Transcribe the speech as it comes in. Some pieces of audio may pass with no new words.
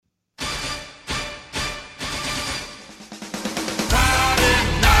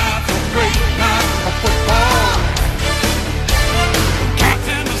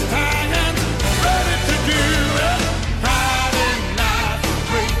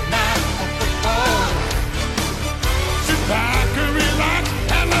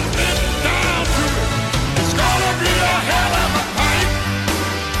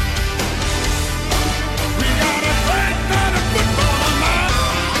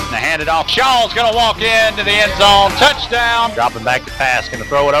hand it off. Shaw's going to walk into the end zone. Touchdown. Dropping back to pass. Going to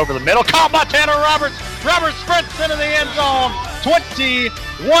throw it over the middle. Caught by Tanner Roberts. Roberts sprints into the end zone.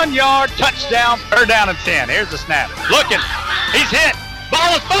 21-yard touchdown. Third down and 10. Here's the snap. Looking. He's hit.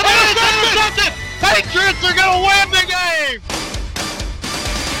 Ball is fumbled. Intercepted. Patriots are going to win the game.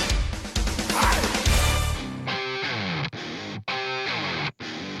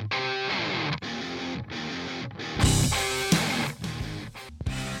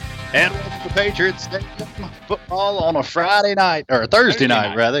 And welcome to Patriots Stadium football on a Friday night, or Thursday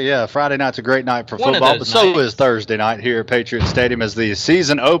night, rather. Yeah, Friday night's a great night for football, but so is Thursday night here at Patriots Stadium as the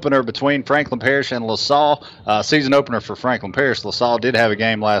season opener between Franklin Parish and Lasalle. Season opener for Franklin Parish. Lasalle did have a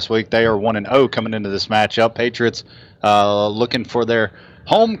game last week. They are 1-0 coming into this matchup. Patriots looking for their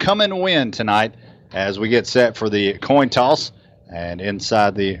homecoming win tonight as we get set for the coin toss. And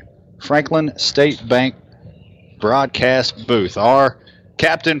inside the Franklin State Bank broadcast booth, our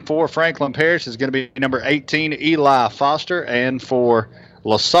captain for Franklin Parish is going to be number 18, Eli Foster, and for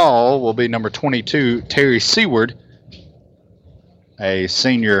LaSalle will be number 22, Terry Seward, a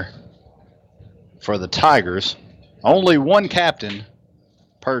senior for the Tigers. Only one captain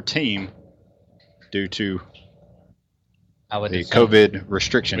per team due to the COVID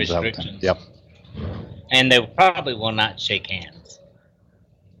restrictions. Yep. And they probably will not shake hands.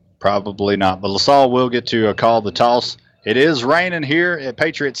 Probably not, but LaSalle will get to call the toss. It is raining here at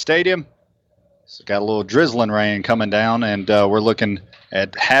Patriots Stadium. It's got a little drizzling rain coming down, and we're looking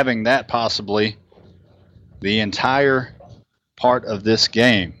at having that possibly the entire part of this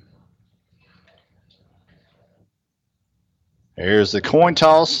game. Here's the coin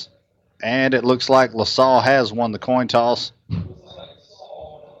toss, and it looks like LaSalle has won the coin toss.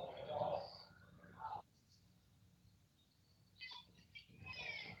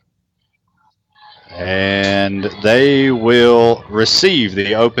 And they will receive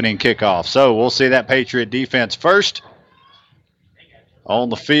the opening kickoff. So we'll see that Patriot defense first on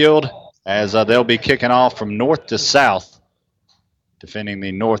the field as they'll be kicking off from north to south, defending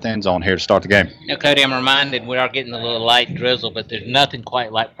the north end zone here to start the game. Now, Cody, I'm reminded we are getting a little light drizzle, but there's nothing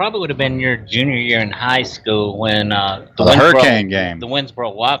quite like, probably would have been your junior year in high school when the hurricane game. The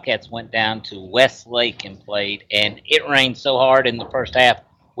Winsboro Wildcats went down to Westlake and played, and it rained so hard in the first half,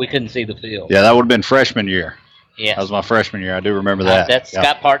 we couldn't see the field. Yeah, that would have been freshman year. Yeah, that was my freshman year. I do remember that. That's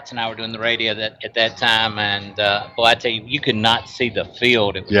Scott Parts and I were doing the radio at that time, and boy, I tell you could not see the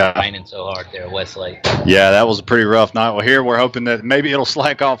field. It was raining so hard there at Westlake. Yeah, that was a pretty rough night. Well, here we're hoping that maybe it'll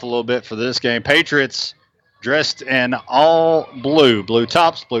slack off a little bit for this game. Patriots dressed in all blue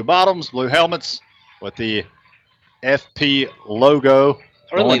tops, blue bottoms, blue helmets with the FP logo.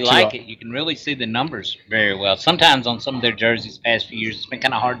 I really like it. You can really see the numbers very well. Sometimes on some of their jerseys the past few years, it's been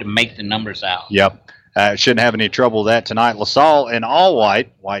kind of hard to make the numbers out. Yep. Shouldn't have any trouble with that tonight. LaSalle in all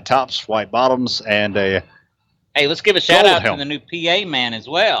white tops, white bottoms, and a Hey, let's give a shout-out to the new PA man as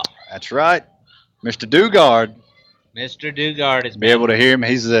well. That's right. Mr. Dugard. Mr. Dugard is be able to hear him.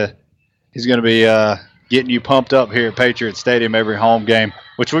 He's going to be getting you pumped up here at Patriots Stadium every home game,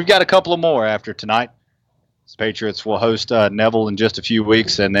 which we've got a couple of more after tonight. Patriots will host Neville in just a few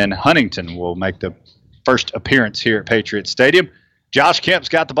weeks, and then Huntington will make the first appearance here at Patriots Stadium. Josh Kemp's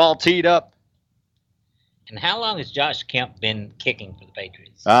got the ball teed up. And how long has Josh Kemp been kicking for the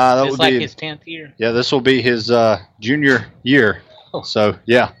Patriots? That Is would this be his 10th year? Yeah, this will be his junior year. Oh. So,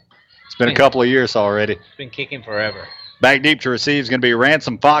 yeah, it's been a couple of years already. He's been kicking forever. Back deep to receive is going to be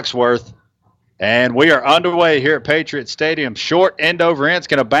Ransom Foxworth. And we are underway here at Patriots Stadium. Short end over end. It's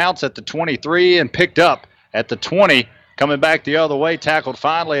going to bounce at the 23 and picked up at the 20, coming back the other way, tackled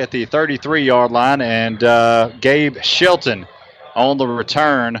finally at the 33-yard line, and Gabe Shelton on the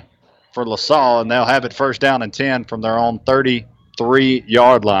return for LaSalle, and they'll have it first down and 10 from their own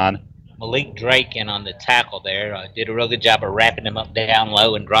 33-yard line. Malik Drake in on the tackle there. Did a real good job of wrapping him up down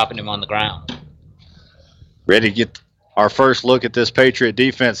low and dropping him on the ground. Ready to get our first look at this Patriot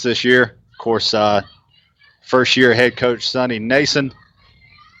defense this year. Of course, first-year head coach Sonny Nason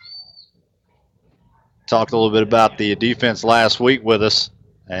talked a little bit about the defense last week with us,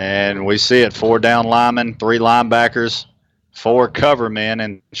 and we see it. 4 down linemen, 3 linebackers, 4 cover men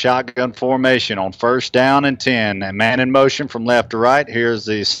in shotgun formation on first down and 10. And man in motion from left to right. Here's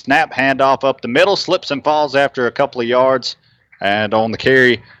the snap, handoff up the middle, slips and falls after a couple of yards. And on the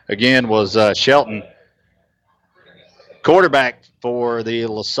carry again was Shelton. Quarterback for the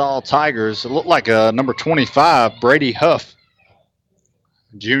LaSalle Tigers. It looked like number 25, Brady Huff,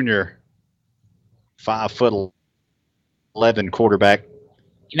 junior. 5'11" quarterback.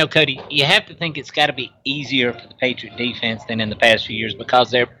 You know, Cody, you have to think it's got to be easier for the Patriot defense than in the past few years because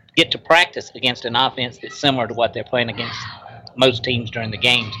they get to practice against an offense that's similar to what they're playing against most teams during the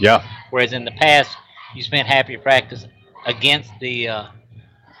games. Yeah. Whereas in the past, you spent half your practice against the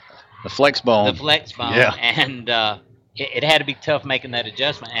flex bone. The flex bone. Yeah. And it had to be tough making that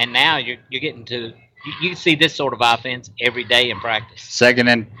adjustment. And now you're getting to you see this sort of offense every day in practice. 2nd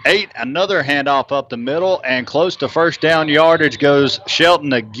and 8, another handoff up the middle, and close to first down yardage goes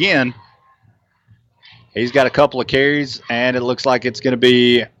Shelton again. He's got a couple of carries, and it looks like it's going to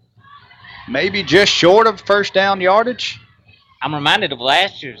be maybe just short of first down yardage. I'm reminded of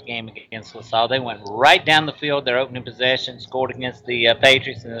last year's game against Lasalle. They went right down the field, their opening possession, scored against the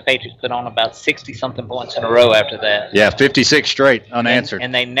Patriots, and the Patriots put on about 60-something points in a row after that. Yeah, 56 straight unanswered.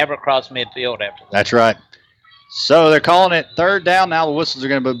 And they never crossed midfield after that. That's right. So they're calling it 3rd down. Now the whistles are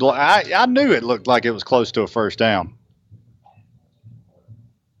going to be blown. I knew it looked like it was close to a first down.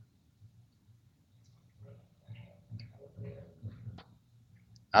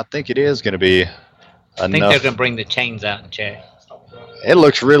 I think it is going to be enough. I think they're going to bring the chains out and check. It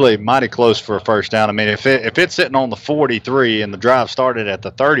looks really mighty close for a first down. I mean, if it's sitting on the 43 and the drive started at the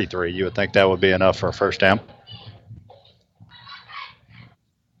 33, you would think that would be enough for a first down.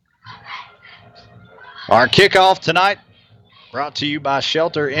 Our kickoff tonight brought to you by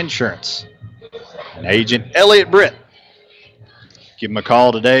Shelter Insurance and agent Elliot Britt. Give them a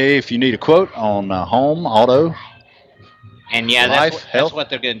call today if you need a quote on home, auto, and yeah, life, that's what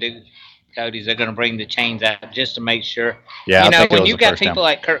they're going to do. Cody's they're going to bring the chains out just to make sure. Yeah, you know, when you've got people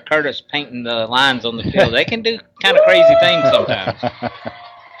like Kirk Curtis painting the lines on the field, they can do kind of crazy things sometimes.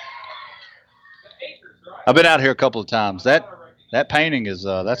 I've been out here a couple of times. That painting is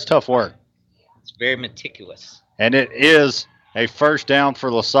that's tough work. It's very meticulous. And it is a first down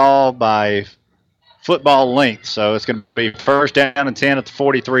for Lasalle by football length. So it's going to be first down and 10 at the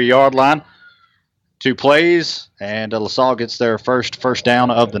 43-yard line. 2 plays, and Lasalle gets their first down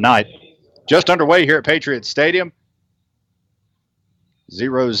of the night. Just underway here at Patriots Stadium.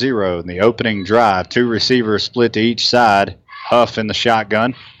 0-0 in the opening drive. 2 receivers split to each side. Huff in the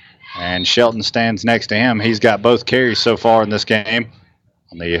shotgun, and Shelton stands next to him. He's got both carries so far in this game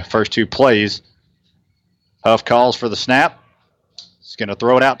on the first 2 plays. Huff calls for the snap. He's going to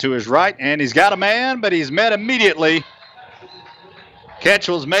throw it out to his right, and he's got a man, but he's met immediately. Catch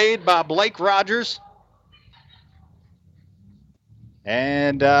was made by Blake Rogers.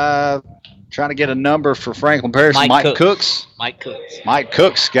 And trying to get a number for Franklin Parish. Mike Cooks. Mike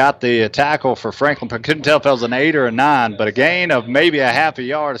Cooks got the tackle for Franklin. Couldn't tell if it was an 8 or a 9, but a gain of maybe a half a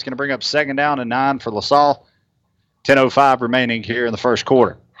yard. It's going to bring up 2nd down and 9 for LaSalle. 10:05 remaining here in the first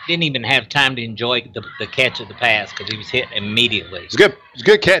quarter. Didn't even have time to enjoy the catch of the pass because he was hit immediately. It's a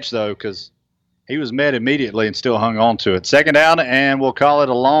good catch, though, because he was met immediately and still hung on to it. 2nd down, and we'll call it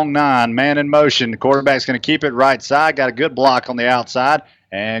a long 9. Man in motion. The quarterback's going to keep it right side. Got a good block on the outside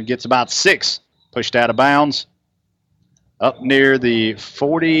and gets about 6 pushed out of bounds up near the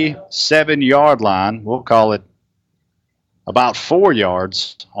 47-yard line. We'll call it about 4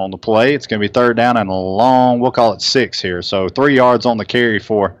 yards on the play. It's going to be 3rd down and a long, we'll call it 6 here. So 3 yards on the carry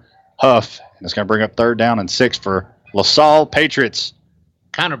for Huff, and it's going to bring up 3rd down and 6 for LaSalle Patriots.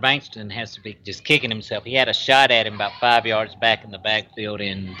 Connor Bankston has to be just kicking himself. He had a shot at him about 5 yards back in the backfield,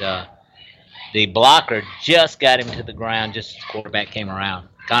 and the blocker just got him to the ground just as the quarterback came around.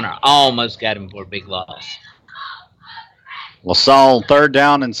 Connor almost got him for a big loss. LaSalle 3rd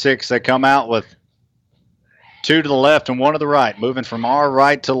down and 6. They come out with 2 to the left and 1 to the right, moving from our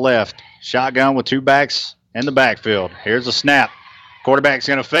right to left. Shotgun with 2 backs in the backfield. Here's a snap. Quarterback's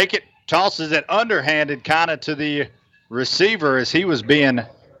going to fake it, tosses it underhanded kind of to the receiver as he was being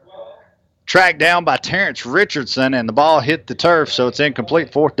tracked down by Terrence Richardson, and the ball hit the turf, so it's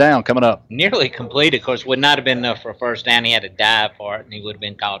incomplete. 4th down coming up. Nearly complete, of course. Would not have been enough for a first down. He had to dive for it, and he would have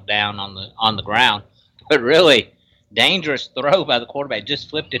been called down on the ground. But really, dangerous throw by the quarterback. Just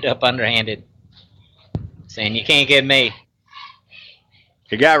flipped it up underhanded, saying, you can't get me.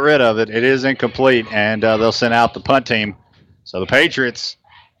 He got rid of it. It is incomplete, and they'll send out the punt team. So the Patriots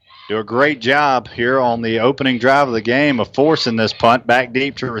do a great job here on the opening drive of the game of forcing this punt. Back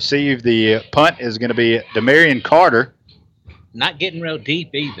deep to receive the punt is going to be Demarion Carter. Not getting real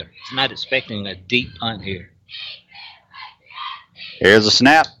deep either. He's not expecting a deep punt here. Here's a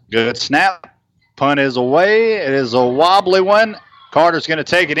snap. Good snap. Punt is away. It is a wobbly one. Carter's going to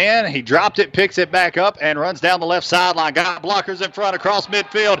take it in. He dropped it, picks it back up, and runs down the left sideline. Got blockers in front across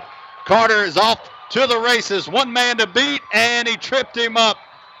midfield. Carter is off to the races. 1 man to beat, and he tripped him up.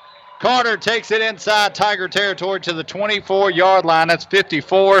 Carter takes it inside Tiger territory to the 24-yard line. That's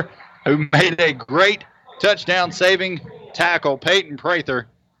 54, who made a great touchdown-saving tackle. Peyton Prather,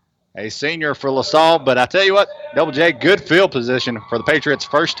 a senior for LaSalle. But I tell you what, Double J, good field position for the Patriots'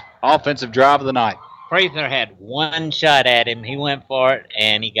 first offensive drive of the night. Prather had one shot at him. He went for it,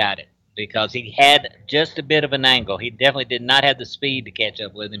 and he got it because he had just a bit of an angle. He definitely did not have the speed to catch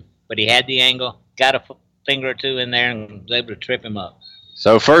up with him, but he had the angle, got a finger or two in there, and was able to trip him up.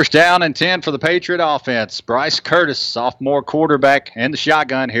 So 1st down and 10 for the Patriot offense. Bryce Curtis, sophomore quarterback, in the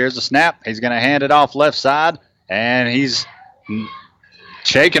shotgun. Here's the snap. He's going to hand it off left side, and he's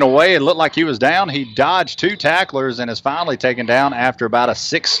shaking away. It looked like he was down. He dodged 2 tacklers and is finally taken down after about a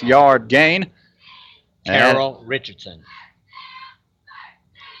 6-yard gain. Carroll Richardson.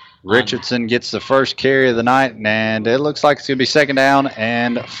 Richardson gets the first carry of the night, and it looks like it's going to be 2nd down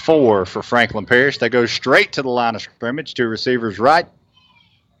and 4 for Franklin Parish. They go straight to the line of scrimmage, 2 receivers right.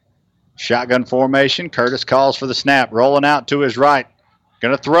 Shotgun formation. Curtis calls for the snap, rolling out to his right.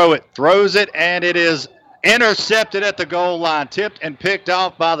 Going to throw it, throws it, and it is intercepted at the goal line, tipped and picked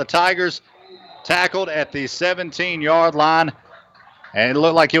off by the Tigers, tackled at the 17-yard line. And it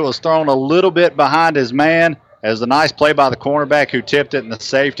looked like it was thrown a little bit behind his man as the nice play by the cornerback who tipped it, and the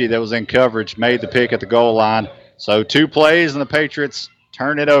safety that was in coverage made the pick at the goal line. So 2 plays, and the Patriots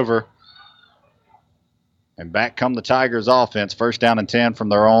turn it over. And back come the Tigers offense, 1st down and 10 from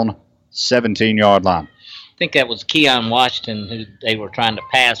their own 17-yard line. I think that was Keon Washington who they were trying to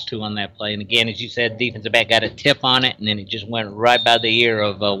pass to on that play. And again, as you said, defensive back got a tip on it, and then it just went right by the ear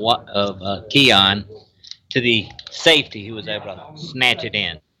of Keon to the safety who was able to snatch it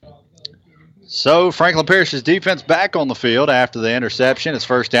in. So Franklin Parish's defense back on the field after the interception. It's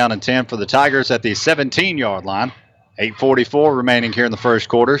 1st down and 10 for the Tigers at the 17-yard line. 8:44 remaining here in the first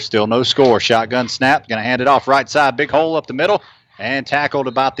quarter. Still no score. Shotgun snap. Going to hand it off right side. Big hole up the middle. And tackled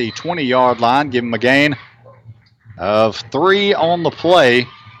about the 20-yard line. Give him a gain of 3 on the play.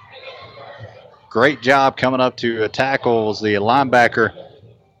 Great job coming up to tackle the linebacker,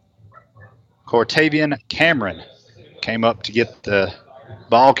 Cortavian Cameron. Came up to get the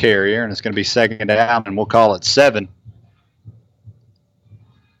ball carrier, and it's going to be 2nd down, and we'll call it 7.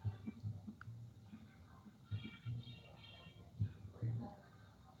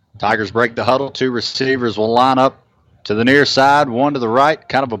 Tigers break the huddle. 2 receivers will line up to the near side, 1 to the right,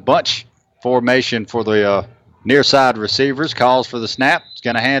 kind of a bunch formation for the near side receivers. Calls for the snap. He's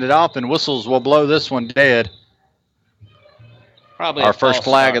going to hand it off, and whistles will blow this one dead. Probably our first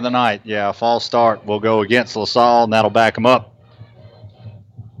flag of the night. Yeah, a false start will go against Lasalle, and that'll back them up.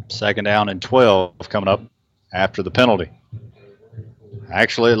 2nd down and 12 coming up after the penalty.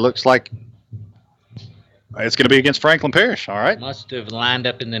 Actually, it looks like it's going to be against Franklin Parish. All right. Must have lined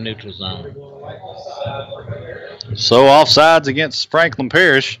up in the neutral zone. So offsides against Franklin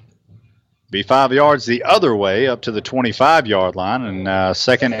Parish. Be 5 yards the other way up to the 25-yard line, and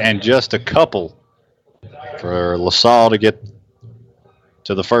 2nd and just a couple for LaSalle to get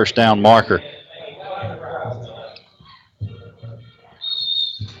to the 1st down marker.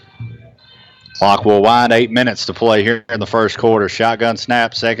 Clock will wind. 8 minutes to play here in the first quarter. Shotgun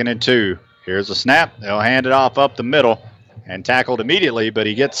snap, 2nd and 2. Here's a snap. They'll hand it off up the middle and tackled immediately, but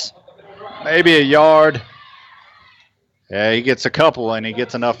he gets maybe a yard. Yeah, he gets a couple, and he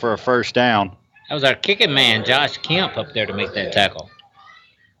gets enough for a 1st down. That was our kicking man, Josh Kemp, up there to make that tackle.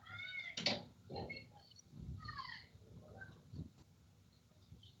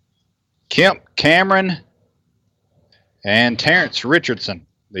 Kemp, Cameron, and Terrence Richardson,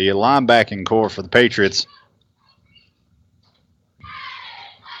 the linebacking core for the Patriots.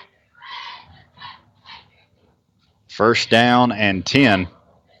 First down and 10.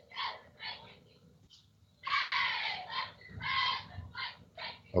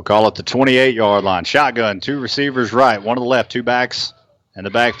 We'll call it the 28-yard line. Shotgun, 2 receivers right, 1 to the left, 2 backs, and the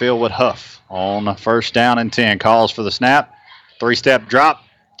backfield with Huff on 1st down and 10. Calls for the snap. 3-step drop.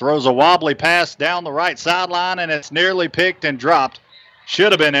 Throws a wobbly pass down the right sideline, and it's nearly picked and dropped.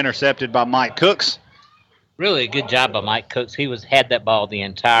 Should have been intercepted by Mike Cooks. Really a good job by Mike Cooks. He had that ball the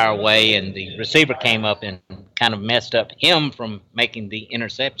entire way, and the receiver came up and kind of messed up him from making the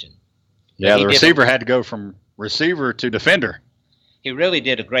interception. Yeah, the receiver had to go from receiver to defender. He really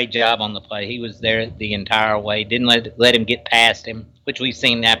did a great job on the play. He was there the entire way. Didn't let him get past him, which we've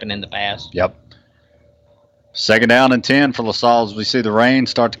seen happen in the past. Yep. 2nd down and 10 for LaSalle as we see the rain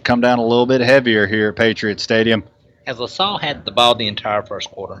start to come down a little bit heavier here at Patriots Stadium. Has LaSalle had the ball the entire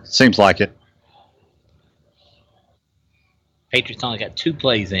first quarter? Seems like it. Patriots only got 2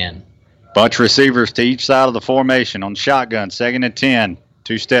 plays in. Bunch receivers to each side of the formation on shotgun. 2nd and 10.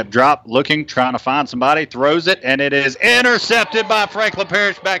 2-step drop, looking, trying to find somebody, throws it, and it is intercepted by Franklin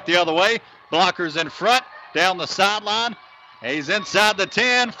Parish back the other way. Blockers in front, down the sideline. He's inside the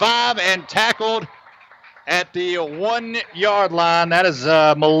 10, 5, and tackled at the 1-yard line. That is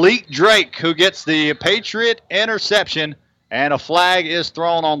Malik Drake who gets the Patriot interception And a flag is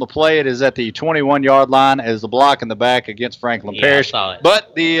thrown on the play. It is at the 21-yard line as the block in the back against Franklin Parish. I saw it.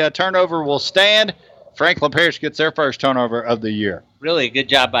 But the turnover will stand. Franklin Parish gets their first turnover of the year. Really a good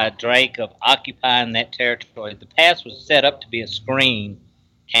job by Drake of occupying that territory. The pass was set up to be a screen,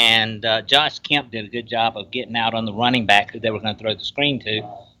 and Josh Kemp did a good job of getting out on the running back who they were going to throw the screen to.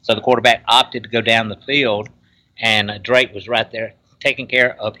 So the quarterback opted to go down the field, and Drake was right there taking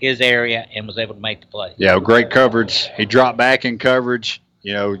care of his area and was able to make the play. Yeah, great coverage. He dropped back in coverage.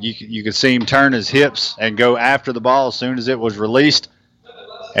 You know, you could see him turn his hips and go after the ball as soon as it was released.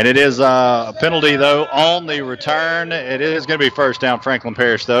 And it is a penalty, though, on the return. It is going to be first down Franklin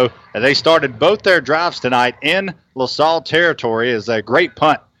Parish, though. And they started both their drives tonight in Lasalle territory. Is a great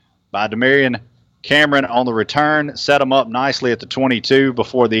punt by Demarion Cameron on the return. Set them up nicely at the 22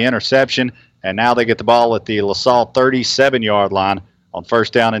 before the interception. And now they get the ball at the Lasalle 37-yard line on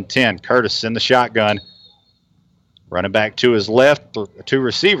first down and 10. Curtis in the shotgun. Running back to his left. Two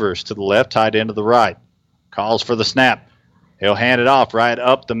receivers to the left, tight end to the right. Calls for the snap. He'll hand it off right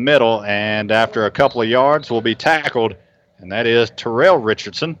up the middle, and after a couple of yards will be tackled, and that is Terrell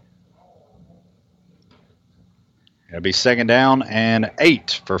Richardson. It'll be second down and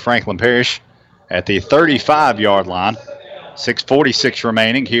 8 for Franklin Parish at the 35-yard line. 6:46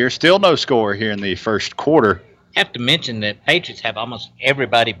 remaining here. Still no score here in the first quarter. I have to mention that Patriots have almost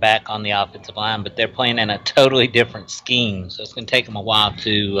everybody back on the offensive line, but they're playing in a totally different scheme, so it's going to take them a while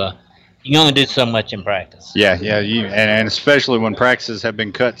to you can only do so much in practice. Yeah, and especially when practices have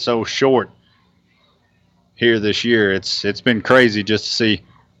been cut so short here this year. It's been crazy just to see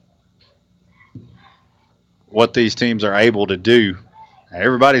what these teams are able to do.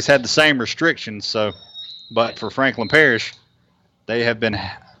 Everybody's had the same restrictions, but for Franklin Parish, they have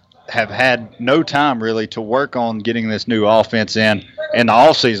had no time really to work on getting this new offense in the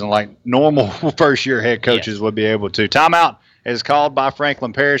offseason like normal first-year head coaches would be able to. Timeout is called by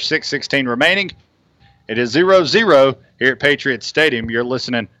Franklin Parish. 6:16 remaining. It is 0-0 here at Patriots Stadium. You're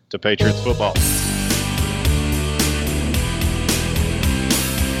listening to Patriots football.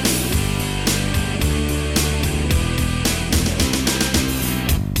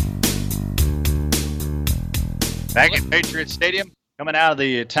 Back at Patriots Stadium, coming out of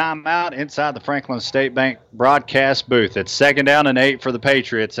the timeout inside the Franklin State Bank broadcast booth. It's second down and 8 for the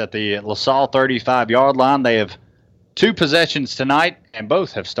Patriots at the LaSalle 35-yard line. They have 2 possessions tonight, and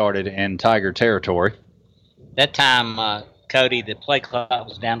both have started in Tiger territory. That time, Cody, the play clock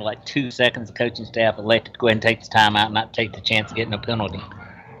was down to like 2 seconds. The coaching staff elected to go ahead and take the timeout and not take the chance of getting a penalty.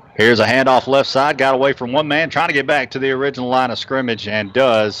 Here's a handoff left side. Got away from one man, trying to get back to the original line of scrimmage, and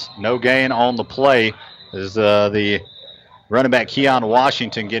does. No gain on the play. Is the running back Keon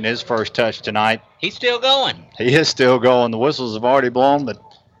Washington getting his first touch tonight. He's still going. He is still going. The whistles have already blown, but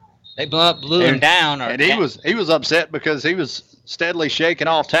they blew him down. And he was upset because he was steadily shaking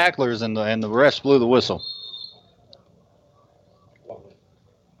off tacklers, and the refs blew the whistle.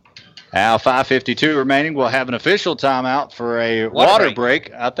 Now 5:52 remaining. We'll have an official timeout for a water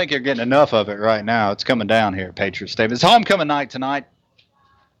break. I think you're getting enough of it right now. It's coming down here at Patriots Stadium. It's homecoming night tonight.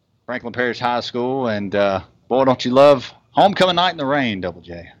 Franklin Parish High School, and boy, don't you love homecoming night in the rain, Double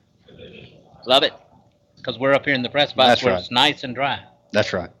J. Love it, because we're up here in the press box where it's nice and dry.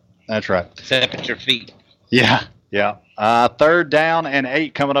 That's right. Except at your feet. Yeah. Third down and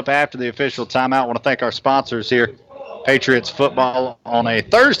 8 coming up after the official timeout. I want to thank our sponsors here. Patriots football on a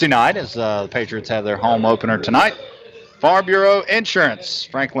Thursday night as the Patriots have their home opener tonight. Farm Bureau Insurance,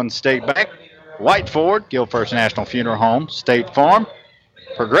 Franklin State Bank, White Ford, Guilford National Funeral Home, State Farm,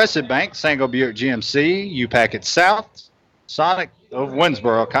 Progressive Bank, Sango Buick GMC, U-Packet South, Sonic of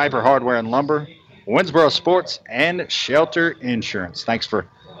Winsboro, Kuiper Hardware and Lumber, Winsboro Sports, and Shelter Insurance. Thanks for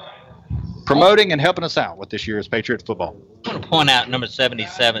promoting and helping us out with this year's Patriots football. I want to point out number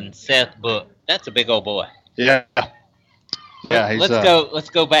 77, Seth Book. That's a big old boy. Yeah. Let's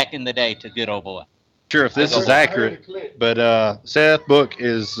go back in the day to good old boy. Sure, if this is accurate, but Seth Book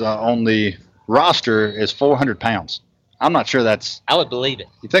is on the roster is 400 pounds. I'm not sure that's... I would believe it.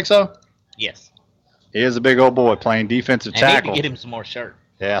 You think so? Yes. He is a big old boy playing defensive tackle. I need to get him some more shirt.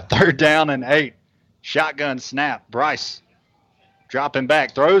 Yeah, third down and 8. Shotgun snap. Bryce dropping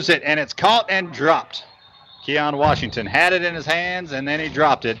back, throws it, and it's caught and dropped. Keon Washington had it in his hands, and then he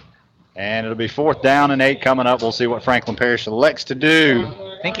dropped it. And it'll be fourth down and 8 coming up. We'll see what Franklin Parish elects to do.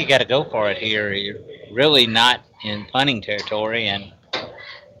 I think you got to go for it here. You're really not in punting territory, and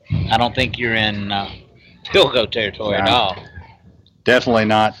I don't think you're in field goal territory at all. Definitely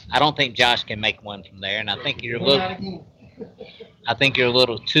not. I don't think Josh can make one from there, and I think you're a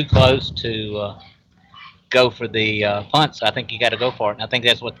little too close to go for the punt. So I think you got to go for it, and I think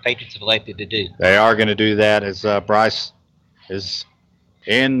that's what the Patriots have elected to do. They are going to do that as Bryce is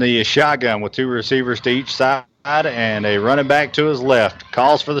in the shotgun with 2 receivers to each side and a running back to his left.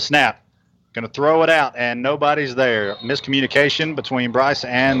 Calls for the snap. Going to throw it out, and nobody's there. Miscommunication between Bryce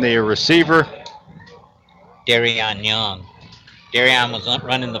and the receiver. Darion Young. Darion was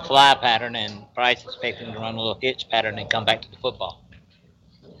running the fly pattern, and Bryce expected him to run a little hitch pattern and come back to the football.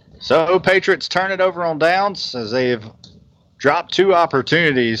 So Patriots turn it over on downs as they've dropped 2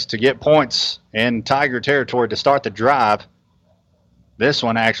 opportunities to get points in Tiger territory to start the drive. This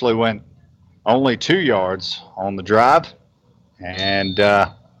one actually went only 2 yards on the drive. And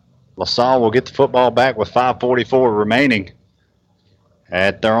Lasalle will get the football back with 5:44 remaining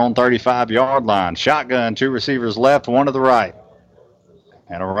at their own 35-yard line. Shotgun, 2 receivers left, 1 to the right.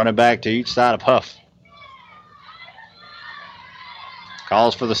 And a running back to each side of Huff.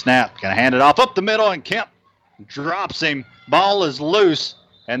 Calls for the snap. Going to hand it off up the middle, and Kemp drops him. Ball is loose,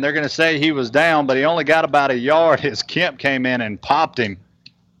 and they're going to say he was down, but he only got about a yard as Kemp came in and popped him.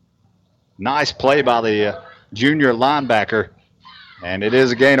 Nice play by the junior linebacker, and it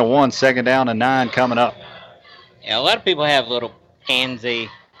is a gain of 1, 2nd down and 9 coming up. Yeah, a lot of people have little pansy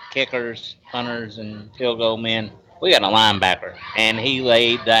kickers, punters, and field goal men. We got a linebacker, and he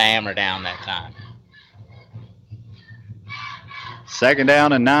laid the hammer down that time. 2nd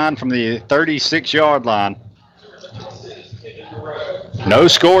down and 9 from the 36-yard line. No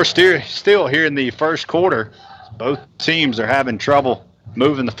score still here in the first quarter. Both teams are having trouble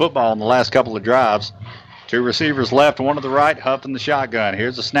moving the football in the last couple of drives. 2 receivers left, 1 to the right. Huff in the shotgun.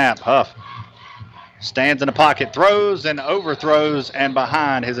 Here's the snap. Huff stands in the pocket, throws and overthrows, and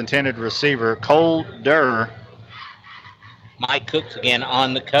behind his intended receiver, Cole Durr. Mike Cooks again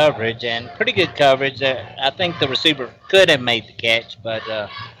on the coverage, and pretty good coverage. I think the receiver could have made the catch, but so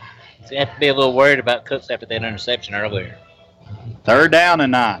you have to be a little worried about Cooks after that interception earlier. 3rd down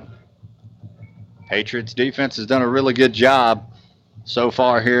and 9. Patriots defense has done a really good job so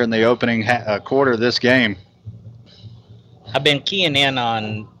far here in the opening quarter of this game. I've been keying in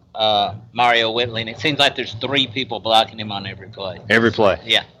on Mario Whitley, and it seems like there's 3 people blocking him on every play. Every play.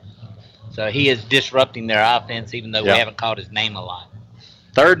 Yeah. So he is disrupting their offense, even though we haven't called his name a lot.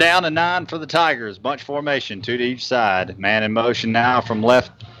 3rd down and 9 for the Tigers. Bunch formation, 2 to each side. Man in motion now from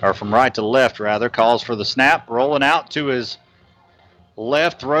right to left, rather. Calls for the snap. Rolling out to his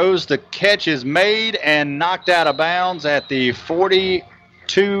left. Throws. The catch is made and knocked out of bounds at the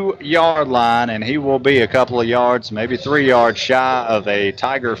 42-yard line, and he will be a couple of yards, maybe 3 yards shy of a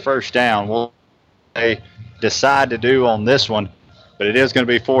Tiger first down. What they decide to do on this one. But it is going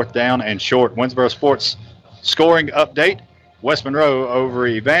to be 4th down and short. Winsboro Sports scoring update. West Monroe over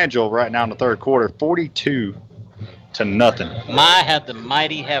Evangel right now in the 3rd quarter, 42-0. My, how the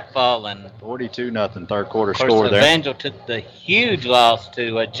mighty have fallen. 42-0, 3rd quarter score there. Evangel took the huge loss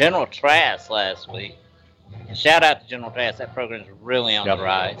to General Trask last week. And shout out to General Trask. That program is really on the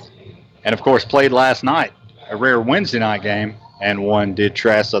rise. And, of course, played last night, a rare Wednesday night game, and won did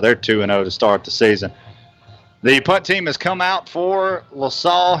Trask, so they're 2-0 to start the season. The punt team has come out for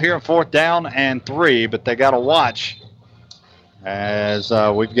LaSalle here in 4th down and 3, but they got to watch as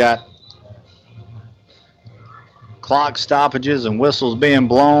we've got clock stoppages and whistles being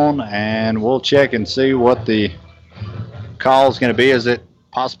blown, and we'll check and see what the call is going to be. Is it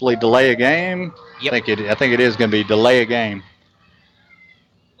possibly delay a game? Yep. I think it is going to be delay a game.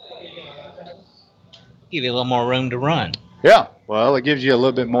 Give you a little more room to run. Yeah, well, it gives you a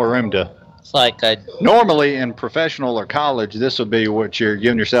little bit more room to. It's like normally in professional or college, this would be what you're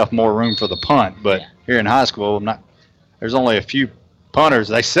giving yourself more room for the punt. But here in high school, there's only a few punters.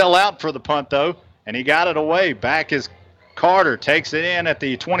 They sell out for the punt, though, and he got it away. Back is Carter, takes it in at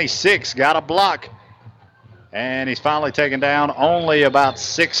the 26, got a block. And he's finally taken down only about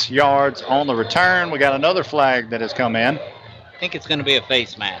 6 yards on the return. We got another flag that has come in. I think it's going to be a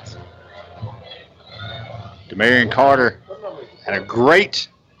face mask. Demarion Carter had a great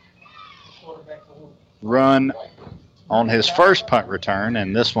run on his first punt return,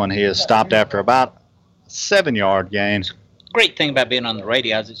 and this one he has stopped after about 7-yard gain. Great thing about being on the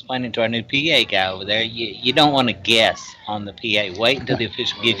radio, I was explaining to our new PA guy over there, you don't want to guess on the PA. Wait until the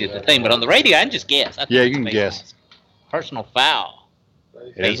official gives you the thing. But on the radio, I can just guess. Yeah, you can guess. Mask. Personal foul.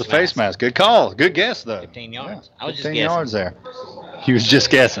 It is a face mask. Good call. Good guess, though. 15 yards. Yeah, I was just 15 guessing. yards there. He was just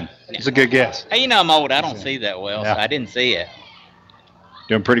guessing. It's a good guess. Hey, I'm old. I don't see that well, so I didn't see it.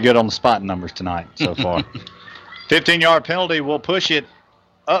 Doing pretty good on the spotting numbers tonight so far. 15-yard penalty will push it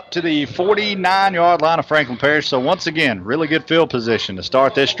up to the 49-yard line of Franklin Parish. So once again, really good field position to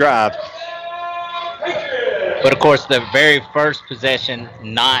start this drive. But, of course, the very first possession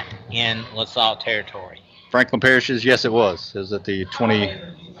not in LaSalle territory. Franklin Parish's, yes, it was. It was at the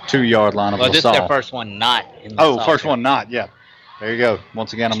 22-yard line of LaSalle. Well, this is their first one not in LaSalle. Oh, first one not, yeah. There you go.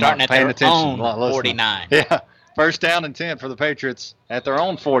 Once again, I'm starting not paying at their attention. own 49. Yeah, first down and 10 for the Patriots at their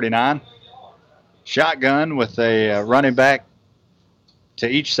own 49. Shotgun with a running back to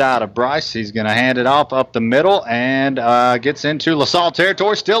each side of Bryce. He's going to hand it off up the middle and gets into Lasalle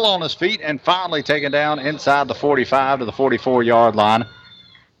territory, still on his feet, and finally taken down inside the 45 to the 44-yard line.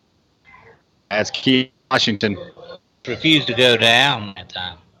 As Key Washington refused to go down that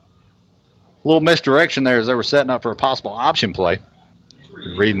time. A little misdirection there as they were setting up for a possible option play.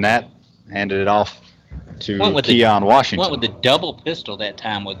 Reading that, handed it off to Keon Washington. Went with the double pistol that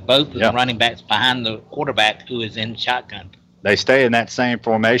time with both of the running backs behind the quarterback who is in shotgun. They stay in that same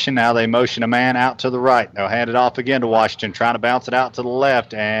formation. Now they motion a man out to the right. They'll hand it off again to Washington, trying to bounce it out to the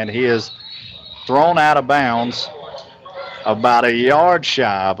left, and he is thrown out of bounds about a yard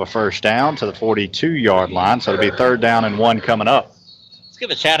shy of a first down to the 42-yard line. So it'll be 3rd down and 1 coming up. Let's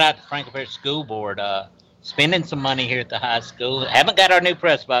give a shout-out to Franklin Parish School Board. Spending some money here at the high school. Haven't got our new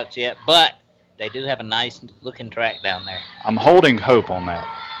press box yet, but they do have a nice-looking track down there. I'm holding hope on that.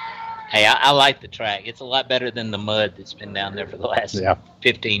 Hey, I like the track. It's a lot better than the mud that's been down there for the last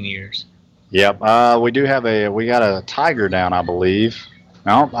 15 years. Yep. We got a Tiger down, I believe.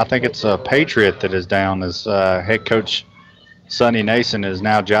 No, I think it's a Patriot that is down as head coach Sonny Nason is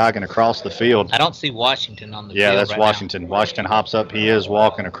now jogging across the field. I don't see Washington on the field. Yeah, that's Washington. Now. Washington hops up. He is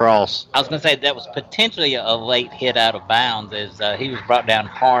walking across. I was going to say that was potentially a late hit out of bounds as he was brought down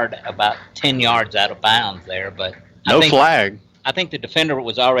hard about 10 yards out of bounds there. But no flag. I think the defender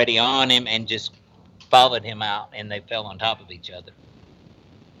was already on him and just followed him out, and they fell on top of each other.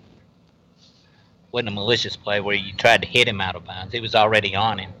 Wasn't a malicious play where you tried to hit him out of bounds. He was already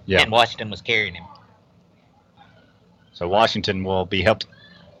on him, and Washington was carrying him. So Washington will be helped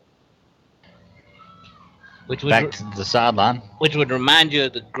back to the sideline. Which would remind you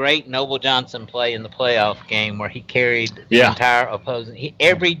of the great Noble Johnson play in the playoff game where he carried the entire opposing.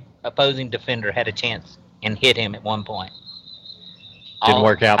 Every opposing defender had a chance and hit him at one point. Didn't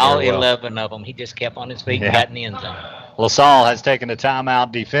work out all very well. 11 of them. He just kept on his feet and got in the end zone. Lasalle has taken a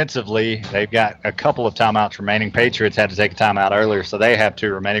timeout defensively. They've got a couple of timeouts remaining. Patriots had to take a timeout earlier, so they have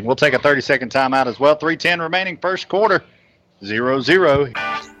 2 remaining. We'll take a 30-second timeout as well. 3:10 remaining, first quarter, 0-0.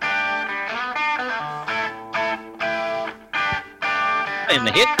 In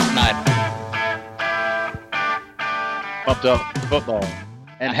the hit tonight. Pumped up football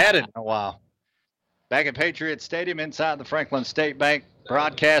and hadn't in a while. Back at Patriots Stadium inside the Franklin State Bank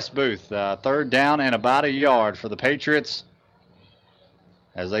broadcast booth. 3rd down and about a yard for the Patriots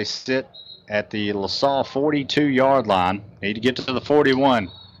as they sit at the LaSalle 42-yard line. Need to get to the 41.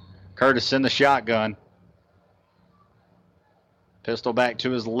 Curtis in the shotgun. Pistol back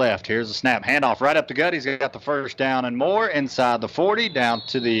to his left. Here's the snap. Handoff right up the gut. He's got the first down and more inside the 40, down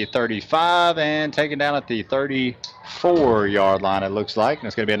to the 35, and taken down at the 34-yard line, it looks like. And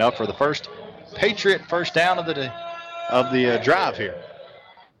it's going to be enough for the first Patriot first down of the drive here.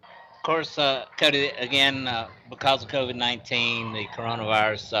 Of course, Cody, again, because of COVID-19, the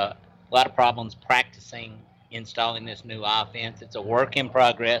coronavirus, a lot of problems practicing, installing this new offense. It's a work in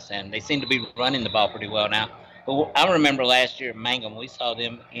progress, and they seem to be running the ball pretty well now. But I remember last year at Mangum, we saw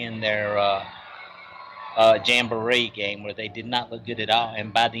them in their Jamboree game where they did not look good at all.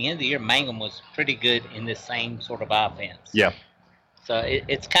 And by the end of the year, Mangum was pretty good in this same sort of offense. Yeah. So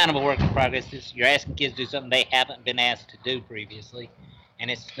it's kind of a work in progress. You're asking kids to do something they haven't been asked to do previously, and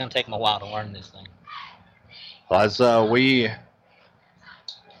it's going to take them a while to learn this thing. Well, as we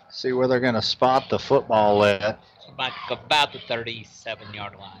see where they're going to spot the football at. About the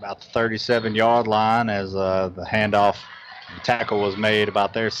 37-yard line. About the 37-yard line as the handoff tackle was made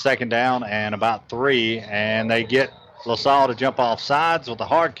about their 2nd down and about 3. And they get LaSalle to jump off sides with a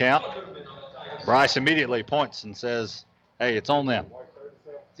hard count. Bryce immediately points and says, hey, it's on them.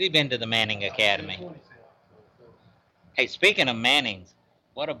 We've been to the Manning Academy. Hey, speaking of Mannings,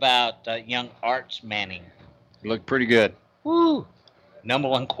 what about young Arch Manning? He looked pretty good. Woo!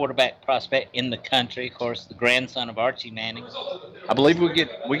 #1 quarterback prospect in the country, of course, the grandson of Archie Manning. I believe we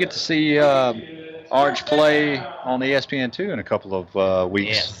get to see Arch play on ESPN2 in a couple of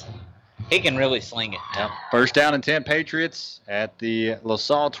weeks. Yes, he can really sling it. Yep. First down and 10 Patriots at the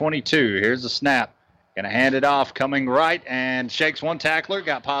LaSalle 22. Here's the snap. Going to hand it off, coming right, and shakes one tackler.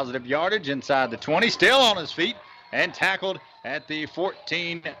 Got positive yardage inside the 20. Still on his feet and tackled at the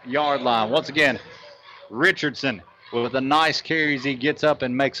 14-yard line. Once again, Richardson with a nice carry as he gets up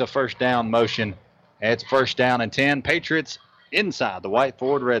and makes a first down motion. It's first down and 10. Patriots inside the White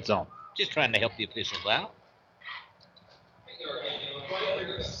Ford red zone. Just trying to help the officials out.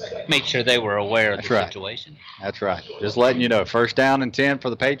 Make sure they were aware of the situation. That's right. Just letting you know. First down and 10 for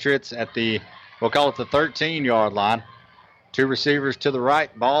the Patriots at the, we'll call it the 13-yard line. Two receivers to the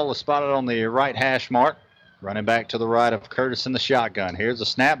right. Ball is spotted on the right hash mark. Running back to the right of Curtis in the shotgun. Here's a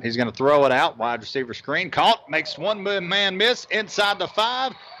snap. He's going to throw it out. Wide receiver screen. Caught. Makes one man miss. Inside the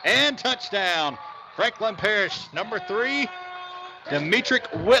 5. And touchdown. Franklin Parish, number 3.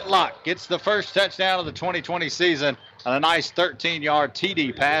 Demetric Whitlock gets the first touchdown of the 2020 season. And a nice 13-yard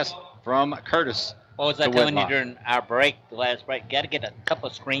TD pass from Curtis. What was I telling you during our break, the last break? Got to get a couple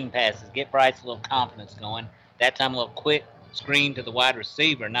of screen passes. Get Bryce a little confidence going. That time a little quick screen to the wide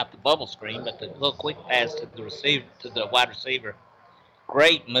receiver, not the bubble screen, but the little quick pass to the receiver, to the wide receiver.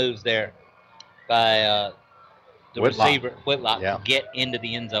 Great moves there by the receiver Whitlock to get into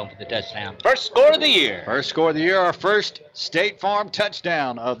the end zone for the touchdown. First score of the year. First score of the year, our first State Farm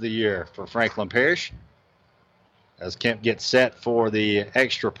touchdown of the year for Franklin Parish. As Kemp gets set for the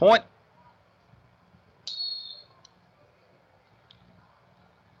extra point.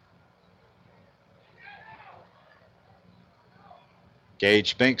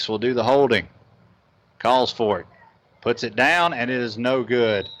 Gage Spinks will do the holding. Calls for it. Puts it down, and it is no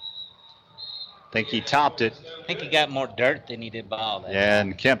good. I think he topped it. I think he got more dirt than he did ball.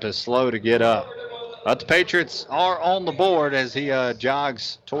 And Kemp is slow to get up. But the Patriots are on the board as he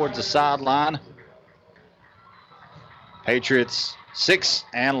jogs towards the sideline. Patriots 6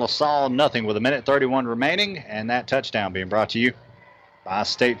 and Lasalle nothing with 1:31 remaining. And that touchdown being brought to you by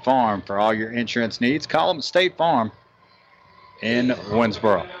State Farm. For all your insurance needs, call them State Farm in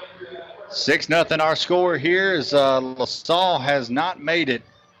Winsboro. 6-0 our score here as Lasalle has not made it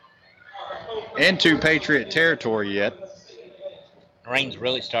into Patriot territory yet. Rain's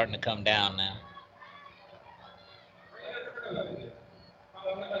really starting to come down now.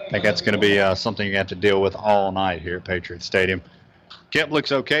 I think that's going to be something you have to deal with all night here at Patriot Stadium. Kemp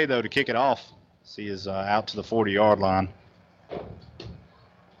looks okay, though, to kick it off. He is out to the 40-yard line.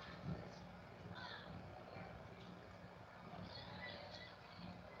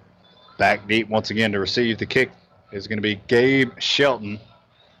 Back deep once again to receive the kick is going to be Gabe Shelton.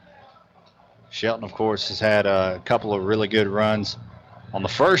 Shelton, of course, has had a couple of really good runs on the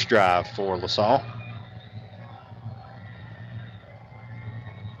first drive for LaSalle.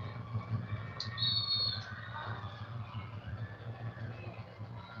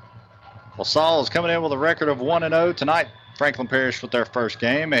 LaSalle is coming in with a record of 1-0 tonight. Franklin Parish with their first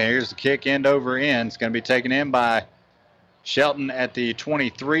game. And here's the kick end over end. It's going to be taken in by Shelton at the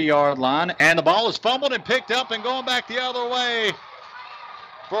 23-yard line. And the ball is fumbled and picked up and going back the other way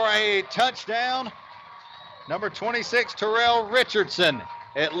for a touchdown. Number 26, Terrell Richardson,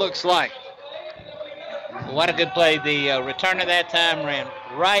 it looks like. What a good play. The returner that time ran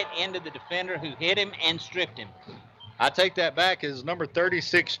right into the defender who hit him and stripped him. I take that back as number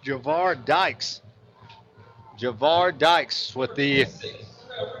 36, Javar Dykes. Javar Dykes with the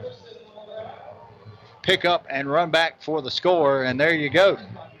pick up and run back for the score, and there you go.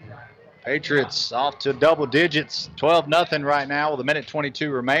 Patriots off to double digits, 12-0 right now with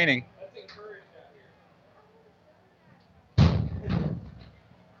 1:22 remaining.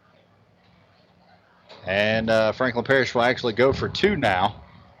 And Franklin Parish will actually go for 2 now.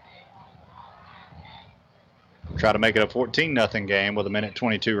 Try to make it a 14-0 game with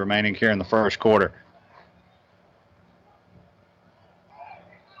 1:22 remaining here in the first quarter.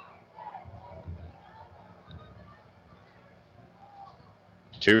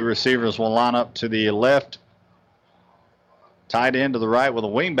 Two receivers will line up to the left, tight end to the right with a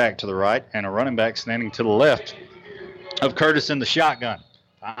wing back to the right, and a running back standing to the left of Curtis in the shotgun.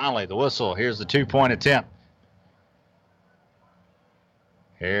 Finally, the whistle. Here's the 2-point attempt.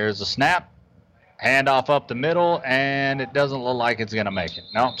 Here's the snap. Handoff up the middle, and it doesn't look like it's going to make it.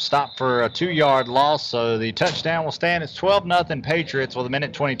 Nope, stop for a 2-yard loss, so the touchdown will stand. It's 12-0 Patriots with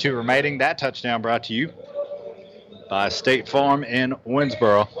 1:22 remaining. That touchdown brought to you by State Farm in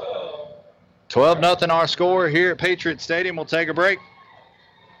Winsboro. 12-0 our score here at Patriot Stadium. We'll take a break.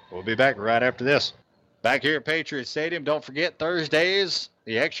 We'll be back right after this. Back here at Patriot Stadium, don't forget Thursdays,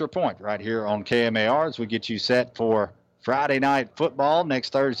 the extra point right here on KMAR as we get you set for Friday night football.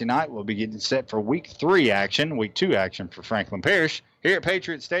 Next Thursday night, we'll be getting set for Week 3 action, Week 2 action for Franklin Parish. Here at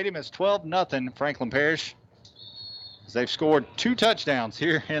Patriot Stadium, it's 12-0 Franklin Parish as they've scored 2 touchdowns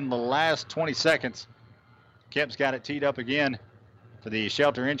here in the last 20 seconds. Kemp's got it teed up again for the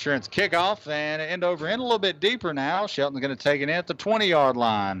Shelter Insurance kickoff, and end over end a little bit deeper now. Shelton's going to take it in at the 20-yard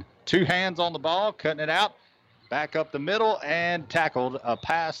line. 2 hands on the ball, cutting it out, back up the middle, and tackled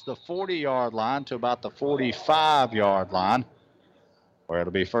past the 40-yard line to about the 45-yard line, where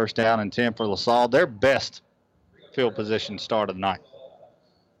it'll be first down and 10 for LaSalle. Their best field position start of the night.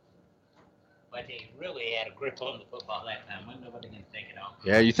 But they really had a grip on the football that time. Wasn't nobody going to take it off.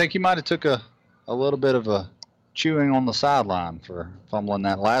 Yeah, you think he might have took a little bit of a chewing on the sideline for fumbling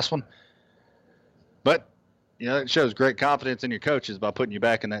that last one. But, it shows great confidence in your coaches by putting you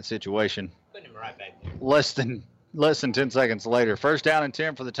back in that situation. Putting him right back there. Less than 10 seconds later. First down and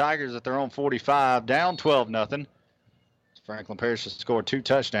 10 for the Tigers at their own 45, down 12-0. Franklin Parish has scored 2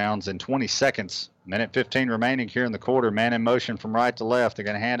 touchdowns in 20 seconds. Minute 15 remaining here in the quarter. Man in motion from right to left. They're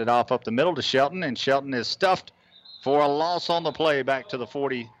going to hand it off up the middle to Shelton, and Shelton is stuffed for a loss on the play back to the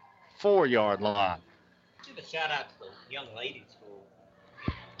 44-yard line. Give a shout-out to the young ladies.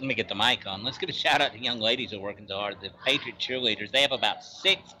 Let me get the mic on. Let's give a shout-out to young ladies who are working so hard. The Patriot cheerleaders. They have about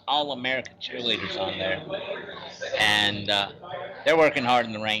 6 All-American cheerleaders on there. And they're working hard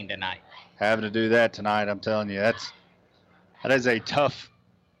in the rain tonight. Having to do that tonight, I'm telling you, that is a tough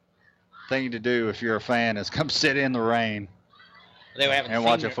thing to do if you're a fan, is come sit in the rain they were having and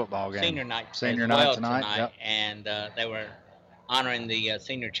watch a football game. Senior night tonight. Yep. And they were honoring the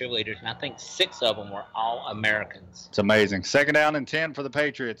senior cheerleaders, and I think 6 of them were All-Americans. It's amazing. Second down and 10 for the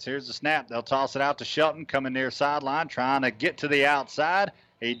Patriots. Here's the snap. They'll toss it out to Shelton, coming near sideline, trying to get to the outside.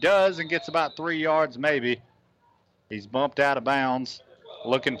 He does and gets about 3 yards maybe. He's bumped out of bounds,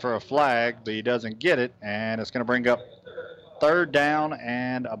 looking for a flag, but he doesn't get it, and it's going to bring up third down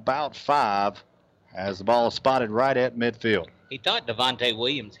and about 5 as the ball is spotted right at midfield. He thought Devontae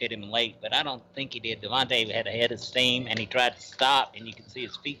Williams hit him late, but I don't think he did. Devontae had a head of steam, and he tried to stop, and you can see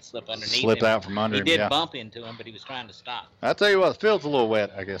his feet slip underneath him. Slip out from under him, He did bump into him, but he was trying to stop. I'll tell you what, the field's a little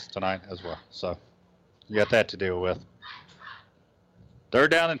wet, I guess, tonight as well. So you got that to deal with.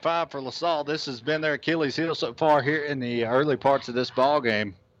 Third down and 5 for Lasalle. This has been their Achilles heel so far here in the early parts of this ball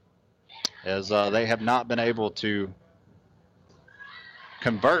game, as they have not been able to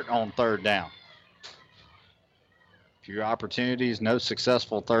convert on third down. Few opportunities, no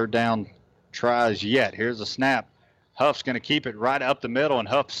successful third down tries yet. Here's a snap. Huff's going to keep it right up the middle, and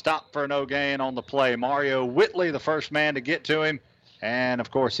Huff stopped for no gain on the play. Mario Whitley, the first man to get to him, and, of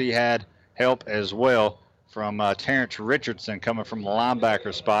course, he had help as well from Terrence Richardson coming from the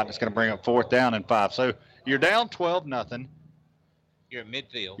linebacker spot. It's going to bring up fourth down and 5. So you're down 12-0. You're at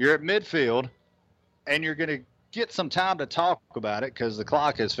midfield. You're at midfield, and you're going to get some time to talk about it because the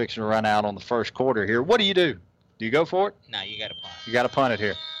clock is fixing to run out on the first quarter here. What do you do? Do you go for it? No, you got to punt. You got to punt it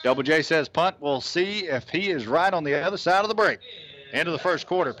here. Double J says punt. We'll see if he is right on the other side of the break. End of the first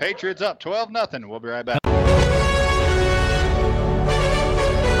quarter. Patriots up 12-0. We'll be right back.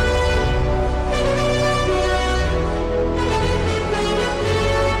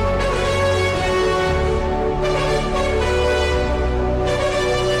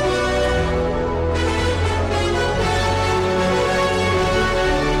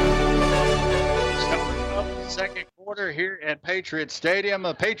 Here at Patriots Stadium.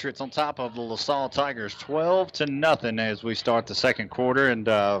 The Patriots on top of the Lasalle Tigers 12-0 as we start the second quarter, and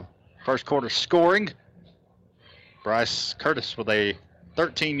first quarter scoring. Bryce Curtis with a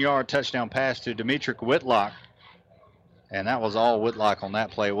 13-yard touchdown pass to Demetric Whitlock, and that was all Whitlock on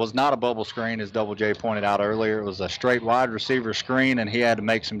that play. It was not a bubble screen, as Double J pointed out earlier. It was a straight wide receiver screen, and he had to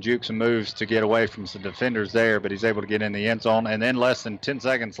make some jukes and moves to get away from some defenders there, but he's able to get in the end zone. And then less than 10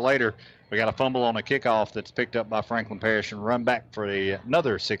 seconds later, we got a fumble on a kickoff that's picked up by Franklin Parish and run back for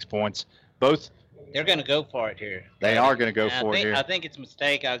another 6 points. They're going to go for it here. They are going to go for it here. I think it's a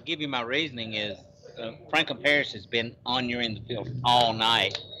mistake. I'll give you my reasoning is Franklin Parish has been on your end of the field all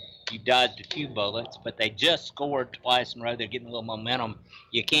night. You dodged a few bullets, but they just scored twice in a row. They're getting a little momentum.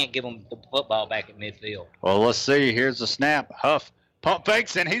 You can't give them the football back at midfield. Well, let's see. Here's the snap. Huff pump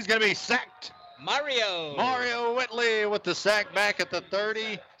fakes, and he's going to be sacked. Mario Whitley with the sack back at the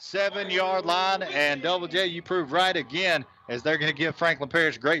 37-yard line. And Double J, you proved right again, as they're going to give Franklin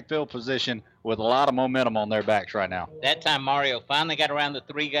Parish great field position with a lot of momentum on their backs right now. That time Mario finally got around the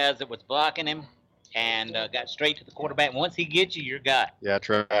 3 guys that was blocking him and got straight to the quarterback. Once he gets you, you're got. Yeah, that's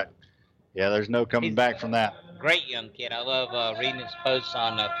right. Yeah, there's no coming back from that. Great young kid. I love reading his posts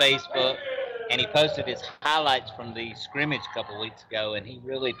on Facebook. And he posted his highlights from the scrimmage a couple weeks ago, and he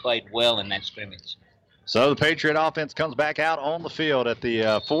really played well in that scrimmage. So the Patriot offense comes back out on the field at the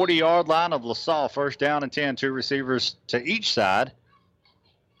 40-yard line of Lasalle. First down and 10, 2 receivers to each side.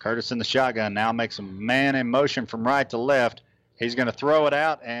 Curtis in the shotgun now makes a man in motion from right to left. He's going to throw it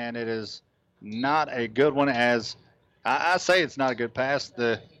out, and it is not a good one, as I say it's not a good pass.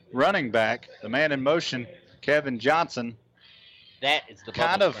 The running back, the man in motion, Kevin Johnson. That is the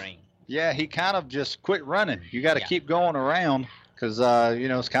bubble screen. Yeah, he kind of just quit running. You got to keep going around because,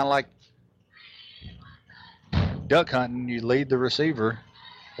 it's kind of like duck hunting. You lead the receiver,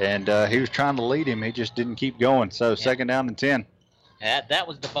 and he was trying to lead him. He just didn't keep going. So second down and 10. That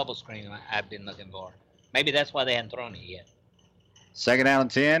was the bubble screen I've been looking for. Maybe that's why they hadn't thrown it yet. Second down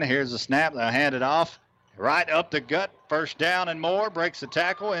and 10. Here's the snap. They'll hand it off. Right up the gut, first down and more, breaks the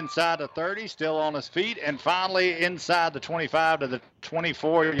tackle inside the 30, still on his feet, and finally inside the 25 to the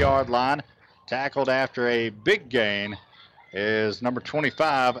 24-yard line. Tackled after a big gain is number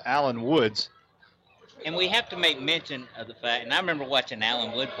 25, Alan Woods. And we have to make mention of the fact, and I remember watching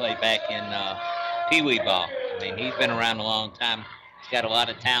Alan Wood play back in Pee Wee ball. I mean, he's been around a long time. He's got a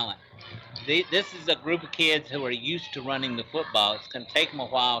lot of talent. This is a group of kids who are used to running the football. It's going to take them a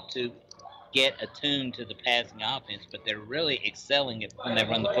while to get attuned to the passing offense, but they're really excelling it when they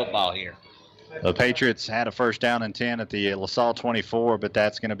run the football here. The Patriots had a first down and 10 at the Lasalle 24, but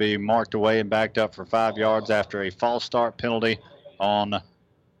that's going to be marked away and backed up for 5 yards after a false start penalty on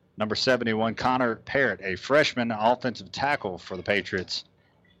number 71, Connor Parrott, a freshman offensive tackle for the Patriots.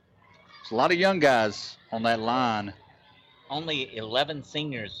 There's a lot of young guys on that line. Only 11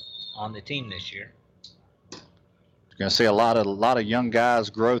 seniors on the team this year. You're going to see a lot of young guys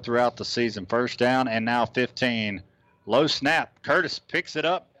grow throughout the season. First down and now 15. Low snap. Curtis picks it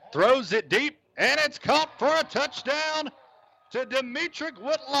up, throws it deep, and it's caught for a touchdown to Demetric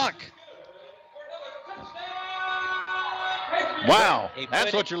Whitlock. Wow,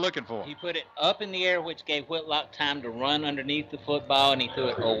 that's what you're looking for. He put it up in the air, which gave Whitlock time to run underneath the football, and he threw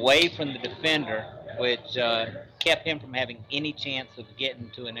it away from the defender, which kept him from having any chance of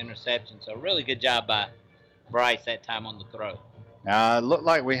getting to an interception. So really good job by Bryce that time on the throw. Now, it looked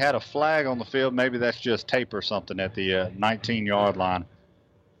like we had a flag on the field. Maybe that's just tape or something at the 19-yard line.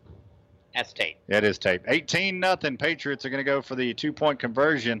 That's tape. That is tape. 18-0. Patriots are going to go for the 2-point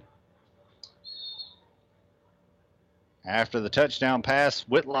conversion. After the touchdown pass,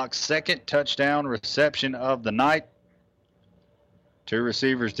 Whitlock's second touchdown reception of the night. 2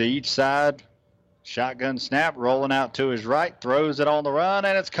 receivers to each side. Shotgun snap, rolling out to his right, throws it on the run,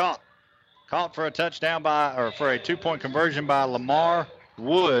 and it's caught. Caught for a touchdown for a 2-point conversion by Lamar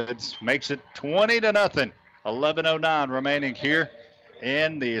Woods. Makes it 20-0. 11:09 remaining here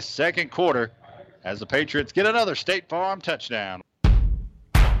in the second quarter as the Patriots get another State Farm touchdown.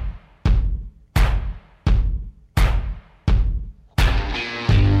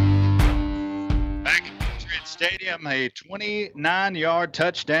 Back at Patriots Stadium, a 29-yard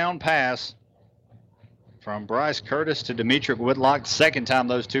touchdown pass from Bryce Curtis to Demetric Whitlock. Second time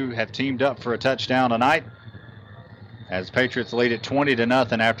those two have teamed up for a touchdown tonight. As Patriots lead it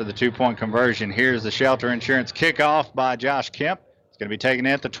 20-0 after the 2-point conversion. Here's the Shelter Insurance kickoff by Josh Kemp. It's going to be taken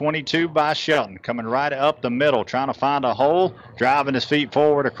in at the 22 by Shelton. Coming right up the middle, trying to find a hole. Driving his feet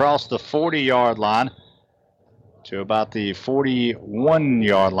forward across the 40-yard line to about the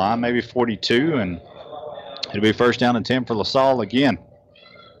 41-yard line, maybe 42. And it'll be first down and 10 for Lasalle again.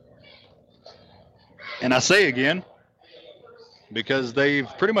 And I say again because they've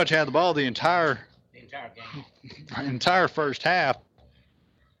pretty much had the ball the entire game. Entire first half.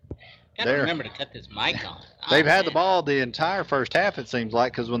 Gotta remember to cut this mic on. They've had the ball the entire first half, it seems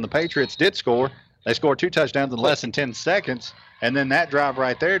like, because when the Patriots did score, they scored 2 touchdowns in less than 10 seconds. And then that drive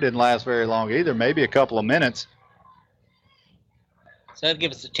right there didn't last very long either, maybe a couple of minutes. So it'll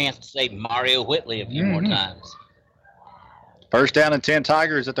give us a chance to say Mario Whitley a few more times. First down and 10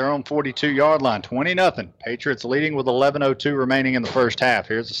 Tigers at their own 42-yard line, 20-0. Patriots leading with 11:02 remaining in the first half.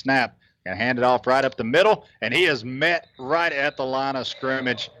 Here's the snap. Going to hand it off right up the middle, and he is met right at the line of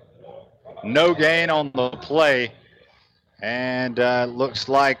scrimmage. No gain on the play, and looks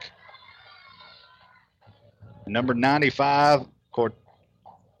like number 95,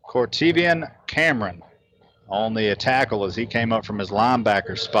 Cortevian Cameron, on the tackle as he came up from his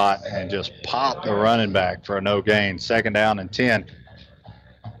linebacker spot and just popped the running back for a no gain. Second down and 10.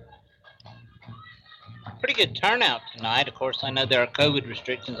 Pretty good turnout tonight. Of course, I know there are COVID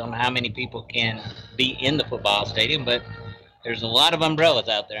restrictions on how many people can be in the football stadium, but there's a lot of umbrellas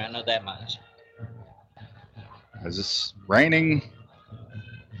out there. I know that much. As it's raining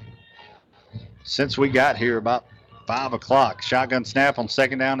since we got here about 5 o'clock. Shotgun snap on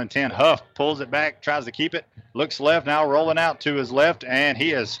second down and 10. Huff pulls it back, tries to keep it, looks left, now rolling out to his left, and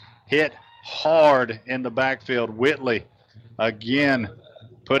he is hit hard in the backfield. Whitley again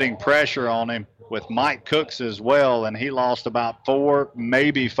putting pressure on him with Mike Cooks as well, and he lost about 4,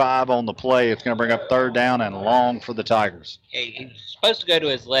 maybe 5 on the play. It's going to bring up third down and long for the Tigers. He was supposed to go to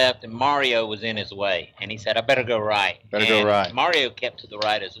his left, and Mario was in his way, and he said, I better go right. Go right. Mario kept to the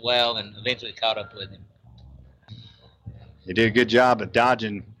right as well and eventually caught up with him. He did a good job of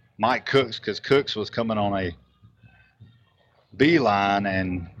dodging Mike Cooks because Cooks was coming on a beeline,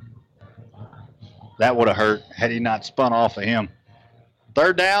 and that would have hurt had he not spun off of him.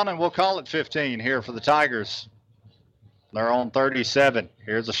 Third down, and we'll call it 15 here for the Tigers. They're on 37.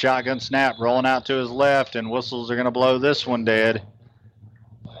 Here's a shotgun snap rolling out to his left, and whistles are going to blow this one dead.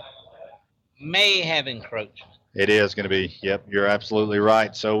 may have encroachment. It is going to be. Yep, you're absolutely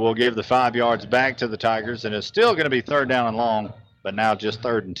right. So we'll give the 5 yards back to the Tigers, and it's still going to be 3rd down and long, but now just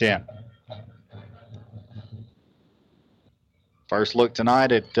 3rd and 10. First look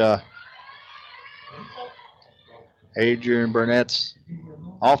tonight at Adrian Burnett's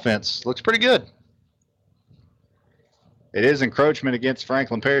offense. Looks pretty good. It is encroachment against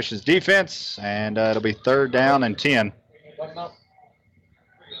Franklin Parish's defense, and it'll be 3rd down and 10.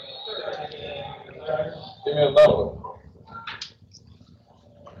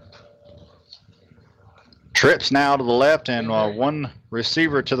 Trips now to the left, and one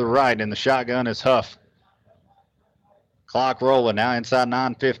receiver to the right in the shotgun is Huff. Clock rolling now inside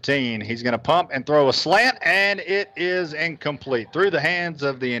 9:15. He's going to pump and throw a slant, and it is incomplete. Through the hands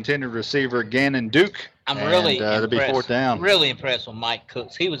of the intended receiver, Gannon Duke. I'm really impressed. It'll be 4th down. Really impressed with Mike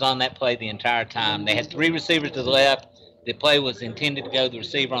Cooks. He was on that play the entire time. They had 3 receivers to the left. The play was intended to go to the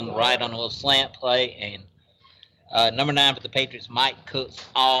receiver on the right on a little slant play, and number 9 for the Patriots, Mike Cooks,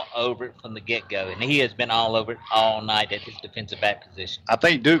 all over it from the get-go, and he has been all over it all night at his defensive back position. I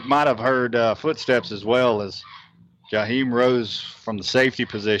think Duke might have heard footsteps as well, as Jaheim Rose from the safety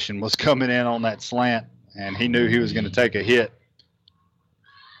position was coming in on that slant, and he knew he was going to take a hit.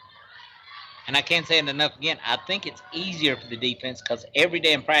 And I can't say it enough again. I think it's easier for the defense because every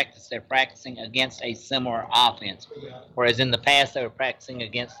day in practice they're practicing against a similar offense, whereas in the past they were practicing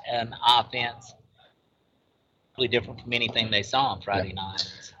against an offense completely different from anything they saw on Friday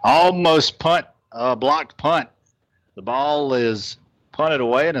night. Almost blocked punt. The ball is punted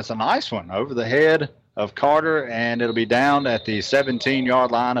away, and it's a nice one over the head of Carter, and it'll be down at the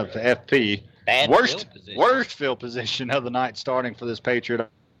 17-yard line of FP. Worst field position of the night starting for this Patriot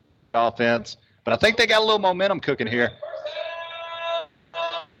offense. But I think they got a little momentum cooking here.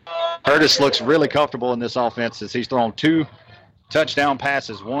 Curtis looks really comfortable in this offense as he's thrown 2 touchdown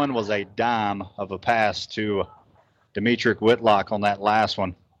passes. One was a dime of a pass to Demetric Whitlock on that last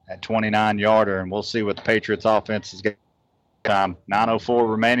one at 29-yarder, and we'll see what the Patriots offense is getting. 9:04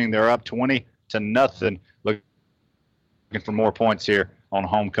 remaining. They're up 20-0. Looking for more points here on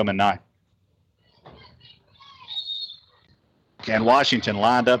homecoming night. And Washington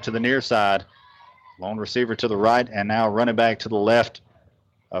lined up to the near side. Lone receiver to the right, and now running back to the left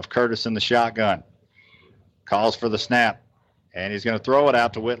of Curtis in the shotgun. Calls for the snap, and he's going to throw it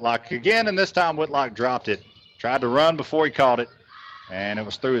out to Whitlock again, and this time Whitlock dropped it. Tried to run before he caught it, and it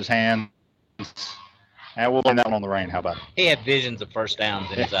was through his hands. And we'll blame that one on the rain. How about it? He had visions of first downs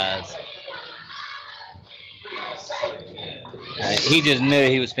in his eyes. He just knew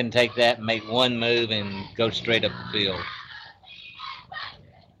he was going to take that and make one move and go straight up the field.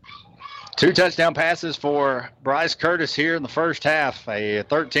 2 touchdown passes for Bryce Curtis here in the first half. A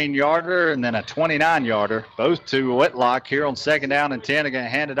 13-yarder and then a 29-yarder. Both to Whitlock here on 2nd down and 10. Again,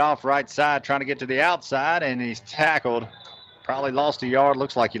 handed off right side, trying to get to the outside, and he's tackled. Probably lost a yard.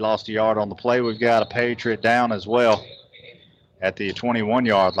 Looks like he lost a yard on the play. We've got a Patriot down as well at the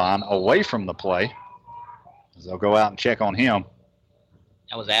 21-yard line, away from the play. As they'll go out and check on him.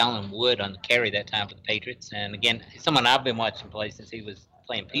 That was Alan Wood on the carry that time for the Patriots. And, again, someone I've been watching play since he was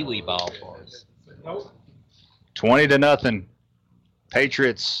playing peewee ball for us. 20-0.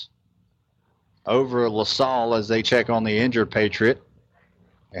 Patriots over LaSalle as they check on the injured Patriot.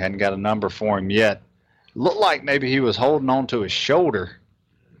 They hadn't got a number for him yet. Looked like maybe he was holding on to his shoulder.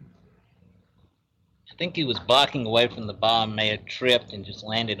 I think he was blocking away from the ball and may have tripped and just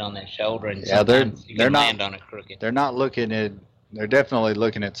landed on that shoulder. And yeah, they're not land on it crooked. They're not looking at. They're definitely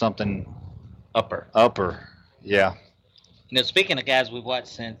looking at something upper. Yeah. You know, speaking of guys we've watched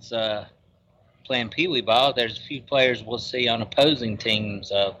since playing peewee ball, there's a few players we'll see on opposing teams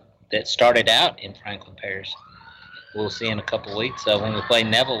that started out in Franklin Parish. We'll see in a couple weeks. When we play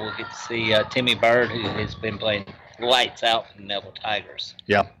Neville, we'll get to see Timmy Bird, who has been playing lights out for the Neville Tigers.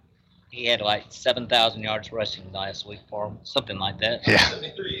 Yeah. He had like 7,000 yards rushing last week for him, something like that. Yeah.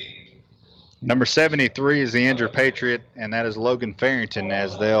 Number 73 is the injured Patriot, and that is Logan Farrington,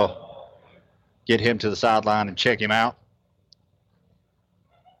 as they'll get him to the sideline and check him out.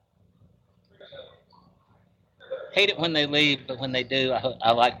 Hate it when they leave, but when they do,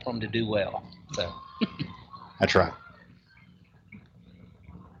 I like for them to do well. So. That's right.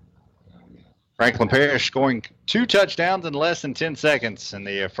 Franklin Parish scoring 2 touchdowns in less than 10 seconds in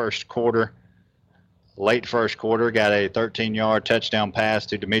the first quarter. Late first quarter, got a 13-yard touchdown pass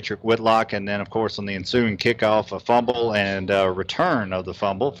to Demetric Whitlock, and then, of course, on the ensuing kickoff, a fumble and a return of the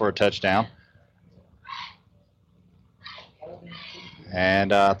fumble for a touchdown.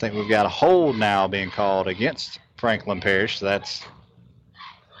 And I think we've got a hold now being called against Franklin Parish. So that's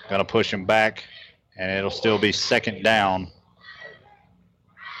going to push him back, and it'll still be 2nd down.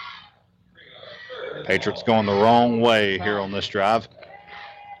 Patriots going the wrong way here on this drive.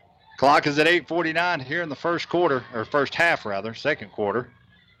 Clock is at 8:49 here in the first quarter, or first half rather, second quarter.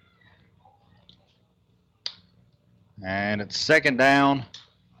 And it's second down.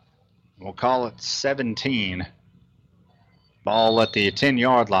 We'll call it 17. Ball at the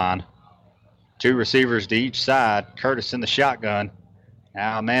 10-yard line. Two receivers to each side. Curtis in the shotgun.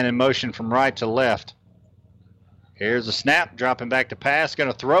 Now a man in motion from right to left. Here's a snap, dropping back to pass.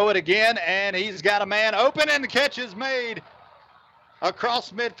 Going to throw it again, and he's got a man open, and the catch is made.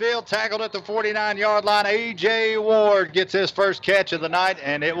 Across midfield, tackled at the 49-yard line. A.J. Ward gets his first catch of the night,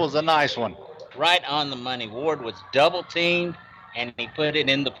 and it was a nice one. Right on the money. Ward was double-teamed, and he put it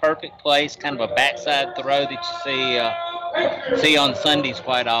in the perfect place, kind of a backside throw that you see on Sundays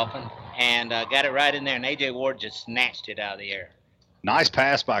quite often, and got it right in there, and A.J. Ward just snatched it out of the air. Nice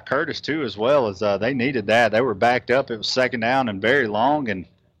pass by Curtis, too, as well, as they needed that. They were backed up. It was second down and very long, and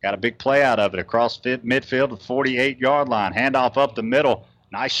got a big play out of it across midfield to the 48-yard line. Handoff up the middle.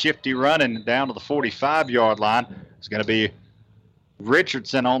 Nice shifty running down to the 45-yard line. It's going to be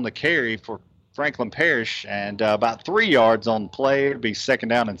Richardson on the carry for Franklin Parish, and about 3 yards on the play. It'll be second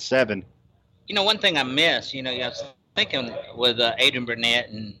down and 7. You know, one thing I miss, I was thinking with Adrian Burnett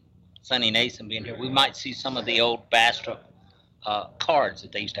and Sonny Nason being here, we might see some of the old Bastrop cards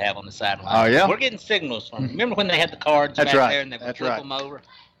that they used to have on the sideline. Oh, yeah? We're getting signals from them. Remember when they had the cards back there and they would flip them over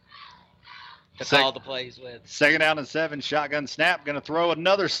to call the plays with? Second down and 7, shotgun snap. Going to throw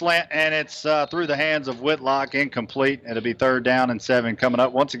another slant, and it's through the hands of Whitlock, incomplete. It'll be third down and 7 coming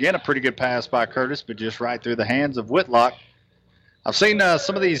up. Once again, a pretty good pass by Curtis, but just right through the hands of Whitlock. I've seen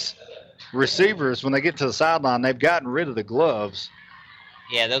some of these receivers, when they get to the sideline, they've gotten rid of the gloves.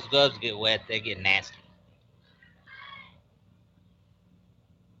 Yeah, those gloves get wet. They get nasty.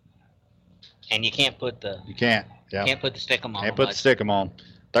 And you can't put the... You can't. Yeah. Can't put the stick-em on. Can't put the stick-em on.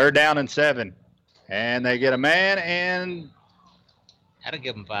 Third down and 7. And they get a man, and... Had to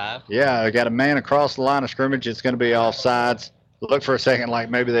give them 5. Yeah, they got a man across the line of scrimmage. It's going to be offsides. Look for a second like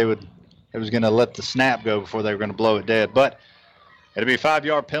maybe it was going to let the snap go before they were going to blow it dead. But it'll be a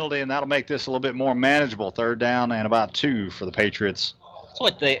 5-yard penalty, and that'll make this a little bit more manageable. Third down and about 2 for the Patriots. That's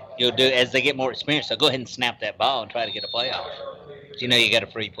what you'll do as they get more experience. They'll go ahead and snap that ball and try to get a play off. You know you got a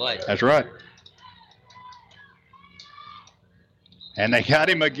free play. That's right. And they got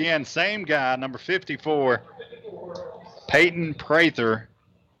him again. Same guy, number 54, Peyton Prather.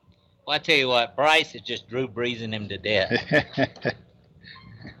 Well, I tell you what, Bryce is just Drew Breesing him to death.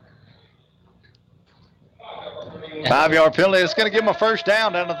 5-yard penalty. It's going to give them a first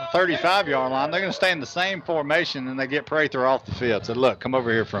down down at the 35-yard line. They're going to stay in the same formation, and they get Prather off the field. So, look, come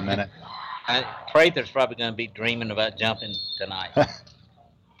over here for a minute. Prather's probably going to be dreaming about jumping tonight.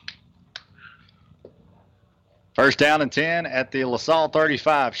 First down and 10 at the Lasalle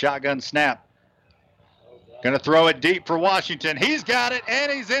 35. Shotgun snap. Going to throw it deep for Washington. He's got it,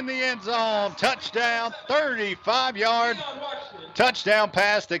 and he's in the end zone. Touchdown, 35-yard touchdown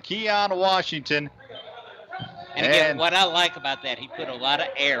pass to Keon Washington. And again, what I like about that, he put a lot of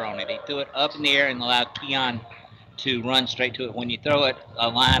air on it. He threw it up in the air and allowed Keon to run straight to it. When you throw it a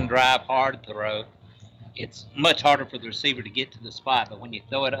line drive hard throw, it's much harder for the receiver to get to the spot. But when you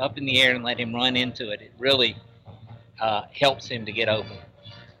throw it up in the air and let him run into it, it really helps him to get open.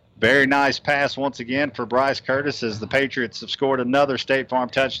 Very nice pass once again for Bryce Curtis as the Patriots have scored another State Farm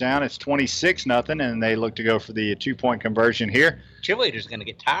touchdown. It's 26-0, and they look to go for the 2-point conversion here. Cheerleader's going to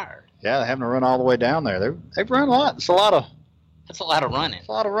get tired. Yeah, they're having to run all the way down there. They've run a lot. That's a lot of running. It's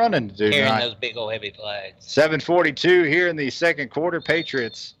a lot of running to do carrying tonight. Those big old heavy flags. 7:42 here in the second quarter.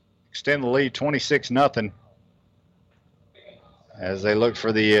 Patriots extend the lead 26-0 as they look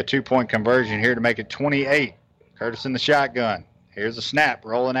for the 2-point conversion here to make it 28. Curtis in the shotgun. Here's a snap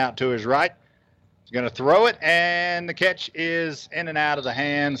rolling out to his right. He's going to throw it, and the catch is in and out of the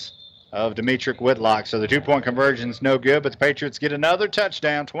hands of Demetric Whitlock. So the 2-point conversion is no good, but the Patriots get another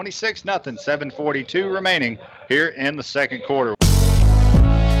touchdown, 26-0, 7:42 remaining here in the second quarter.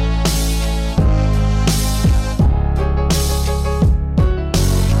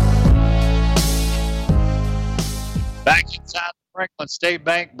 Back inside the Franklin State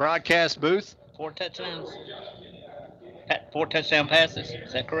Bank broadcast booth. 4 touchdowns. 4 touchdown passes.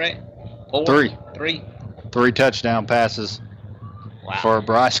 Is that correct? 4? 3. 3 touchdown passes. Wow. For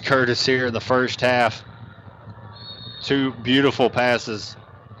Bryce Curtis here in the first half. 2 beautiful passes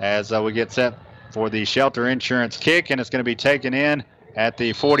as we get set for the Shelter Insurance kick, and it's going to be taken in at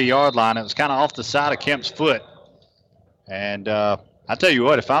the 40-yard line. It was kind of off the side of Kemp's foot. And I tell you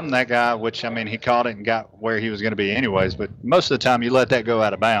what, if I'm that guy, which, I mean, he caught it and got where he was going to be anyways, but most of the time you let that go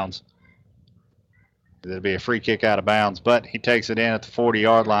out of bounds. It'll be a free kick out of bounds, but he takes it in at the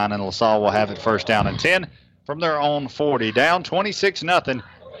 40-yard line, and LaSalle will have it first down and 10 from their own 40. Down 26-0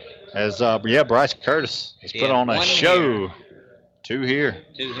 as, Bryce Curtis has put on a show. Here. Two here.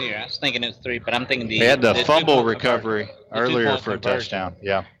 I was thinking it was 3, but I'm thinking he had the fumble recovery earlier for a touchdown.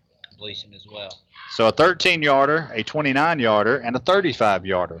 Yeah. Completion as well. So a 13-yarder, a 29-yarder, and a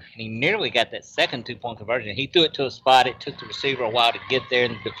 35-yarder. And he nearly got that second 2-point conversion. He threw it to a spot. It took the receiver a while to get there,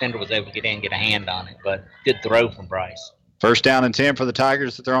 and the defender was able to get in and get a hand on it. But good throw from Bryce. First down and 10 for the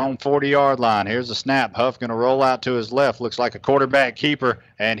Tigers at their own 40-yard line. Here's a snap. Huff going to roll out to his left. Looks like a quarterback keeper,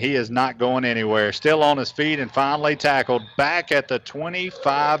 and he is not going anywhere. Still on his feet and finally tackled back at the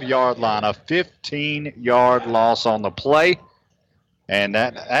 25-yard line. A 15-yard loss on the play. And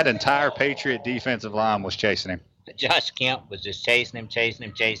that entire Patriot defensive line was chasing him. Josh Kemp was just chasing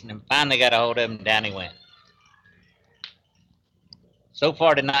him. Finally got a hold of him, and down he went. So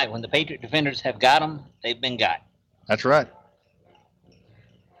far tonight, when the Patriot defenders have got him, they've been got. That's right.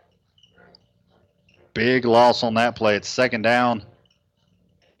 Big loss on that play. It's second down.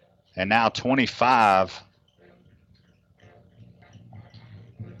 And now 25.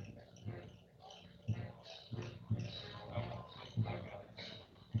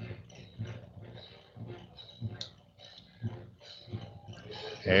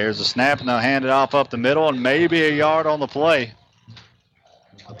 Here's a snap, and they'll hand it off up the middle, and maybe a yard on the play.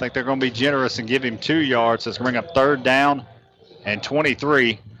 I think they're going to be generous and give him 2 yards. It's going to bring up third down and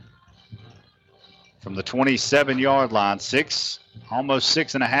 23 from the 27-yard line. Almost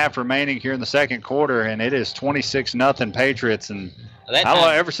 6.5 remaining here in the second quarter, and it is 26-0 Patriots. And I don't know,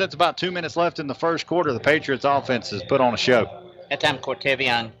 ever since about 2 minutes left in the first quarter, the Patriots offense has put on a show. That time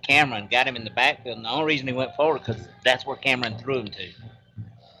Cortevion Cameron got him in the backfield, and the only reason he went forward because that's where Cameron threw him to.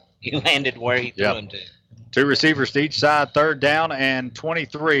 He landed where he threw him to. 2 receivers to each side, third down and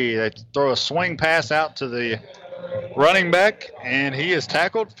 23. They throw a swing pass out to the running back, and he is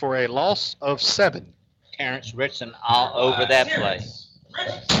tackled for a loss of 7. Terrence Richardson all over that play.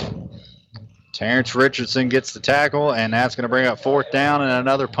 Terrence Richardson gets the tackle, and that's going to bring up fourth down and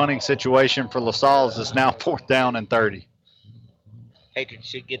another punting situation for LaSalle as it's now 4th down and 30. Patriots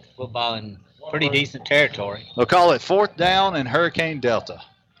should get the football in pretty decent territory. They'll call it 4th down and Hurricane Delta.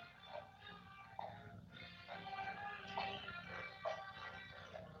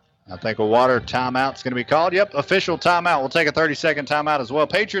 I think a water timeout is going to be called. Yep, official timeout. We'll take a 30-second timeout as well.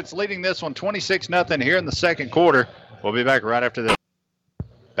 Patriots leading this one 26-0 here in the second quarter. We'll be back right after this.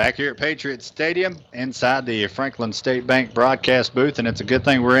 Back here at Patriots Stadium inside the Franklin State Bank broadcast booth, and it's a good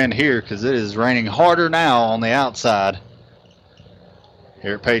thing we're in here because it is raining harder now on the outside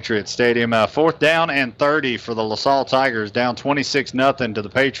here at Patriots Stadium. 4th down and 30 for the Lasalle Tigers, down 26-0 to the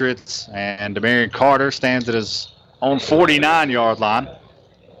Patriots, and Demarion Carter stands at his own 49-yard line.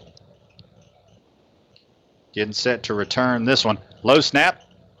 Getting set to return this one. Low snap,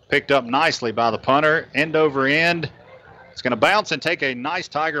 picked up nicely by the punter, end over end. It's going to bounce and take a nice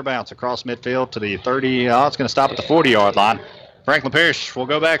Tiger bounce across midfield to the 30. It's going to stop at the 40-yard line. Franklin Parish will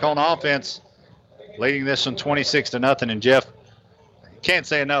go back on offense, leading this one 26-0. And Jeff, can't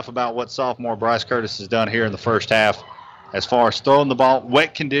say enough about what sophomore Bryce Curtis has done here in the first half as far as throwing the ball.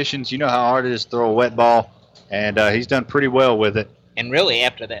 Wet conditions, you know how hard it is to throw a wet ball, and he's done pretty well with it. And really,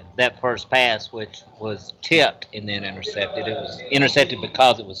 after that first pass, which was tipped and then intercepted, it was intercepted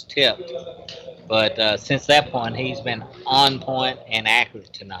because it was tipped. But since that point, he's been on point and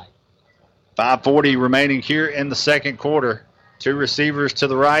accurate tonight. 5:40 remaining here in the second quarter. 2 receivers to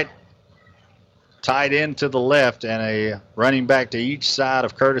the right, tight end to the left, and a running back to each side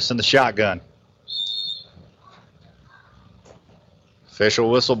of Curtis in the shotgun.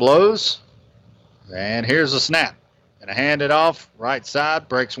 Official whistle blows, and here's a snap. And a hand it off, right side,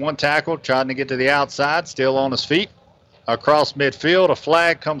 breaks one tackle, trying to get to the outside, still on his feet. Across midfield, a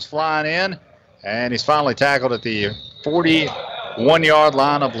flag comes flying in, and he's finally tackled at the 41-yard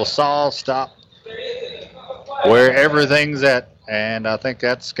line of LaSalle. Stop where everything's at, and I think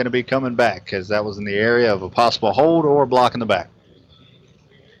that's going to be coming back because that was in the area of a possible hold or block in the back.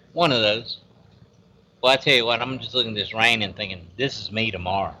 One of those. Well, I tell you what, I'm just looking at this rain and thinking, this is me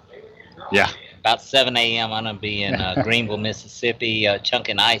tomorrow. Yeah. About 7 a.m., I'm going to be in Greenville, Mississippi,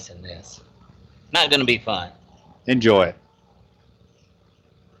 chunking ice in this. Not going to be fun. Enjoy it.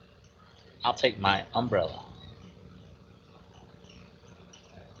 I'll take my umbrella.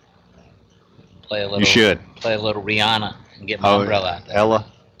 You should. Play a little Rihanna and get my umbrella out there.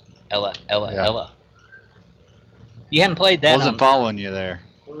 Ella. You haven't played that? Wasn't following you there.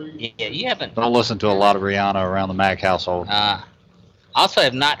 Yeah, you haven't. Don't listen to a lot of Rihanna around the Mack household. Also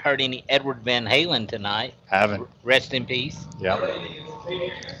have not heard any Edward Van Halen tonight. Haven't. Rest in peace. Yep.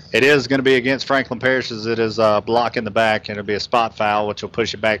 It is going to be against Franklin Parish as it is a block in the back, and it'll be a spot foul, which will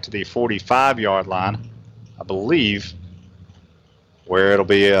push it back to the 45-yard line, I believe, where it'll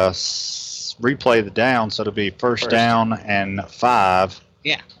be a replay the down, so it'll be first down and 5.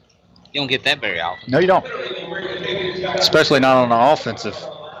 Yeah. You don't get that very often. No, you don't. Especially not on an offensive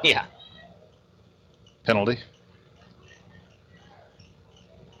penalty.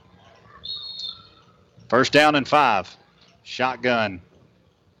 First down and 5. Shotgun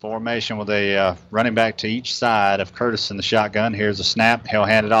formation with a running back to each side of Curtis in the shotgun. Here's a snap. He'll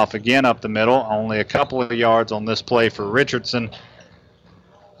hand it off again up the middle. Only a couple of yards on this play for Richardson.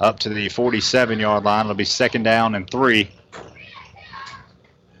 Up to the 47-yard line. It'll be second down and 3.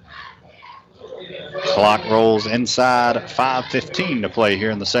 Clock rolls inside. 5:15 to play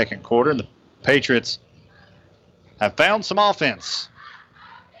here in the second quarter. The Patriots have found some offense,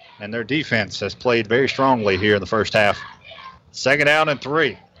 and their defense has played very strongly here in the first half. Second down and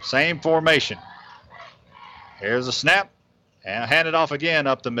 3. Same formation. Here's a snap. And hand it off again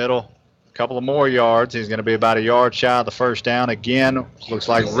up the middle. A couple of more yards. He's going to be about a yard shy of the first down. Again, looks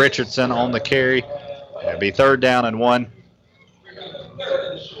like Richardson on the carry. It'll be third down and 1.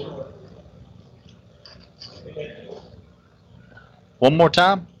 One more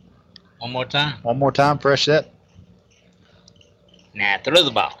time? One more time. One more time, fresh set. Nah, throw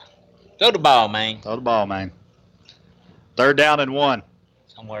the ball. Throw the ball, man. Throw the ball, man. Third down and 1.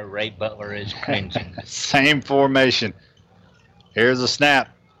 Somewhere Ray Butler is cringing. Same formation. Here's a snap.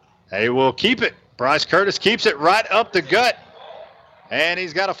 They will keep it. Bryce Curtis keeps it right up the gut. And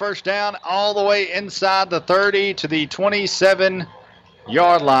he's got a first down all the way inside the 30 to the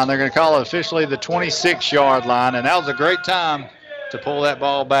 27-yard line. They're going to call it officially the 26-yard line. And that was a great time to pull that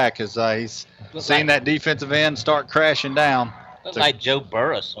ball back as he's seen that defensive end start crashing down. Looks like Joe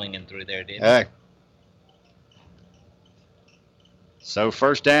Burrow swinging through there, didn't it? So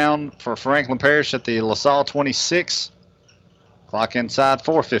first down for Franklin Parish at the Lasalle 26. Clock inside,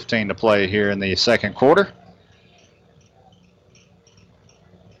 4:15 to play here in the second quarter.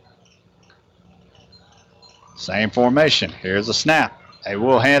 Same formation. Here's a snap. They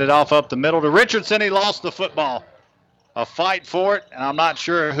will hand it off up the middle to Richardson. He lost the football. A fight for it, and I'm not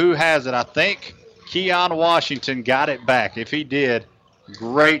sure who has it. I think Keon Washington got it back. If he did,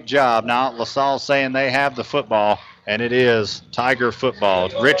 great job. Now LaSalle saying they have the football, and it is Tiger football.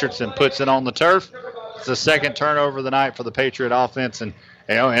 Richardson puts it on the turf. It's the second turnover of the night for the Patriot offense, and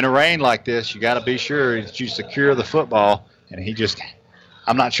in a rain like this, you got to be sure that you secure the football. And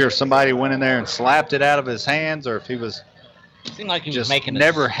I'm not sure if somebody went in there and slapped it out of his hands, or if he was. It seemed like he was making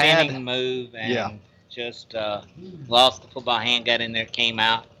a spinning move and just lost the football hand, got in there, came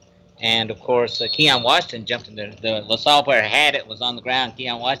out. And, of course, Keon Washington jumped in there. The LaSalle player had it, was on the ground.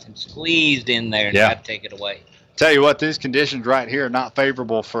 Keon Washington squeezed in there and tried to take it away. Tell you what, these conditions right here are not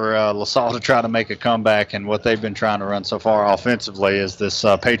favorable for LaSalle to try to make a comeback. And what they've been trying to run so far offensively is this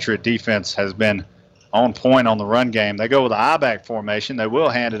Patriot defense has been on point on the run game. They go with the I-back formation. They will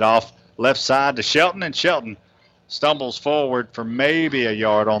hand it off left side to Shelton, and Shelton stumbles forward for maybe a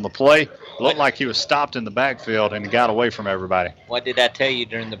yard on the play. Looked like he was stopped in the backfield and got away from everybody. What did I tell you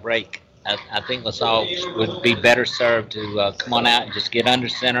during the break? I think LaSalle would be better served to come on out and just get under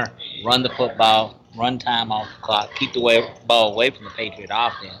center, run the football, run time off the clock, keep the ball away from the Patriot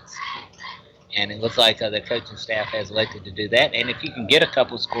offense. And it looks like the coaching staff has elected to do that. And if you can get a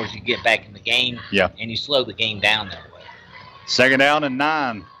couple of scores, you get back in the game, and you slow the game down that way. Second down and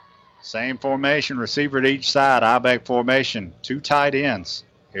 9. Same formation, receiver to each side, I-back formation, 2 tight ends.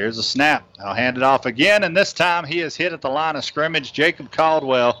 Here's a snap. I'll hand it off again, and this time he is hit at the line of scrimmage. Jacob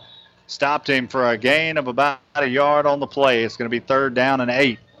Caldwell stopped him for a gain of about a yard on the play. It's going to be third down and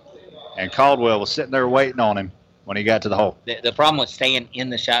 8. And Caldwell was sitting there waiting on him when he got to the hole. The problem with staying in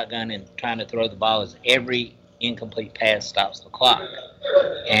the shotgun and trying to throw the ball is every incomplete pass stops the clock.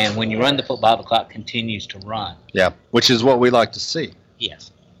 And when you run the football, the clock continues to run. Yeah, which is what we like to see. Yes.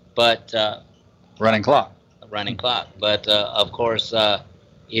 But running clock. But, of course,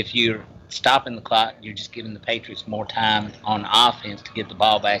 if you're stopping the clock, you're just giving the Patriots more time on offense to get the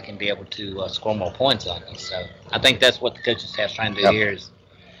ball back and be able to score more points on you. So I think that's what the coaching staff's trying to do here is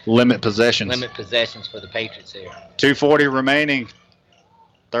limit possessions. Limit possessions for the Patriots here. 2:40 remaining.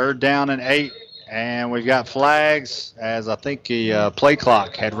 Third down and 8. And we've got flags as I think the play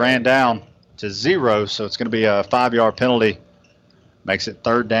clock had ran down to 0. So it's going to be a 5-yard penalty. Makes it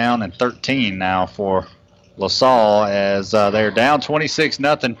third down and 13 now for LaSalle as they're down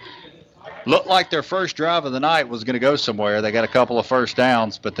 26-0. Looked like their first drive of the night was going to go somewhere. They got a couple of first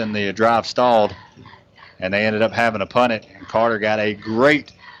downs, but then the drive stalled. and they ended up having to punt it. And Carter got a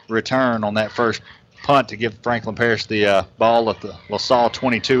great return on that first punt to give Franklin Parish the ball at the LaSalle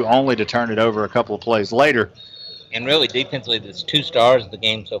 22, only to turn it over a couple of plays later. And really, defensively, the 2 stars of the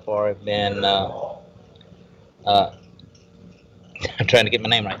game so far have been, I'm trying to get my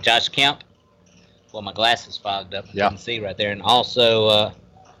name right, Josh Kemp. Well, my glasses fogged up. I couldn't see right there. And also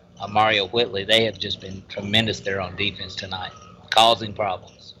Mario Whitley. They have just been tremendous there on defense tonight, causing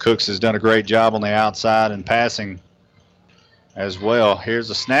problems. Cooks has done a great job on the outside and passing as well. Here's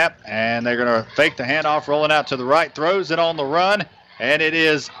a snap, and they're going to fake the handoff, rolling out to the right, throws it on the run, and it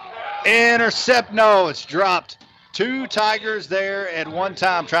is intercept. No, it's dropped. 2 Tigers there at one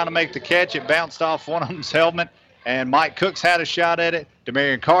time trying to make the catch. It bounced off one of them's helmet, and Mike Cooks had a shot at it.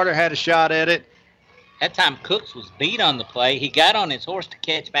 Demarion Carter had a shot at it. That time Cooks was beat on the play. He got on his horse to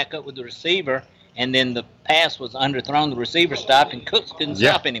catch back up with the receiver, and then the pass was underthrown. The receiver stopped, and Cooks couldn't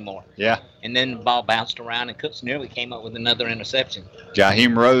stop anymore. Yeah. And then the ball bounced around, and Cooks nearly came up with another interception.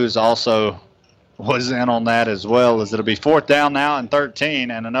 Jaheim Rose also was in on that as well, as it'll be 4th down now and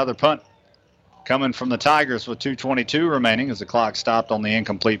 13, and another punt coming from the Tigers with 2:22 remaining as the clock stopped on the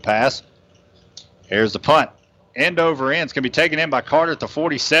incomplete pass. Here's the punt. End over end. It's going to be taken in by Carter at the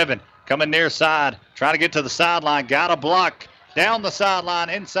 47. Coming near side. Trying to get to the sideline. Got a block down the sideline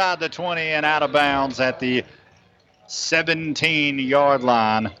inside the 20 and out of bounds at the 17-yard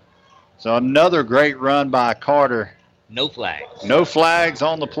line. So another great run by Carter. No flags. No flags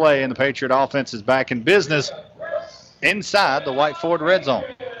on the play, and the Patriot offense is back in business inside the White Ford red zone.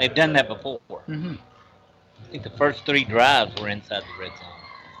 They've done that before. Mm-hmm. I think the first 3 drives were inside the red zone.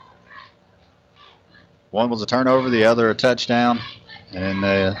 One was a turnover, the other a touchdown, and then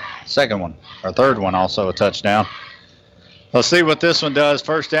the third one also a touchdown. Let's see what this one does.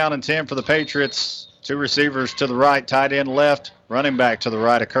 1st down and 10 for the Patriots. 2 receivers to the right, tight end left, running back to the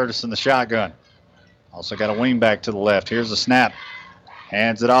right of Curtis in the shotgun. Also got a wing back to the left. Here's the snap.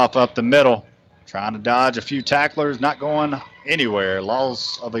 Hands it off up the middle. Trying to dodge a few tacklers, not going anywhere.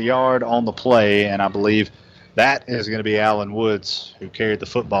 Loss of a yard on the play, and I believe that is going to be Allen Woods, who carried the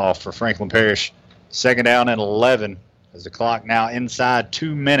football for Franklin Parish. 2nd down and 11 as the clock now inside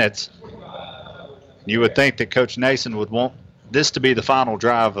 2 minutes. You would think that Coach Nason would want this to be the final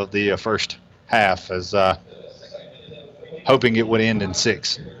drive of the first half, as hoping it would end in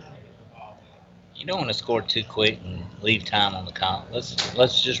 6. You don't want to score too quick and leave time on the clock.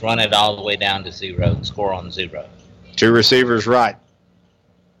 Let's just run it all the way down to 0 and score on 0. 2 receivers right.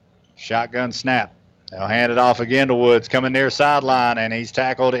 Shotgun snap. They'll hand it off again to Woods, coming near sideline, and he's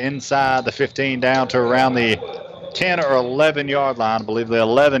tackled inside the 15 down to around the 10 or 11-yard line. I believe the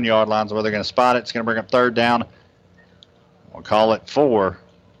 11-yard line is where they're going to spot it. It's going to bring up 3rd down. We'll call it 4.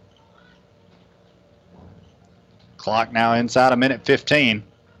 Clock now inside 1:15.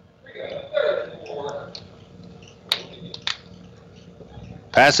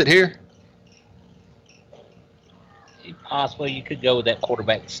 Pass it here. Possibly you could go with that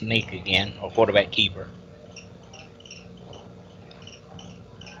quarterback sneak again, or quarterback keeper.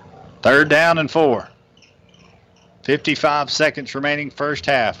 3rd down and 4. 55 seconds remaining first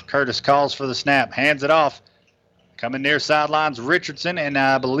half. Curtis calls for the snap, hands it off. Coming near sidelines, Richardson, and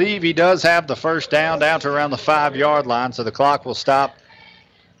I believe he does have the 1st down to around the 5-yard line, so the clock will stop.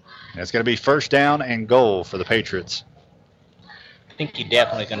 And it's going to be 1st down and goal for the Patriots. I think you're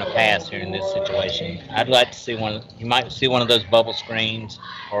definitely going to pass here in this situation. I'd like to see one. You might see one of those bubble screens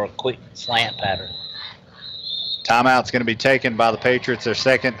or a quick slant pattern. Timeout's going to be taken by the Patriots, their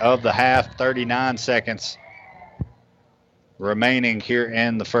 2nd of the half. 39 seconds remaining here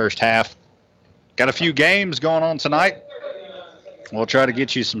in the first half. Got a few games going on tonight. We'll try to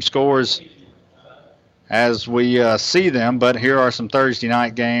get you some scores as we see them, but here are some Thursday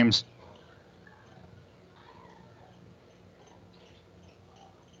night games.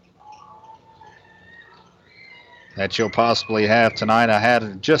 That you'll possibly have tonight. I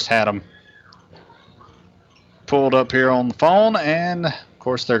just had them pulled up here on the phone, and of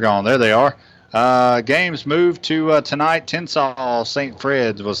course they're gone. There they are. Games moved to tonight. Tensall St.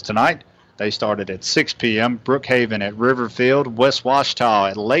 Fred's was tonight. They started at 6 p.m. Brookhaven at Riverfield. West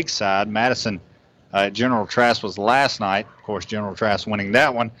Washita at Lakeside. Madison at General Trask was last night. Of course, General Trask winning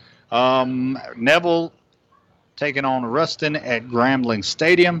that one. Neville taking on Ruston at Grambling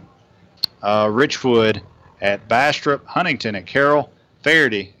Stadium. Richwood at Bastrop. Huntington at Carroll.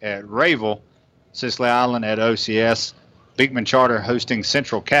 Faraday at Rayville. Sicily Island at OCS. Beekman Charter hosting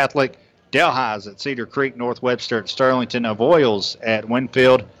Central Catholic. Delhi's at Cedar Creek. North Webster at Sterlington. Avoyles at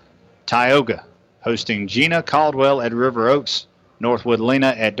Winfield. Tioga hosting Gina. Caldwell at River Oaks. Northwood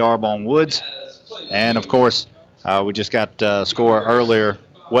Lena at Darbon Woods. And, of course, we just got a score earlier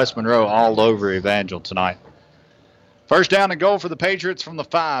West Monroe all over Evangel tonight. First down and goal for the Patriots from the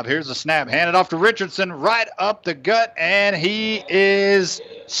 5. Here's a snap. Handed off to Richardson right up the gut, and he is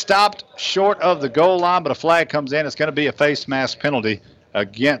stopped short of the goal line, but a flag comes in. It's going to be a face mask penalty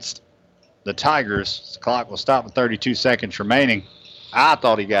against the Tigers. The clock will stop with 32 seconds remaining. I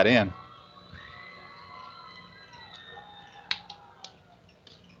thought he got in.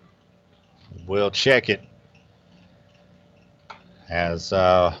 We'll check it as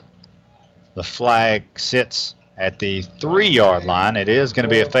the flag sits at the 3-yard line. It is going to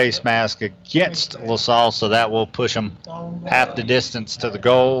be a face mask against Lasalle, so that will push them half the distance to the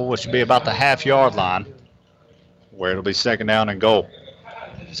goal, which will be about the half-yard line, where it'll be second down and goal.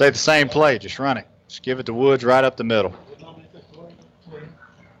 Say the same play, just run it. Just give it to Woods right up the middle.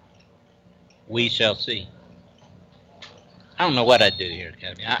 We shall see. I don't know what I'd do here,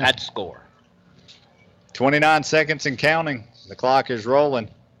 Cody. I'd score. 29 seconds and counting. The clock is rolling.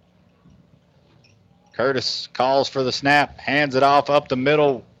 Curtis calls for the snap, hands it off up the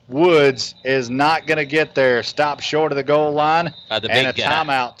middle. Woods is not going to get there. Stopped short of the goal line. And a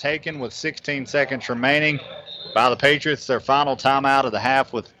timeout taken with 16 seconds remaining by the Patriots. Their final timeout of the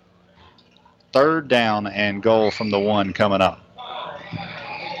half with third down and goal from the 1 coming up.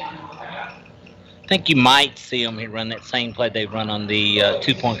 I think you might see them run that same play they run on the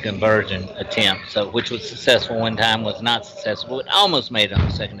 2-point conversion attempt, which was successful one time, was not successful. It almost made it on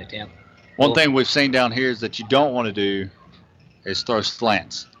the second attempt. One thing we've seen down here is that you don't want to do is throw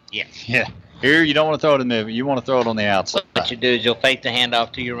slants. Yeah. Yeah. Here you don't want to throw it in the middle. You want to throw it on the outside. What you do is you'll fake the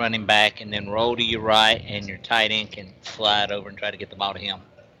handoff to your running back and then roll to your right, and your tight end can slide over and try to get the ball to him.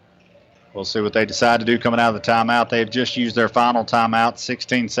 We'll see what they decide to do coming out of the timeout. They've just used their final timeout.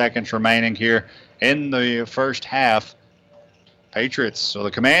 16 seconds remaining here in the first half. Patriots with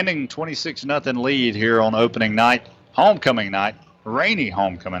a commanding 26-0 lead here on opening night, homecoming night, rainy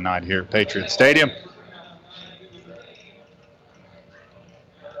homecoming night here at Patriots Stadium.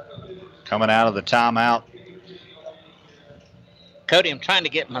 Coming out of the timeout. Cody, I'm trying to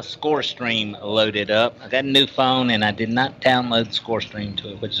get my score stream loaded up. I got a new phone, and I did not download the score stream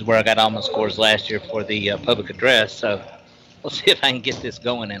to it, which is where I got all my scores last year for the public address. So we'll see if I can get this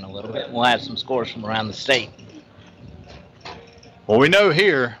going in a little bit. We'll have some scores from around the state. Well, we know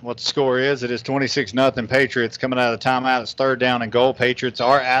here what the score is. It is 26-0 Patriots coming out of the timeout. It's third down and goal. Patriots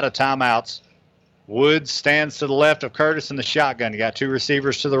are out of timeouts. Woods stands to the left of Curtis in the shotgun. You got 2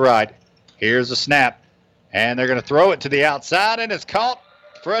 receivers to the right. Here's a snap, and they're going to throw it to the outside, and it's caught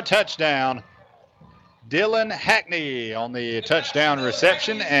for a touchdown. Dylan Hackney on the touchdown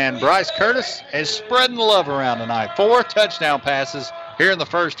reception, and Bryce Curtis is spreading the love around tonight. 4 touchdown passes here in the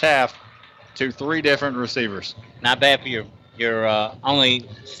first half to 3 different receivers. Not bad for your only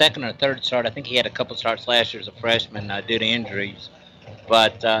second or third start. I think he had a couple starts last year as a freshman due to injuries.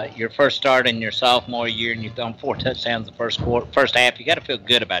 But your first start in your sophomore year, and you've thrown 4 touchdowns the first half, you got to feel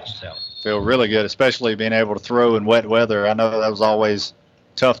good about yourself. Feel really good, especially being able to throw in wet weather. I know that was always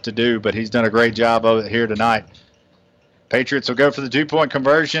tough to do, but he's done a great job of it here tonight. Patriots will go for the 2-point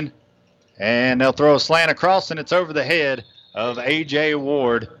conversion, and they'll throw a slant across, and it's over the head of A.J.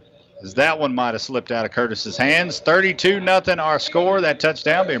 Ward, as that one might have slipped out of Curtis's hands. 32-0 our score. That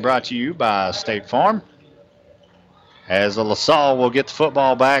touchdown being brought to you by State Farm. As Lasalle will get the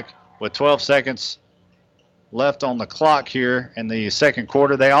football back with 12 seconds left on the clock here in the second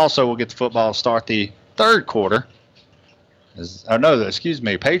quarter. They also will get the football to start the third quarter.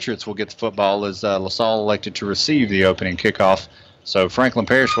 Patriots will get the football as Lasalle elected to receive the opening kickoff. So Franklin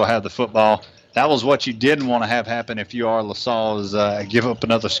Parish will have the football. That was what you didn't want to have happen if you are Lasalle, is give up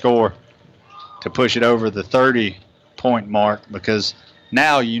another score to push it over the 30-point mark, because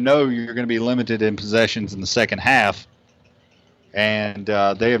now you know you're going to be limited in possessions in the second half. And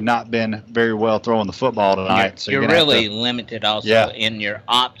they have not been very well throwing the football tonight. You're really limited also in your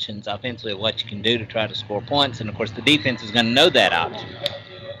options offensively, what you can do to try to score points. And, of course, the defense is going to know that option.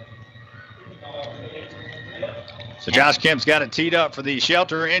 So Josh Kemp's got it teed up for the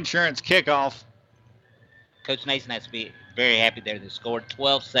Shelter Insurance kickoff. Coach Nason has to be very happy there. They scored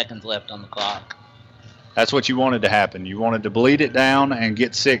 12 seconds left on the clock. That's what you wanted to happen. You wanted to bleed it down and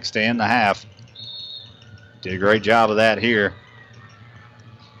get 6 to end the half. Did a great job of that here.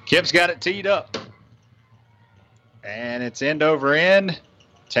 Kip's got it teed up. And it's end over end.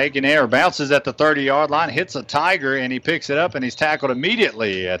 Taken in, or bounces at the 30-yard line, hits a Tiger, and he picks it up, and he's tackled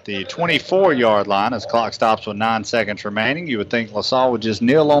immediately at the 24-yard line as clock stops with 9 seconds remaining. You would think Lasalle would just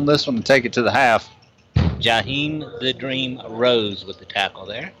kneel on this one and take it to the half. Jaheim the Dream Rose with the tackle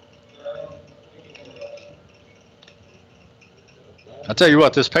there. I'll tell you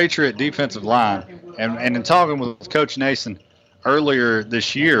what, this Patriot defensive line, and in talking with Coach Nason earlier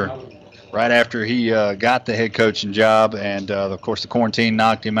this year, right after he got the head coaching job, and of course the quarantine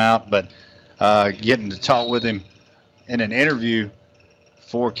knocked him out. But getting to talk with him in an interview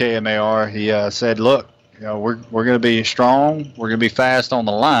for KMAR, he said, "Look, we're going to be strong, we're going to be fast on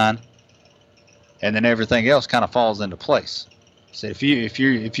the line, and then everything else kind of falls into place." So if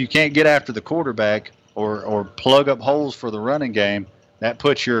you can't get after the quarterback or plug up holes for the running game, that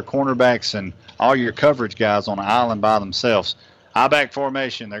puts your cornerbacks and all your coverage guys on an island by themselves. I-back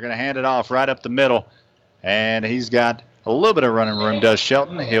formation. They're going to hand it off right up the middle, and he's got a little bit of running room, does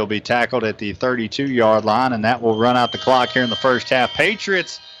Shelton. He'll be tackled at the 32-yard line, and that will run out the clock here in the first half.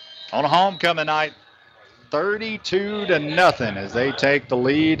 Patriots on a homecoming night, 32-0 as they take the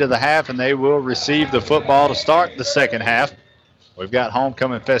lead of the half, and they will receive the football to start the second half. We've got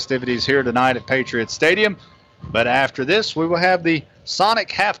homecoming festivities here tonight at Patriots Stadium, but after this, we will have the Sonic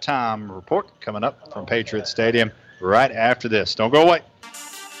halftime report coming up from Patriots Stadium right after this. Don't go away.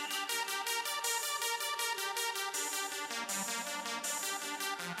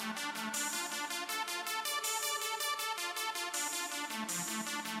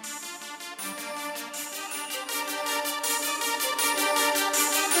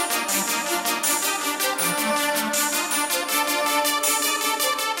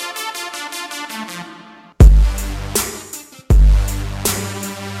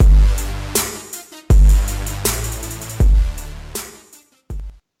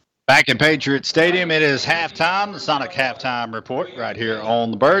 Back in Patriots Stadium, it is halftime, the Sonic halftime report right here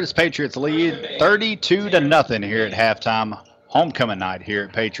on the Bird. It's Patriots lead 32-0 here at halftime, homecoming night here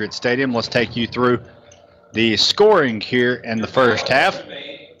at Patriots Stadium. Let's take you through the scoring here in the first half.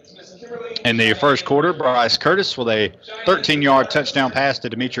 In the first quarter, Bryce Curtis with a 13-yard touchdown pass to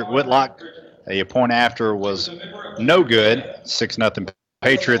Demetric Whitlock. A point after was no good, 6-0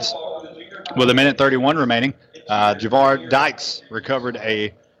 Patriots. With a minute 31 remaining, Javar Dykes recovered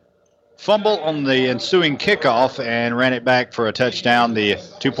a fumble on the ensuing kickoff and ran it back for a touchdown. The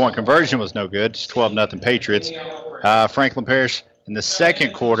two-point conversion was no good, just 12-0 Patriots. Franklin Parish in the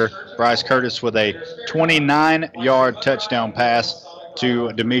second quarter, Bryce Curtis with a 29-yard touchdown pass to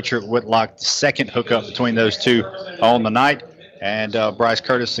Demetric Whitlock, the second hookup between those two on the night. And Bryce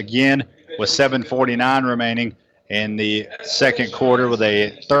Curtis again with 7:49 remaining in the second quarter with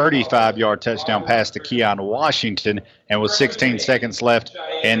a 35-yard touchdown pass to Keon Washington. And with 16 seconds left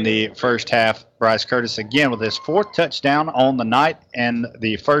in the first half, Bryce Curtis again with his fourth touchdown on the night and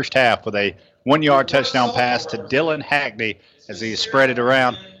the first half with a 1-yard touchdown pass to Dylan Hackney as he spread it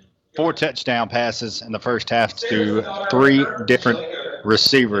around. 4 touchdown passes in the first half to 3 different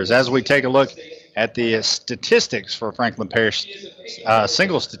receivers. As we take a look at the statistics for Franklin Parish,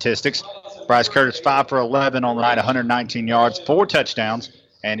 single statistics, Bryce Curtis 5 for 11 on the night, 119 yards, 4 touchdowns,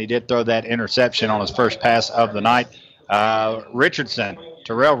 and he did throw that interception on his first pass of the night. Terrell Richardson,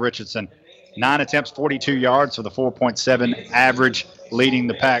 9 attempts, 42 yards with a 4.7 average, leading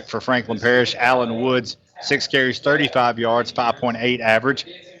the pack for Franklin Parish. Allen Woods, 6 carries, 35 yards, 5.8 average.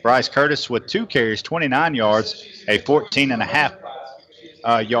 Bryce Curtis with 2 carries, 29 yards, a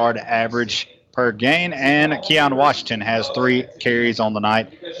 14.5 yard average per gain. And Keon Washington has 3 carries on the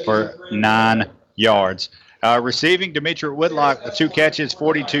night for 9 yards. Receiving, Demetric Whitlock with 2 catches,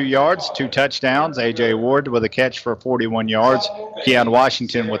 42 yards, 2 touchdowns. A.J. Ward with a catch for 41 yards. Keon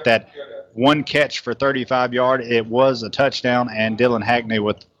Washington with that 1 catch for 35 yards. It was a touchdown. And Dylan Hackney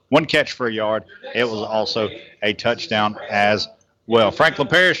with 1 catch for a yard. It was also a touchdown as well. Franklin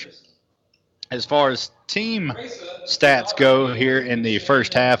Parish, as far as team stats go here in the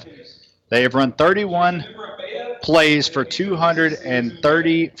first half, they have run 31 plays for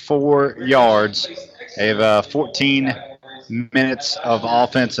 234 yards. They have 14 minutes of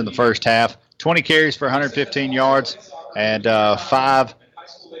offense in the first half, 20 carries for 115 yards, and 5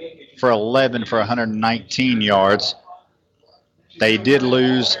 for 11 for 119 yards. They did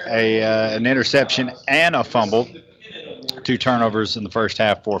lose an interception and a fumble, 2 turnovers in the first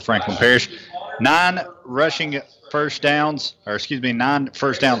half for Franklin Parish. 9 first downs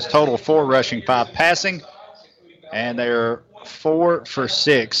total, 4 rushing, 5 passing, and they're 4 for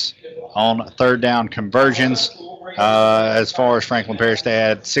 6 on third down conversions. As far as Franklin Parish, they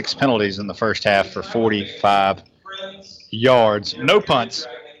had 6 penalties in the first half for 45 yards. No punts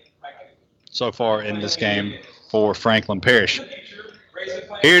so far in this game for Franklin Parish.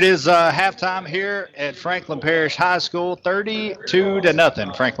 Here it is, halftime here at Franklin Parish High School,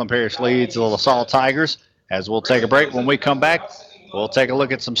 32-0. Franklin Parish leads the Lasalle Tigers. As we'll take a break, when we come back, we'll take a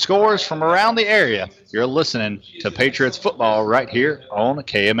look at some scores from around the area. You're listening to Patriots football right here on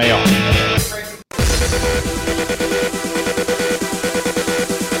KMAR.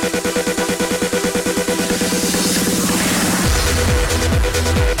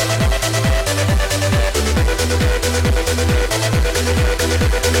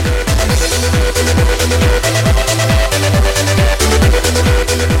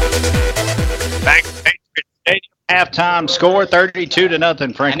 halftime score,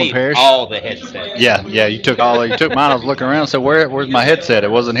 32-0, Franklin Parish. All the headsets. Yeah, you took you took mine. I was looking around and said, where's my headset?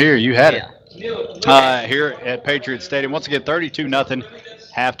 It wasn't here. You had it. Here at Patriots Stadium. Once again, 32-0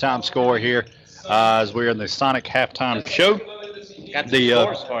 halftime score here as we're in the Sonic halftime show. Got some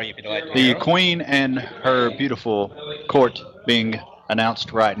scores for you if you'd like to. The Queen and her beautiful court being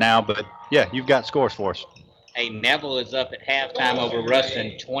announced right now. But, yeah, you've got scores for us. Hey, Neville is up at halftime over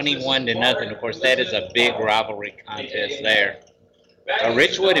Ruston, 21-0. Of course, that is a big rivalry contest there.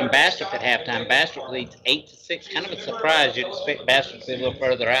 Richwood and Bastrop at halftime. Bastrop leads 8-6. Kind of a surprise. You'd expect Bastrop to be a little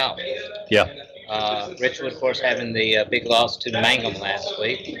further out. Yeah. Richwood, of course, having the big loss to Mangum last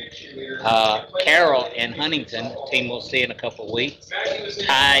week. Carroll and Huntington, a team we'll see in a couple of weeks,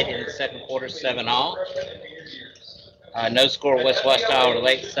 tied in the second quarter, 7-all. No score West Washita or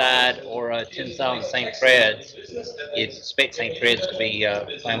Lakeside or Tinsall and St. Fred's. You'd expect St. Fred's to be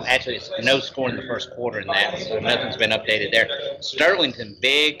playing. Actually, it's no score in the first quarter in that, so nothing's been updated there. Sterlington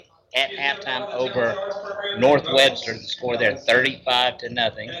big at halftime over North Webster. The score there,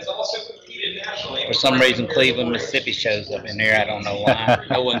 35-0. For some reason, Cleveland, Mississippi shows up in there. I don't know why.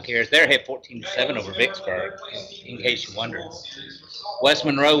 No one cares. They're ahead 14-7 over Vicksburg, in case you wondered. West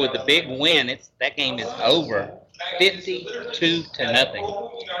Monroe with the big win. That game is over.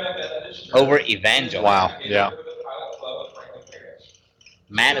 52-0 over Evangel. Wow, yeah.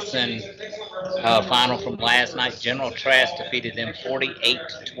 Madison, final from last night. General Trask defeated them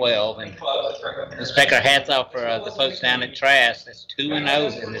 48-12. And let's take our hats off for the folks down at Trask. That's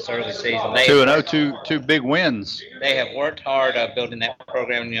 2-0 in this early season. 2-0, two big wins. They have worked hard building that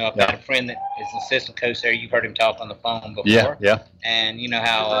program. I've got a friend that is an assistant coach there. You've heard him talk on the phone before. Yeah. And you know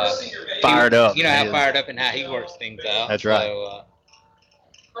how fired up. You know how fired up and how he works things out. That's right. So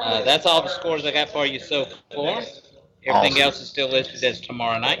that's all the scores I got for you so far. Everything else is still listed as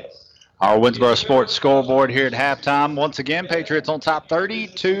tomorrow night. Our Winsboro Sports scoreboard here at halftime. Once again, Patriots on top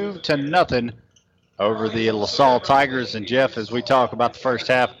 32-0 over the Lasalle Tigers. And, Jeff, as we talk about the first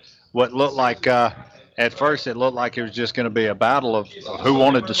half, what looked like at first it looked like it was just going to be a battle of who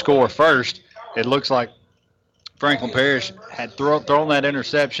wanted to score first. It looks like Franklin Parish had thrown that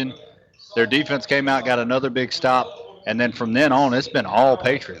interception. Their defense came out, got another big stop, and then from then on it's been all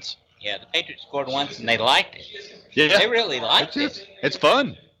Patriots. Yeah, the Patriots scored once and they liked it. Yeah. They really liked it. It's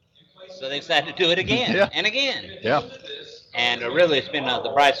fun. So they decided to do it again and again. Yeah. And really, it's been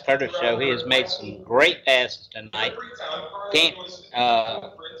the Bryce Curtis show. He has made some great passes tonight. Can't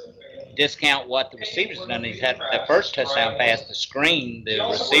discount what the receivers have done. He's had that first touchdown pass, the screen, the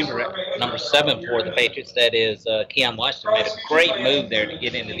receiver, number 7 for the Patriots, that is Keon Washington, made a great move there to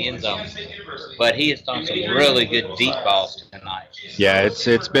get into the end zone. But he has done some really good deep balls tonight. Yeah,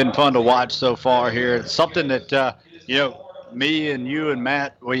 it's been fun to watch so far here. It's something that, me and you and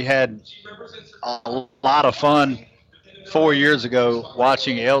Matt, we had a lot of fun 4 years ago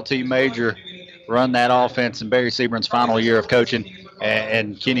watching LT Major run that offense in Barry Seburn's final year of coaching.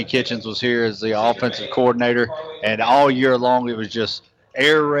 And Kenny Kitchens was here as the offensive coordinator. And all year long it was just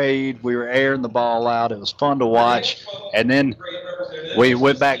air raid. We were airing the ball out. It was fun to watch. And then we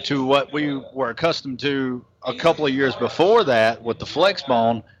went back to what we were accustomed to a couple of years before that with the flex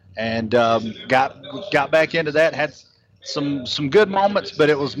bone, and got back into that. Had some good moments, but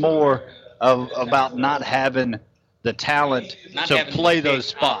it was more about not having the talent to play those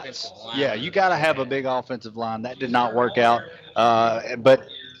spots. Yeah, you got to have a big offensive line. That did not work out. But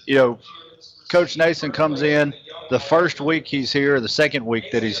Coach Nason comes in the first week he's here, the second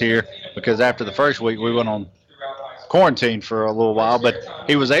week that he's here, because after the first week we went on quarantine for a little while, but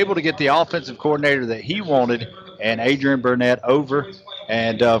he was able to get the offensive coordinator that he wanted and Adrian Burnett over.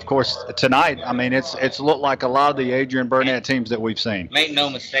 And, of course, tonight, I mean, it's looked like a lot of the Adrian Burnett teams that we've seen. Make no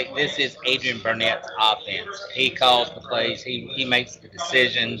mistake, this is Adrian Burnett's offense. He calls the plays, he makes the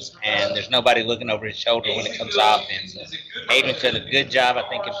decisions, and there's nobody looking over his shoulder when it comes to offense. So Adrian's done a good job, I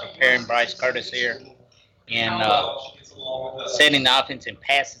think, in preparing Bryce Curtis here and setting the offense in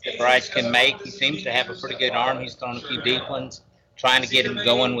passes that Bryce can make. He seems to have a pretty good arm. He's thrown a few deep ones, trying to get him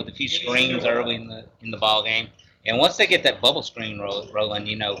going with a few screens early in the ball game. And once they get that bubble screen rolling,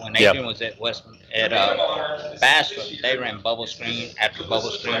 when Adrian was at Bastrop, they ran bubble screen after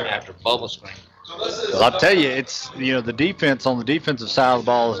bubble screen after bubble screen. Well, I'll tell you, it's the defense on the defensive side of the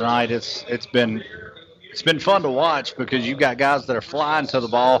ball tonight. It's been fun to watch because you've got guys that are flying to the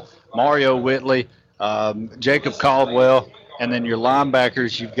ball. Mario Whitley, Jacob Caldwell, and then your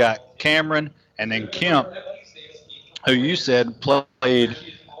linebackers. You've got Cameron and then Kemp, who you said played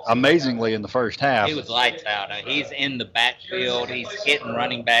amazingly in the first half. He was lights out. He's in the backfield. He's hitting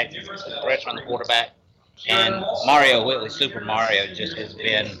running backs. He's putting pressure on the quarterback. And Mario Whitley, Super Mario, just has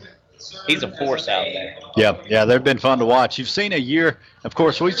been he's a force out there. Yeah, they've been fun to watch. You've seen a year, of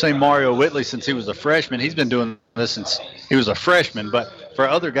course, we've seen Mario Whitley since he was a freshman. He's been doing this since he was a freshman. But for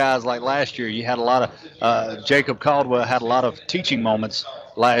other guys like last year, you had a lot of Jacob Caldwell had a lot of teaching moments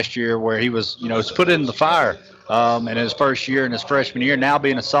last year where he was, was put in the fire in his first year, in his freshman year. Now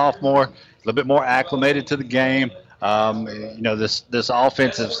being a sophomore, a little bit more acclimated to the game. This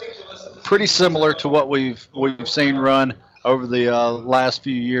offense is pretty similar to what we've seen run over the last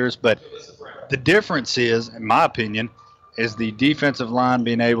few years, but the difference is, in my opinion, is the defensive line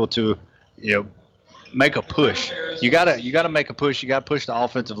being able to, make a push. You gotta make a push. You gotta push the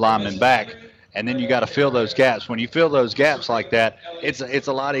offensive lineman back, and then you gotta fill those gaps. When you fill those gaps like that, it's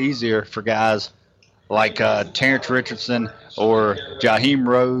a lot easier for guys like Terrence Richardson or Jaheim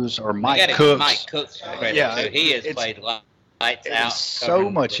Rose or Mike Cooks. Mike Cooks, yeah, he has played lights out. It's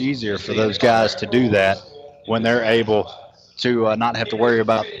so much easier for those guys to do that when they're able to not have to worry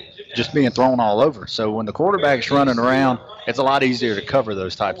about just being thrown all over. So when the quarterback's running around, it's a lot easier to cover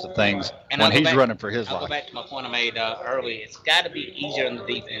those typs of things when he's running for his life. I'll go back to my point I made earlier. It's got to be easier on the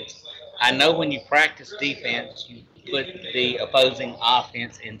defense. I know when you practice defense, you put the opposing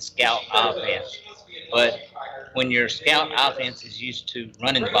offense in scout offense. But when your scout offense is used to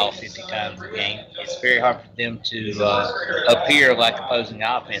running the ball 50 times a game, it's very hard for them to appear like opposing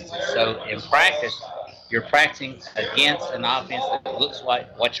offenses. So in practice, you're practicing against an offense that looks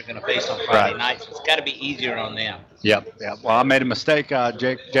like what you're going to face on Friday night. So it's got to be easier on them. Yep. Well, I made a mistake.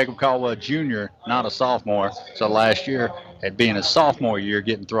 Jacob Caldwell Jr., not a sophomore. So last year, at being a sophomore year,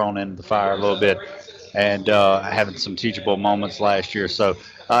 getting thrown into the fire a little bit and having some teachable moments last year. So,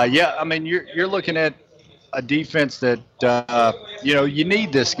 you're looking at a defense that, you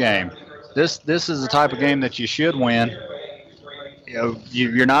need this game. This is the type of game that you should win.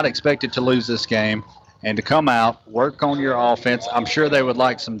 You're not expected to lose this game. And to come out, work on your offense. I'm sure they would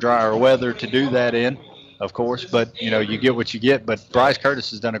like some drier weather to do that in, of course. But, you get what you get. But Bryce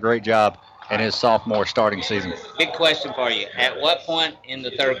Curtis has done a great job in his sophomore starting season. Big question for you. At what point in the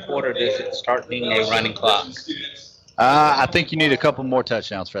third quarter does it start being a running clock? I think you need a couple more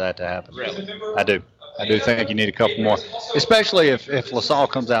touchdowns for that to happen. Really? I do think you need a couple more, especially if Lasalle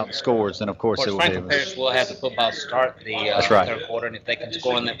comes out and scores, then of course it will Franklin Parish will have the football start the third quarter, and if they can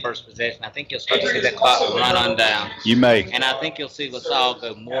score in that first possession, I think you'll start to see that clock run on down. You may. And I think you'll see Lasalle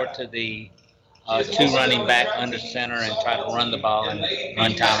go more to the two running back under center and try to run the ball and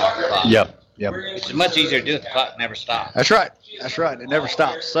run time off the clock. Yep. It's much easier to do if the clock never stops. That's right. It never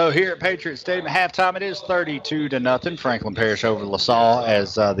stops. So here at Patriots Stadium at halftime, it is 32-0. Franklin Parish over LaSalle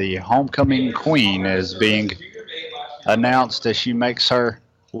as the homecoming queen is being announced as she makes her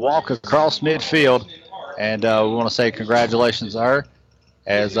walk across midfield. And we want to say congratulations to her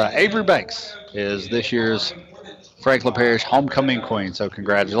as Avery Banks is this year's Franklin Parish homecoming queen. So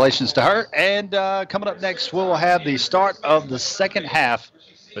congratulations to her. And coming up next, we'll have the start of the second half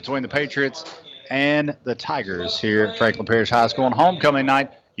between the Patriots and the Tigers here at Franklin Parish High School on homecoming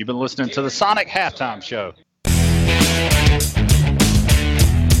night. You've been listening to the Sonic Halftime Show.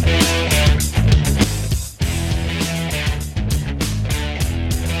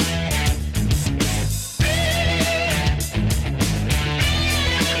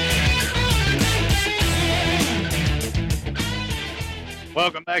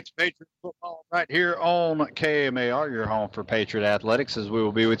 Welcome back to Patriot Football right here on KMAR, your home for Patriot Athletics, as we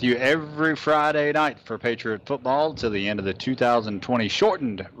will be with you every Friday night for Patriot Football to the end of the 2020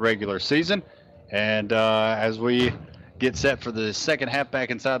 shortened regular season. And as we get set for the second half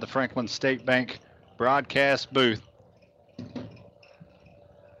back inside the Franklin State Bank broadcast booth,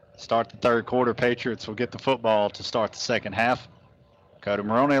 start the third quarter, Patriots will get the football to start the second half. Cody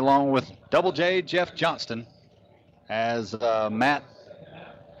Maroney along with Double J, Jeff Johnston, as Matt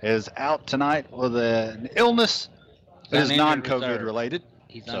is out tonight with an illness that is non-COVID related.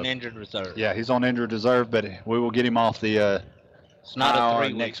 He's on injured reserve. Yeah, he's on injured reserve, but we will get him off the it's not a 3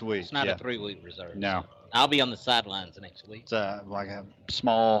 week next week. It's not a 3 week reserve. No. I'll be on the sidelines next week. It's like a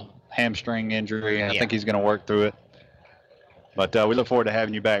small hamstring injury. I think he's going to work through it. But we look forward to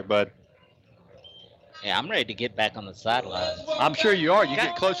having you back, bud. Yeah, I'm ready to get back on the sidelines. I'm sure you are. You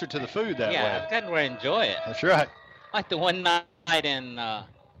get closer to the food that way. Yeah, I've gotten to enjoy it. That's right. Like the one night in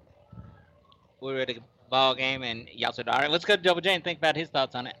we were at a ball game, and y'all said, all right, let's go to Double J and think about his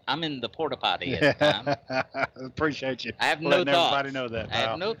thoughts on it. I'm in the porta potty at the time. Appreciate you. I have no thoughts. Everybody know that. I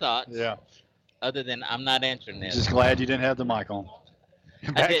have no thoughts. Yeah. Other than I'm not answering this. Just glad you didn't have the mic on.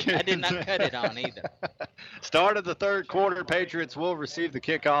 I did not cut it on either. Start of the third quarter, Patriots will receive the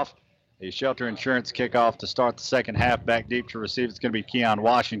kickoff. The Shelter Insurance kickoff to start the second half. Back deep to receive, it's going to be Keon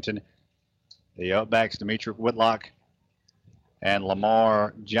Washington. The upbacks, Demetri Whitlock and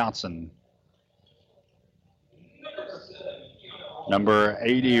Lamar Johnson. Number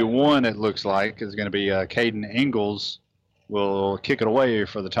 81, it looks like, is going to be Caden Ingalls. Will kick it away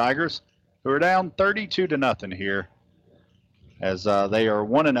for the Tigers, who are down 32-0 here, as they are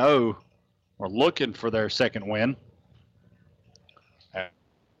 1-0, or looking for their second win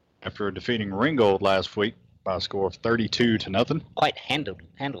after defeating Ringgold last week by a score of 32-0. Quite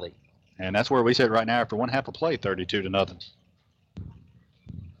handily. And that's where we sit right now after one half of play, 32-0.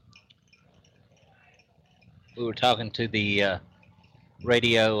 We were talking to the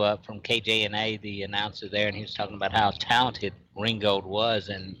radio from KJNA, the announcer there, and he was talking about how talented Ringgold was,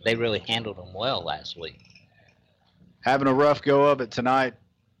 and they really handled him well last week. Having a rough go of it tonight,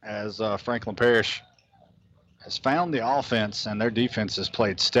 as Franklin Parish has found the offense, and their defense has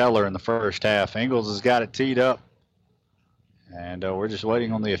played stellar in the first half. Ingalls has got it teed up, and we're just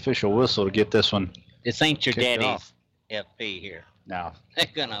waiting on the official whistle to get this one. This ain't your daddy's FP here. No. They're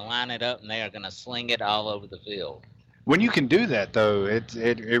going to line it up, and they are going to sling it all over the field. When you can do that, though, it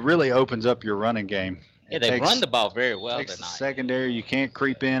really opens up your running game. Yeah, they run the ball very well tonight. Secondary, you can't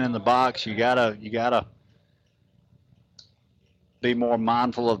creep in the box. You gotta be more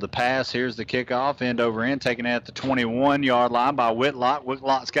mindful of the pass. Here's the kickoff, end over end, taken at the 21-yard line by Whitlock.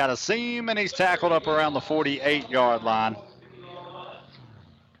 Whitlock's got a seam, and he's tackled up around the 48-yard line.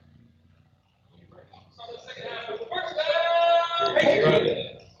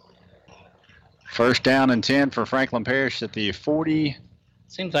 First down and 10 for Franklin Parish at the 40.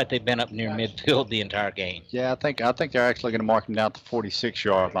 Seems like they've been up near midfield the entire game. Yeah, I think they're actually going to mark them down at the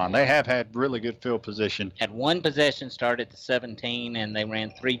 46-yard line. They have had really good field position. Had one possession, started at the 17, and they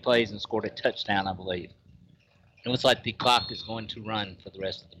ran 3 plays and scored a touchdown, I believe. It looks like the clock is going to run for the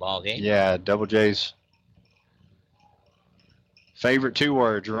rest of the ball game. Yeah, Double J's favorite 2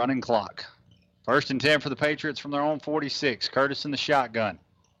 words, running clock. First and 10 for the Patriots from their own 46. Curtis in the shotgun.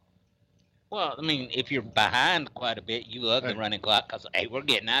 Well, I mean, if you're behind quite a bit, you love the running clock because, hey, we're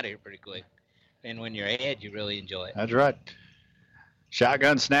getting out of here pretty quick. And when you're ahead, you really enjoy it. That's right.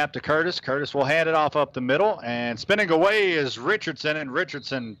 Shotgun snap to Curtis. Curtis will hand it off up the middle, and spinning away is Richardson, and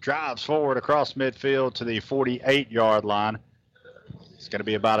Richardson drives forward across midfield to the 48-yard line. It's going to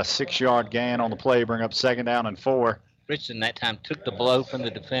be about a 6-yard gain on the play, bring up second down and 4. Richardson that time took the blow from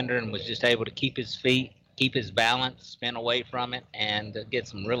the defender and was just able to keep his feet, keep his balance, spin away from it, and get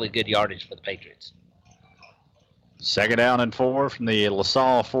some really good yardage for the Patriots. Second down and 4 from the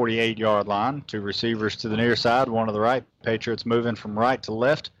LaSalle 48-yard line. 2 receivers to the near side, 1 to the right. Patriots moving from right to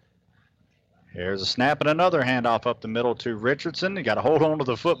left. Here's a snap and another handoff up the middle to Richardson. He got to hold on to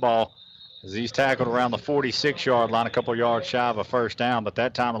the football as he's tackled around the 46-yard line, a couple yards shy of a first down. But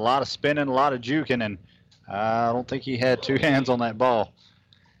that time a lot of spinning, a lot of juking, and I don't think he had 2 hands on that ball.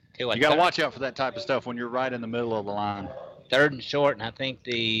 You got to watch out for that type of stuff when you're right in the middle of the line. 3rd and short, and I think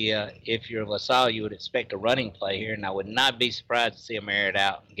if you're LaSalle, you would expect a running play here, and I would not be surprised to see him air it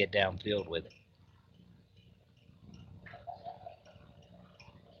out and get downfield with it.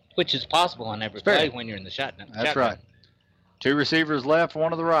 Which is possible on every play when you're in the shotgun. That's right. 2 receivers left,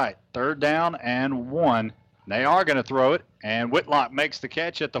 1 to the right. 3rd down and 1. They are going to throw it, and Whitlock makes the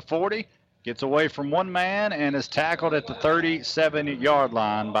catch at the 40. Gets away from 1 man and is tackled at the 37-yard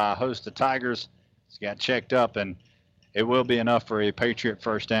line by a host of Tigers. He's got checked up, and it will be enough for a Patriot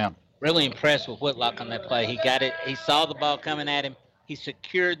first down. Really impressed with Whitlock on that play. He got it. He saw the ball coming at him. He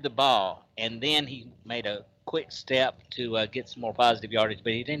secured the ball, and then he made a quick step to get some more positive yardage,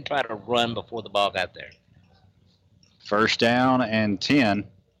 but he didn't try to run before the ball got there. First down and 10.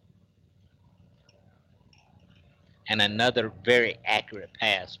 And another very accurate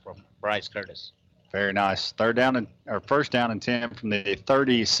pass from Bryce Curtis. Very nice. First down and 10 from the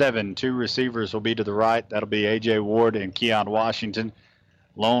 37. 2 receivers will be to the right. That'll be A.J. Ward and Keon Washington.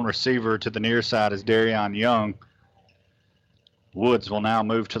 Lone receiver to the near side is Darion Young. Woods will now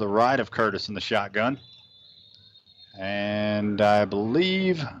move to the right of Curtis in the shotgun. And I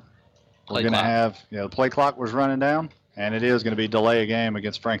believe we're going to have, the play clock was running down, and it is going to be delay a game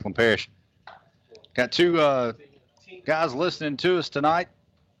against Franklin Parish. Got 2 guys listening to us tonight,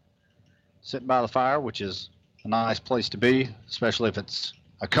 sitting by the fire, which is a nice place to be, especially if it's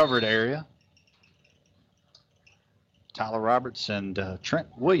a covered area. Tyler Roberts and Trent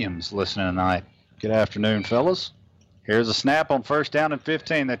Williams listening tonight. Good afternoon, fellas. Here's a snap on first down and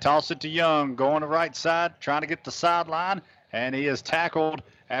 15. They toss it to Young, going to right side, trying to get the sideline, and he is tackled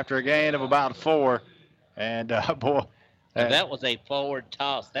after a gain of about 4. And, boy. That was a forward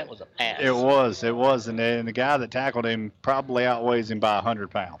toss. That was a pass. It was. And the guy that tackled him probably outweighs him by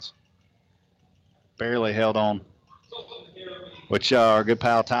 100 pounds. Barely held on. Which our good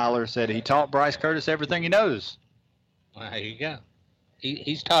pal Tyler said he taught Bryce Curtis everything he knows. Well, there you go.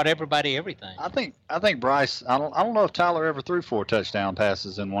 He's taught everybody everything. I think Bryce. I don't know if Tyler ever threw 4 touchdown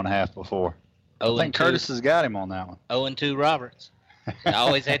passes in one half before. I think Curtis has got him on that one. 0-2 Roberts. I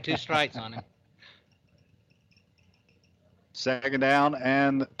always had 2 strikes on him. 2nd down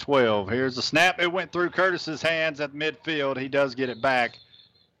and 12. Here's the snap. It went through Curtis's hands at midfield. He does get it back.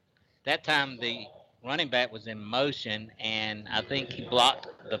 That time the running back was in motion, and I think he blocked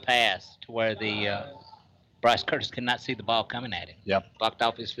the pass to where the Bryce Curtis could not see the ball coming at him. Yep. Blocked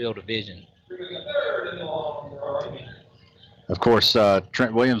off his field of vision. Of course,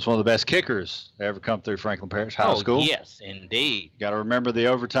 Trent Williams, one of the best kickers to ever come through Franklin Parish High School. Yes, indeed. Got to remember the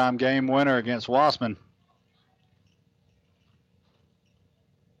overtime game winner against Wassman.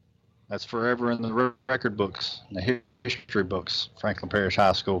 That's forever in the record books, in the history books, Franklin Parish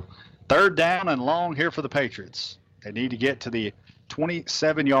High School. 3rd down and long here for the Patriots. They need to get to the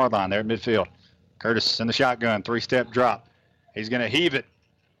 27-yard line there at midfield. Curtis in the shotgun, 3-step drop. He's going to heave it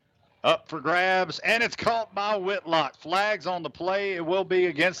up for grabs, and it's caught by Whitlock. Flags on the play. It will be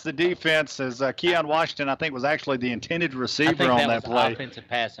against the defense, as Keon Washington, I think, was actually the intended receiver on that play. I think that was offensive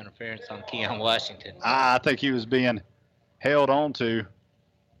pass interference on Keon Washington. I think he was being held on to.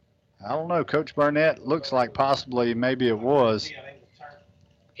 I don't know. Coach Burnett looks like possibly maybe it was.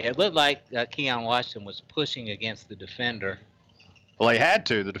 It looked like Keon Washington was pushing against the defender. Well, he had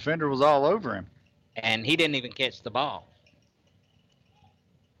to. The defender was all over him. And he didn't even catch the ball.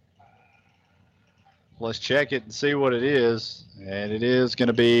 Let's check it and see what it is. And it is going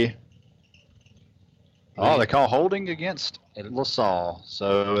to be, they call holding against Lasalle.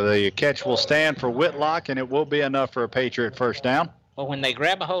 So the catch will stand for Whitlock, and it will be enough for a Patriot 1st down. Well, when they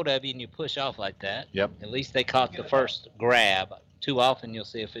grab a hold of you and you push off like that, yep, at least they caught the first grab. Too often you'll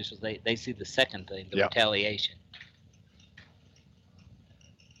see officials, they see the second thing, the retaliation.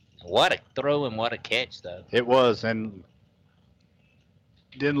 What a throw and what a catch, though. It was, and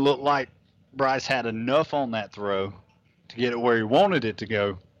didn't look like Bryce had enough on that throw to get it where he wanted it to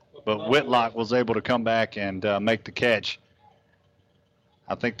go, but Whitlock was able to come back and make the catch.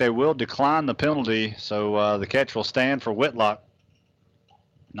 I think they will decline the penalty, so the catch will stand for Whitlock.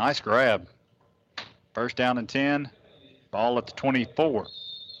 Nice grab. 1st down and 10. Ball at the 24.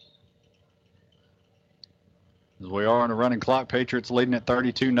 As we are on a running clock, Patriots leading at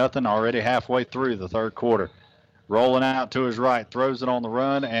 32-0, already halfway through the 3rd quarter. Rolling out to his right, throws it on the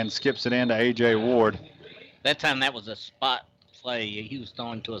run, and skips it into A.J. Ward. That time that was a spot play. He was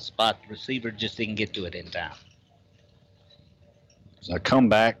throwing to a spot. The receiver just didn't get to it in time. It's a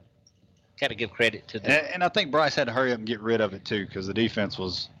comeback. Got to give credit to them. And I think Bryce had to hurry up and get rid of it, too, because the defense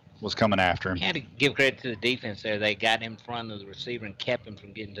was coming after him. He had to give credit to the defense there. They got in front of the receiver and kept him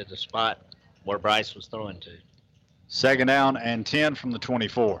from getting to the spot where Bryce was throwing to. 2nd down and 10 from the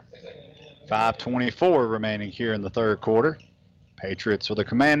 24. 5:24 remaining here in the 3rd quarter. Patriots with a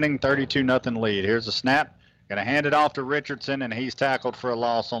commanding 32-0 lead. Here's the snap. Going to hand it off to Richardson, and he's tackled for a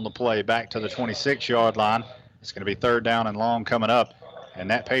loss on the play. Back to the 26-yard line. It's going to be 3rd down and long coming up. And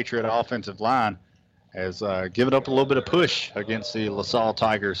that Patriot offensive line has given up a little bit of push against the Lasalle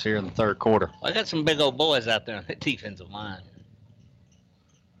Tigers here in the 3rd quarter. Well, I got some big old boys out there on the defensive line.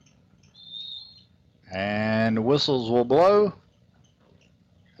 And whistles will blow.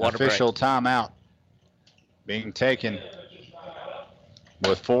 Official break. Timeout being taken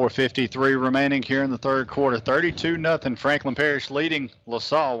with 4:53 remaining here in the 3rd quarter. 32-0 Franklin Parish leading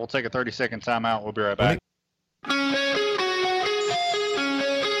LaSalle. We'll take a 30-second timeout. We'll be right back.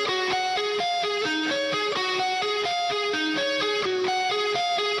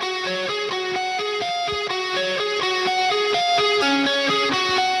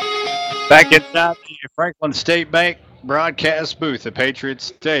 Back inside the Franklin State Bank broadcast booth at Patriots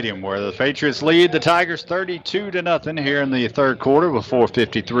Stadium, where the Patriots lead the Tigers 32-0 here in the 3rd quarter with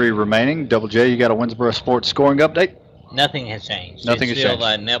 4:53 remaining. Double J, you got a Winsboro Sports scoring update? Nothing has changed. Nothing has changed.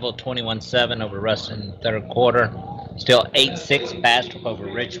 Still Neville 21-7 over Ruston in the 3rd quarter. Still 8-6 Bastrop over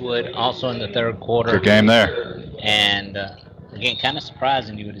Richwood, also in the 3rd quarter. Good game there. And again, kind of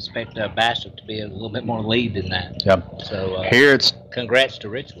surprising. You would expect Bastrop to be a little bit more lead than that. Yep. So here it's congrats to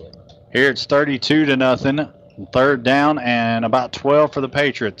Richwood. Here it's 32-0. 3rd down and about 12 for the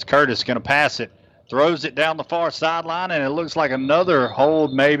Patriots. Curtis going to pass it. Throws it down the far sideline, and it looks like another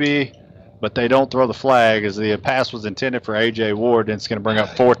hold maybe, but they don't throw the flag as the pass was intended for A.J. Ward, and it's going to bring up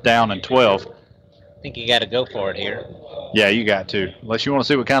 4th down and 12. I think you got to go for it here. Yeah, you got to, unless you want to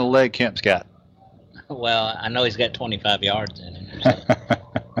see what kind of leg Kemp's got. Well, I know he's got 25 yards in him. So.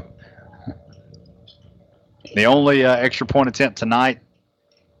 The only extra point attempt tonight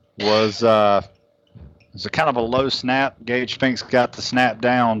was a kind of a low snap. Gage Finks got the snap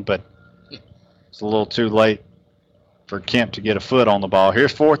down, but it's a little too late for Kemp to get a foot on the ball.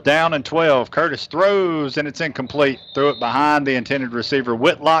 Here's 4th down and 12. Curtis throws, and it's incomplete. Threw it behind the intended receiver,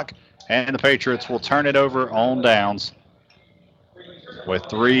 Whitlock, and the Patriots will turn it over on downs with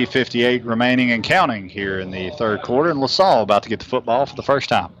 3:58 remaining and counting here in the third quarter. And Lasalle about to get the football for the first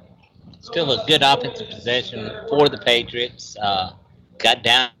time. Still a good offensive possession for the Patriots. Got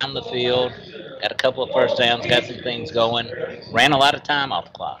down the field, got a couple of first downs, got some things going, ran a lot of time off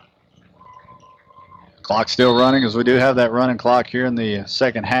the clock. Clock still running as we do have that running clock here in the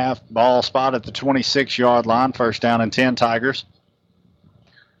second half. Ball spot at the 26-yard line. 1st down and 10 Tigers.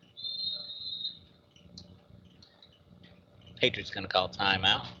 Patriots going to call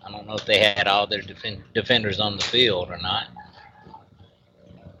timeout. I don't know if they had all their defenders on the field or not.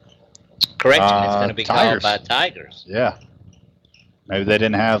 Correction, it's going to be called by Tigers. Yeah. Maybe they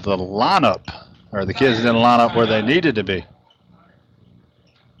didn't have the lineup, or the kids didn't line up where they needed to be.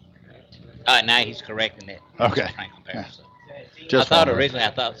 Now he's correcting it. Okay. Franklin Parish. Yeah. I thought originally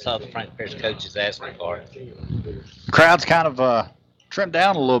saw the Franklin Parish coaches asking for it. The crowd's kind of trimmed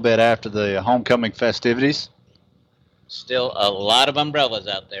down a little bit after the homecoming festivities. Still a lot of umbrellas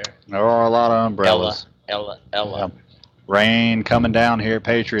out there. There are a lot of umbrellas. Ella. Yeah. Rain coming down here at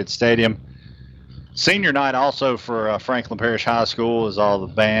Patriots Stadium. Senior night also for Franklin Parish High School is all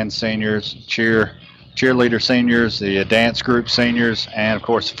the band seniors, cheerleader seniors, the dance group seniors, and, of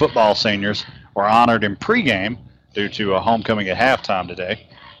course, football seniors were honored in pregame due to a homecoming at halftime today.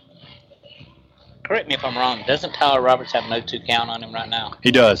 Correct me if I'm wrong. Doesn't Tyler Roberts have no 2 count on him right now?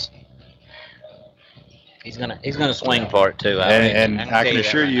 He does. He's gonna swing for it, too. And I can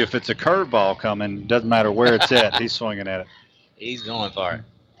assure you, if it's a curveball coming, doesn't matter where it's at, he's swinging at it. He's going for it.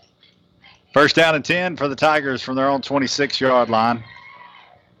 1st down and 10 for the Tigers from their own 26-yard line.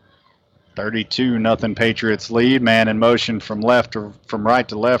 32-0 Patriots lead. Man in motion from right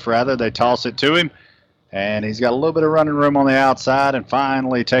to left, rather. They toss it to him, and he's got a little bit of running room on the outside and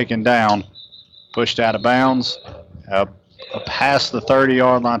finally taken down. Pushed out of bounds, past the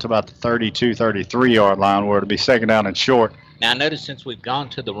 30-yard line to about the 32, 33-yard line where it'll be 2nd down and short. Now, I noticed since we've gone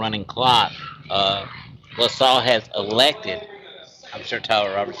to the running clock, LaSalle has elected. I'm sure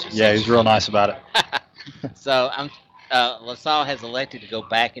Tyler Roberts is. Yeah, he's real nice about it. So LaSalle has elected to go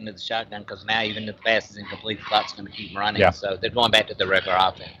back into the shotgun because now even if the pass is incomplete, the clock's going to keep running. Yeah. So they're going back to the regular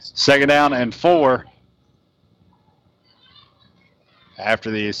offense. 2nd down and 4.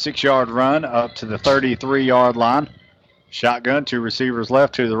 After the 6-yard run up to the 33-yard line. Shotgun, 2 receivers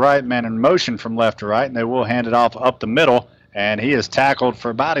left to the right, man in motion from left to right, and they will hand it off up the middle, and he is tackled for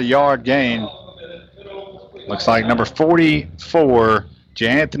about a yard gain. Looks like number 44,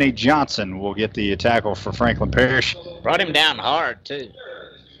 Anthony Johnson, will get the tackle for Franklin Parish. Brought him down hard, too.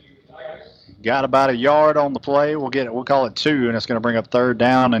 Got about a yard on the play. We'll call it 2, and it's going to bring up 3rd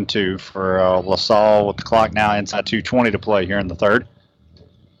down and 2 for LaSalle with the clock now inside 2:20 to play here in the 3rd.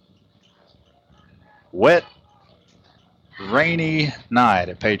 Wet, rainy night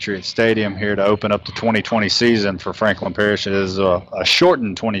at Patriots Stadium here to open up the 2020 season for Franklin Parish. It is a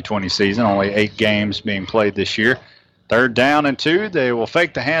shortened 2020 season, only 8 games being played this year. 3rd down and 2. They will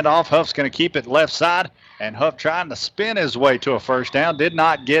fake the handoff. Huff's going to keep it left side, and Huff trying to spin his way to a 1st down. Did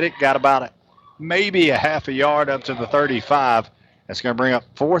not get it. Got about maybe a half a yard up to the 35. That's going to bring up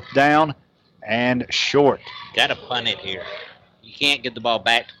 4th down and short. Got to punt it here. You can't get the ball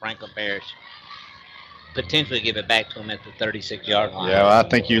back to Franklin Parish. Potentially give it back to him at the 36-yard line. Yeah, well, I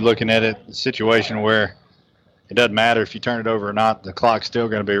think you're looking at a situation where it doesn't matter if you turn it over or not. The clock's still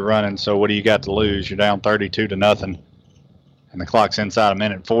going to be running, so what do you got to lose? You're down 32-0, and the clock's inside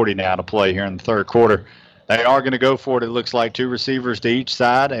 1:40 now to play here in the 3rd quarter. They are going to go for it. It looks like 2 receivers to each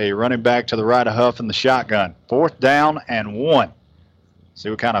side, a running back to the right of Huff in the shotgun. 4th down and 1. See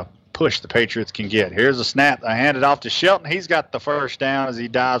what kind of push the Patriots can get. Here's a snap. I hand it off to Shelton. He's got the 1st down as he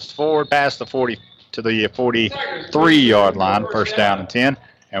dives forward past the 40 to the 43-yard line. 1st down and 10.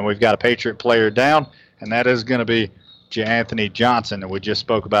 And we've got a Patriot player down, and that is going to be Anthony Johnson that we just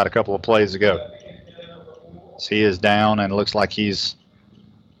spoke about a couple of plays ago. So he is down, and it looks like he's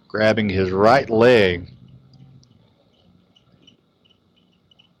grabbing his right leg.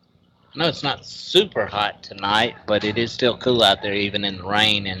 I know it's not super hot tonight, but it is still cool out there even in the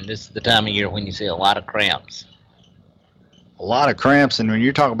rain, and this is the time of year when you see a lot of cramps. A lot of cramps, and when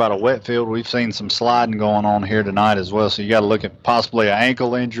you're talking about a wet field, we've seen some sliding going on here tonight as well, so you got to look at possibly an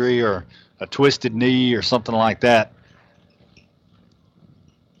ankle injury or a twisted knee or something like that.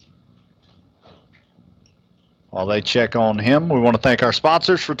 While they check on him, we want to thank our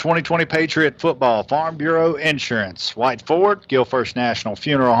sponsors for 2020 Patriot Football: Farm Bureau Insurance, White Ford, Gill First National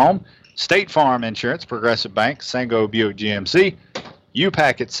Funeral Home, State Farm Insurance, Progressive Bank, Sango Buick GMC,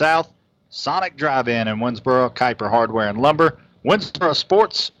 U-Packet South, Sonic Drive-In in Winsboro, Kuiper Hardware and Lumber, Winsboro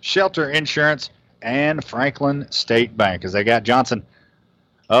Sports, Shelter Insurance, and Franklin State Bank. As they got Johnson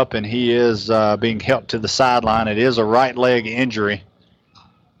up, and he is being helped to the sideline. It is a right leg injury.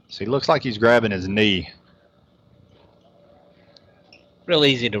 So he looks like he's grabbing his knee. Real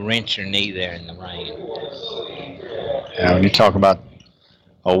easy to wrench your knee there in the rain. Yeah, when you talk about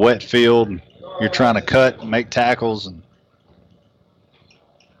a wet field, and you're trying to cut and make tackles. And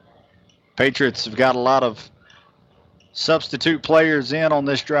Patriots have got a lot of substitute players in on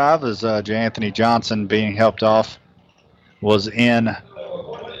this drive, as J. Anthony Johnson, being helped off, was in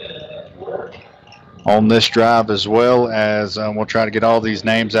on this drive, as well as we'll try to get all these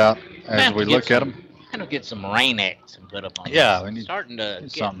names out as we look at them. Kind of get some rain X and put up on. Yeah, it's starting to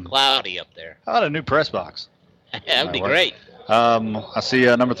get cloudy up there. How about a new press box? That would be great. I see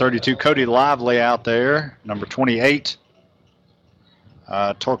number 32, Cody Lively, out there. Number 28,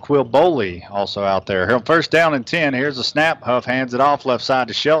 Torquil Boley, also out there. First down and 10. Here's a snap. Huff hands it off left side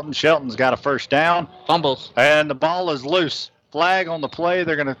to Shelton. Shelton's got a first down. Fumbles. And the ball is loose. Flag on the play.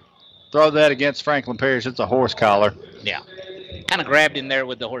 They're going to throw that against Franklin Parish. It's a horse collar. Yeah. Kind of grabbed in there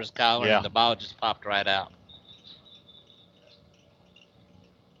with the horse collar, yeah, and the ball just popped right out.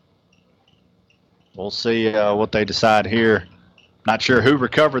 We'll see what they decide here. Not sure who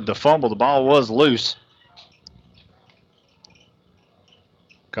recovered the fumble. The ball was loose.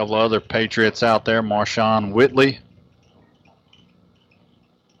 A couple of other Patriots out there. Marshawn Whitley.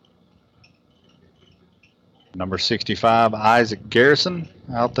 Number 65, Isaac Garrison,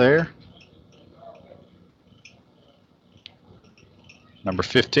 out there. Number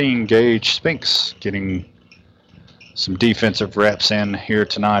 15, Gage Spinks, getting some defensive reps in here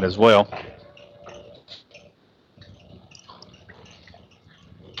tonight as well.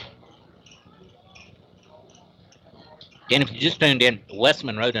 And if you just tuned in, West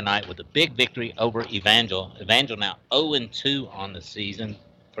Monroe tonight with a big victory over Evangel. Evangel now 0-2 on the season.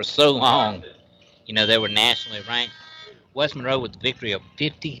 For so long, you know, they were nationally ranked. West Monroe with the victory of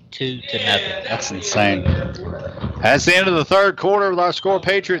 52-0. That's insane. That's the end of the third quarter with our score.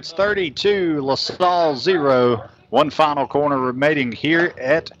 Patriots 32, LaSalle 0. One final corner remaining here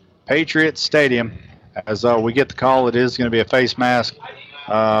at Patriots Stadium. As we get the call, it is going to be a face mask.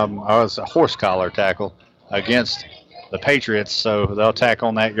 It's a horse collar tackle against the Patriots, so they'll tack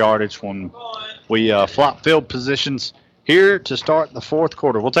on that yardage when we flop field positions here to start the fourth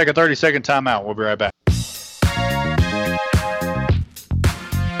quarter. We'll take a 30-second timeout. We'll be right back.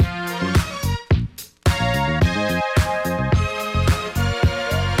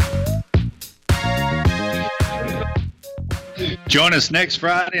 Join us next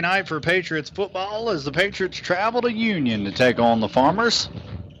Friday night for Patriots football as the Patriots travel to Union to take on the Farmers.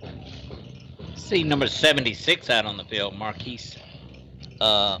 See number 76 out on the field, Marquise.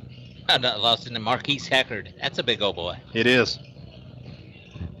 Lost in the Marquise Hackard. That's a big old boy. It is.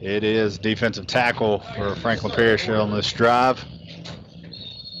 It is defensive tackle for Franklin Parish on this drive.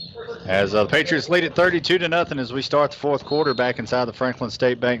 As the Patriots lead it 32-0 as we start the fourth quarter back inside the Franklin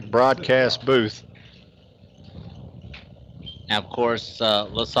State Bank broadcast booth. Now, of course,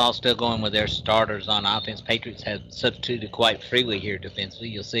 LaSalle still going with their starters on offense. Patriots have substituted quite freely here defensively.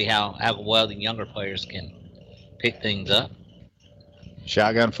 You'll see how well the younger players can pick things up.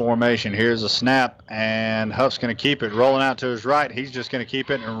 Shotgun formation. Here's a snap, and Huff's going to keep it. Rolling out to his right. He's just going to keep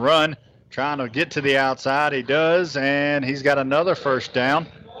it and run. Trying to get to the outside. He does, and he's got another first down.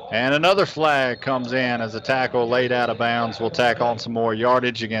 And another flag comes in as a tackle laid out of bounds. We'll tack on some more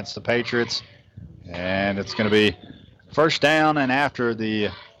yardage against the Patriots. And it's going to be first down, and after the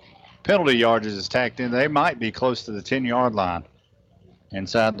penalty yardage is tacked in, they might be close to the 10-yard line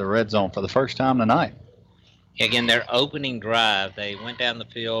inside the red zone for the first time tonight. Again, their opening drive, they went down the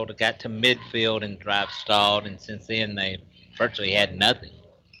field, got to midfield, and drive stalled, and since then they virtually had nothing.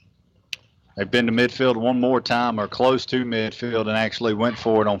 They've been to midfield one more time or close to midfield and actually went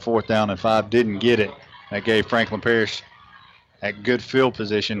for it on 4th down and 5, didn't get it. That gave Franklin Parish that good field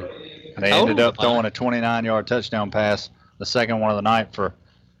position. And they ended up throwing a 29-yard touchdown pass, the second one of the night for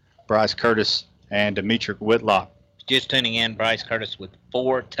Bryce Curtis and Demetric Whitlock. Just tuning in, Bryce Curtis with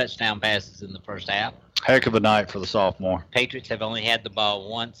 4 touchdown passes in the first half. Heck of a night for the sophomore. Patriots have only had the ball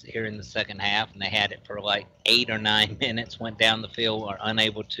once here in the second half, and they had it for like 8 or 9 minutes, went down the field, were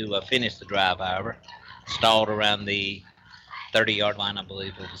unable to finish the drive, however. Stalled around the 30-yard line, I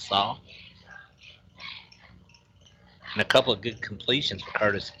believe, of LaSalle. And a couple of good completions for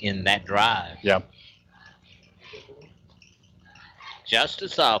Curtis in that drive. Yeah. Just a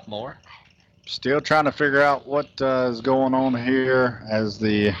sophomore. Still trying to figure out what is going on here, as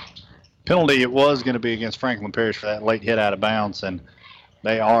the penalty it was going to be against Franklin Parish for that late hit out of bounds, and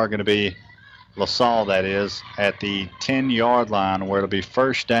They are going to be, Lasalle that is, at the 10-yard line where it'll be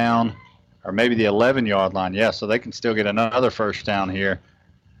first down, or maybe the 11-yard line. Yeah, so they can still get another first down here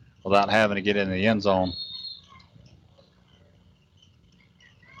without having to get in the end zone.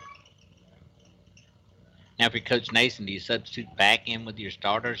 Now, if you're Coach Nason, do you substitute back in with your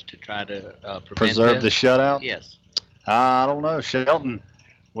starters to try to preserve the shutout? Yes. I don't know. Shelton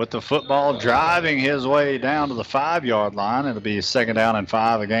with the football driving his way down to the 5-yard line. It'll be second down and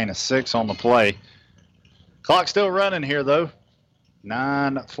 5, a gain of 6 on the play. Clock still running here, though.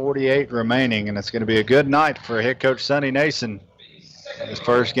 9:48 remaining, and it's going to be a good night for head coach Sonny Nason. His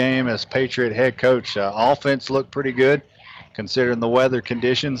first game as Patriot head coach. Offense looked pretty good considering the weather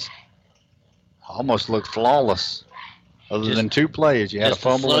conditions. Almost looked flawless other than 2 plays. You had a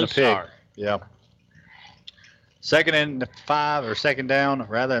fumble and a pick. Yeah. Second and 5, or second down,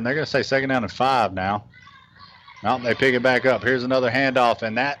 rather, and they're going to say second down and 5 now. No, they pick it back up. Here's another handoff,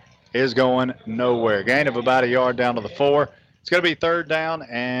 and that is going nowhere. Gain of about a yard down to the 4. It's going to be third down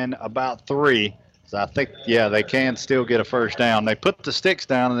and about 3. So I think, yeah, they can still get a first down. They put the sticks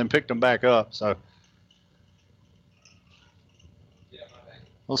down and then picked them back up. So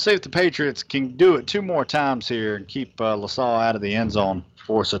we'll see if the Patriots can do it 2 more times here and keep Lasalle out of the end zone,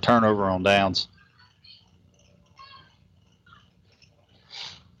 force a turnover on downs.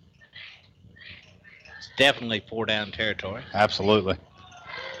 Definitely 4-down territory. Absolutely.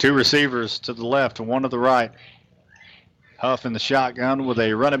 2 receivers to the left and 1 to the right. Huff in the shotgun with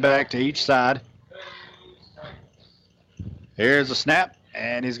a running back to each side. Here's a snap,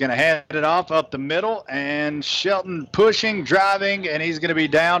 and he's going to hand it off up the middle, and Shelton pushing, driving, and he's going to be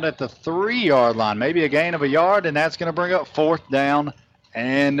down at the 3-yard line. Maybe a gain of a yard, and that's going to bring up 4th down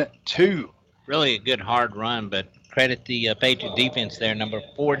and 2. Really a good hard run, but credit the Patriot defense there, number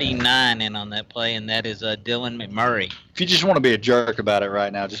 49 in on that play, and that is Dylan McMurray. If you just want to be a jerk about it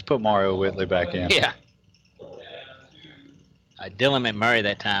right now, just put Mario Whitley back in. Yeah. Dylan McMurray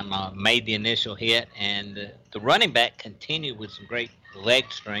that time made the initial hit, and the running back continued with some great leg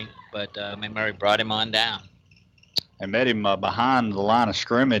strength, but McMurray brought him on down. And met him behind the line of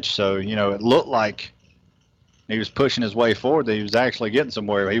scrimmage, so, you know, it looked like he was pushing his way forward, that he was actually getting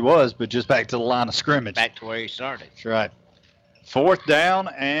somewhere. He was, but just back to the line of scrimmage. Back to where he started. That's right. 4th down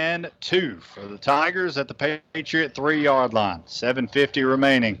and 2 for the Tigers at the Patriot 3-yard line. 7:50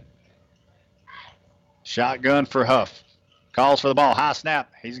 remaining. Shotgun for Huff. Calls for the ball. High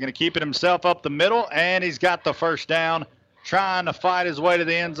snap. He's going to keep it himself up the middle, and he's got the first down. Trying to fight his way to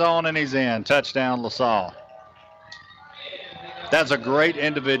the end zone, and he's in. Touchdown, Lasalle. That's a great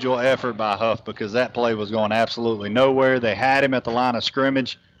individual effort by Huff because that play was going absolutely nowhere. They had him at the line of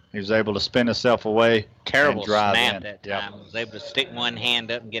scrimmage. He was able to spin himself away. Terrible and drive snap in. that time. He was able to stick one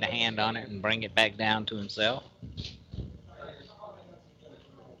hand up and get a hand on it and bring it back down to himself.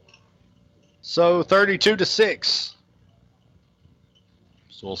 So 32-6.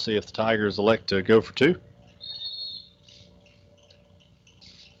 So we'll see if the Tigers elect to go for 2.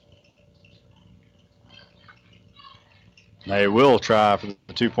 They will try for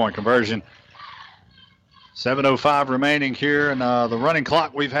the 2-point conversion. 7:05 remaining here in the running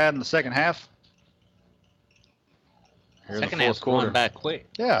clock we've had in the second half. Here second half's going back quick.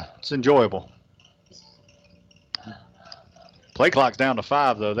 Yeah, it's enjoyable. Play clock's down to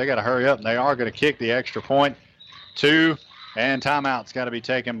 5, though. They got to hurry up, and they are going to kick the extra point. 2, and timeout's got to be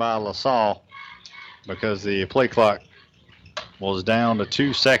taken by Lasalle because the play clock was down to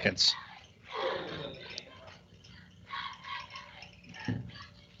 2 seconds.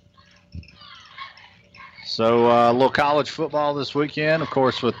 So a little college football this weekend, of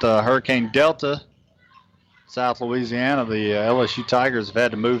course, with Hurricane Delta, South Louisiana. The LSU Tigers have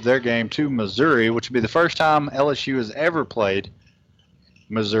had to move their game to Missouri, which would be the first time LSU has ever played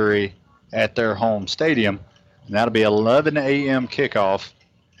Missouri at their home stadium. And that'll be 11 a.m. kickoff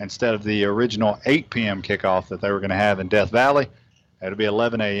instead of the original 8 p.m. kickoff that they were going to have in Death Valley. It'll be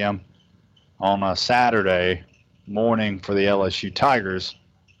 11 a.m. on a Saturday morning for the LSU Tigers.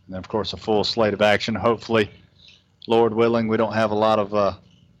 And, of course, a full slate of action. Hopefully, Lord willing, we don't have a lot of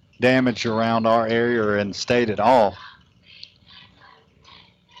damage around our area or in the state at all.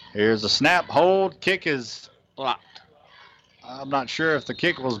 Here's a snap, hold, kick is blocked. I'm not sure if the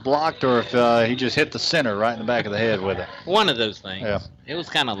kick was blocked or if he just hit the center right in the back of the head with it. One of those things. Yeah. It was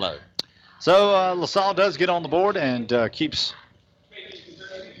kind of low. So Lasalle does get on the board and keeps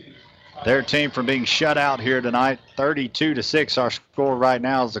their team from being shut out here tonight. 32-6 our score right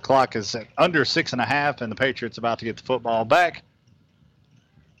now as the clock is at under 6.5 and the Patriots about to get the football back.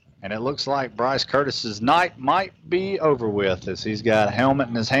 And it looks like Bryce Curtis's night might be over with as he's got a helmet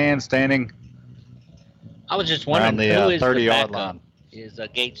in his hand standing I was just wondering around the who is 30-yard the line. Is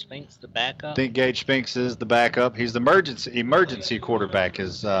Gage Spinks the backup? I think Gage Spinks is the backup. He's the emergency quarterback.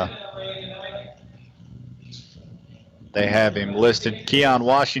 They have him listed. Keon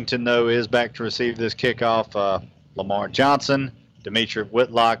Washington, though, is back to receive this kickoff. Lamar Johnson, Demetrius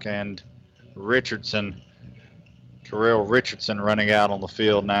Whitlock, and Terrell Richardson running out on the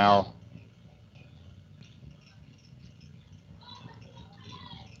field now.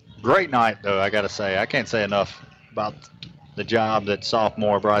 Great night, though, I got to say. I can't say enough about the job that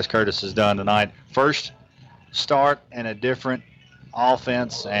sophomore Bryce Curtis has done tonight. First start in a different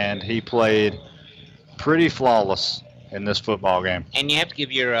offense, and he played pretty flawless in this football game. And you have to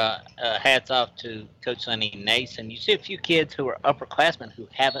give your hats off to Coach Sonny Nason. You see a few kids who are upperclassmen who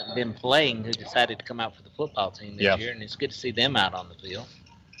haven't been playing who decided to come out for the football team this year, and it's good to see them out on the field.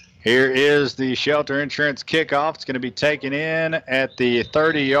 Here is the Shelter Insurance kickoff. It's going to be taken in at the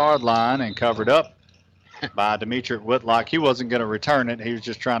 30-yard line and covered up by Demetrius Whitlock. He wasn't going to return it. He was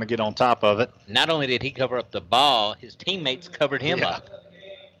just trying to get on top of it. Not only did he cover up the ball, his teammates covered him up.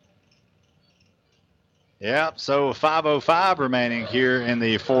 Yep, so 5:05 remaining here in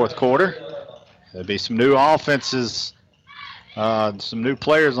the fourth quarter. There'll be some new offenses, some new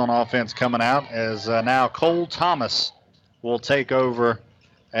players on offense coming out as now Cole Thomas will take over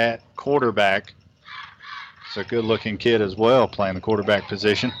at quarterback. It's a good-looking kid as well playing the quarterback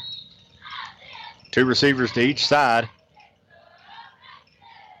position. Two receivers to each side.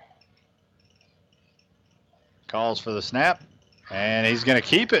 Calls for the snap. And he's going to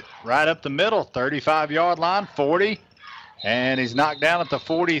keep it right up the middle, 35-yard line, 40. And he's knocked down at the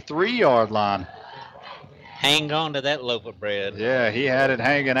 43-yard line. Hang on to that loaf of bread. Yeah, he had it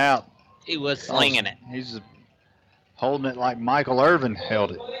hanging out. He was slinging it. He's holding it like Michael Irvin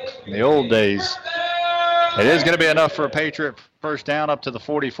held it in the old days. It is going to be enough for a Patriot first down up to the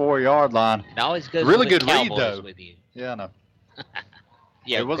 44-yard line. It always goes really with good the Cowboys read, though. With you. Yeah, I know.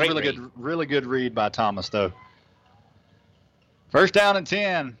 Yeah, it was a really good read by Thomas, though. First down and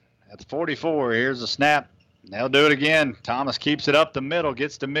 10 at the 44. Here's a snap. They'll do it again. Thomas keeps it up the middle,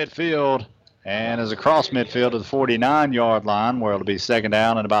 gets to midfield, and is across midfield to the 49-yard line, where it'll be second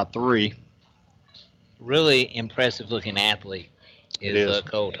down and about 3. Really impressive-looking athlete is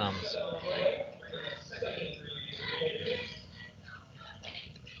Cole Thomas.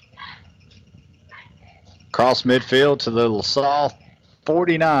 Cross midfield to the Lasalle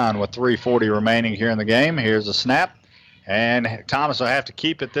 49 with 3:40 remaining here in the game. Here's a snap. And Thomas will have to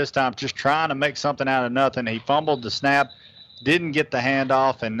keep it this time, just trying to make something out of nothing. He fumbled the snap, didn't get the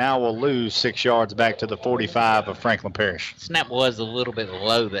handoff, and now will lose 6 yards back to the 45 of Franklin Parish. Snap was a little bit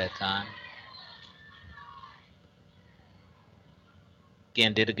low that time.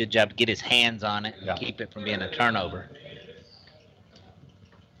 Again, did a good job to get his hands on it and keep it from being a turnover.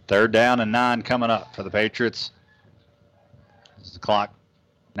 Third down and 9 coming up for the Patriots. This is the clock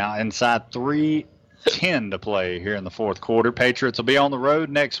now inside 3:10 to play here in the fourth quarter. Patriots will be on the road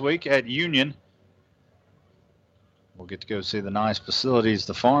next week at Union. We'll get to go see the nice facilities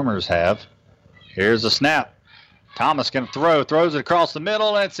the Farmers have. Here's a snap. Thomas going to throws it across the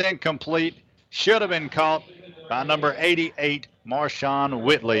middle, and it's incomplete. Should have been caught by number 88, Marshawn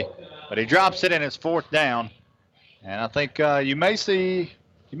Whitley, but he drops it and it's fourth down. And I think you may see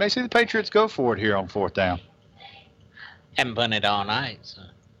the Patriots go for it here on fourth down. Haven't punted all night, so.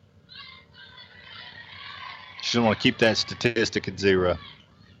 Just want to keep that statistic at 0.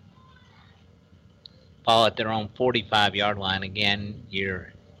 Ball at their own 45-yard line again.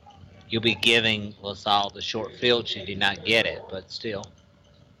 You'll be giving LaSalle the short field should you not get it, but still.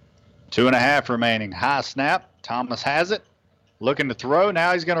 2.5 remaining. High snap. Thomas has it. Looking to throw.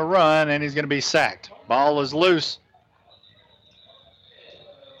 Now he's going to run, and he's going to be sacked. Ball is loose.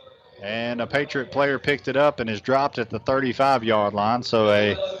 And a Patriot player picked it up and is dropped at the 35-yard line. So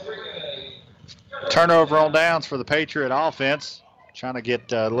a turnover on downs for the Patriot offense. Trying to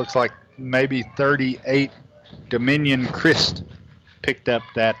get, looks like maybe 38. Dominion Christ picked up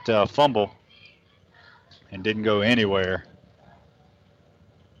that fumble and didn't go anywhere.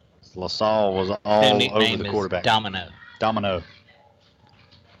 LaSalle was all over the quarterback. Domino.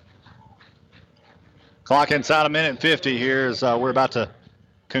 Clock inside 1:50 here as we're about to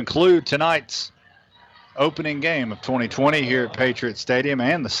conclude tonight's opening game of 2020 here at Patriots Stadium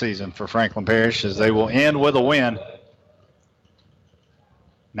and the season for Franklin Parish, as they will end with a win.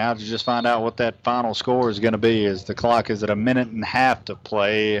 Now to just find out what that final score is going to be, as the clock is at 1.5 minutes to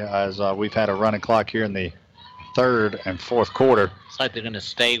play, as we've had a running clock here in the third and fourth quarter. It's like they're going to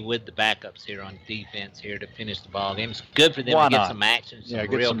stay with the backups here on defense here to finish the ball game. It's good for them to get some action, some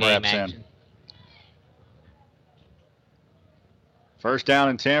real game action. In. First down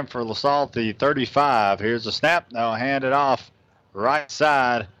and 10 for LaSalle, the 35. Here's the snap. They'll hand it off right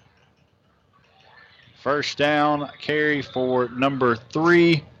side. First down carry for number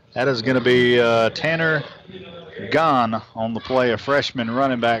 3. That is going to be Tanner Gunn on the play, a freshman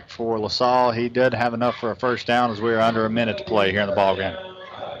running back for Lasalle. He did have enough for a first down as we are under a minute to play here in the ballgame.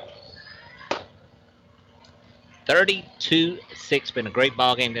 32-6, been a great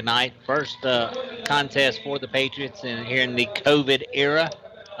ball game tonight. First contest for the Patriots here in the COVID era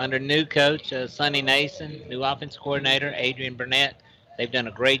under new coach Sonny Nason, new offense coordinator Adrian Burnett. They've done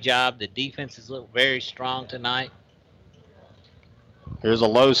a great job. The defenses look very strong tonight. Here's a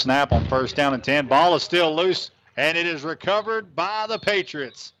low snap on first down and 10. Ball is still loose, and it is recovered by the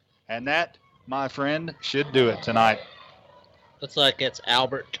Patriots. And that, my friend, should do it tonight. Looks like it's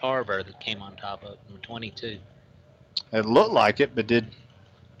Albert Tarver that came on top of number 22. It looked like it, but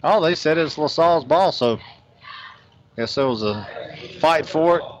they said it's LaSalle's ball, so I guess there was a fight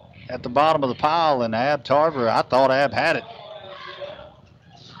for it at the bottom of the pile, and Ab Tarver, I thought Ab had it.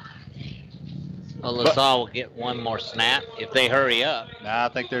 Well, LaSalle will get one more snap if they hurry up. I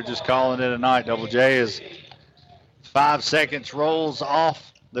think they're just calling it a night. Double J is 5 seconds rolls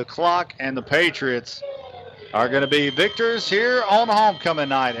off the clock, and the Patriots are going to be victors here on homecoming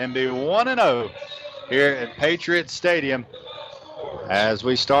night and be 1-0 here at Patriots Stadium as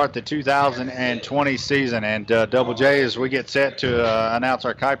we start the 2020 season. And Double J, as we get set to announce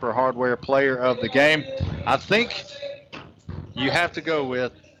our Kuiper Hardware Player of the Game, I think you have to go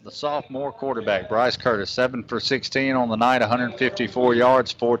with the sophomore quarterback, Bryce Curtis, 7 for 16 on the night, 154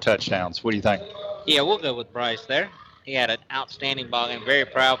 yards, 4 touchdowns. What do you think? Yeah, we'll go with Bryce there. He had an outstanding ball game. Very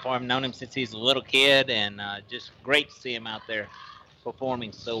proud for him. Known him since he's a little kid, and just great to see him out there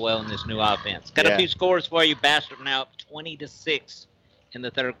performing so well in this new offense. Got a few scores for you. Bastrop now up 20-6 in the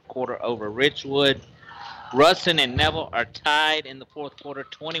third quarter over Richwood. Ruston and Neville are tied in the fourth quarter,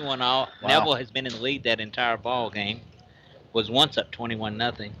 21-all. Wow. Neville has been in the lead that entire ball game. Was once up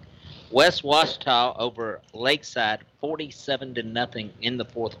 21-0. West Washita over Lakeside, 47-0 in the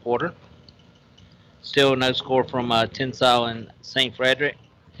fourth quarter. Still no score from Tinsall and St. Frederick.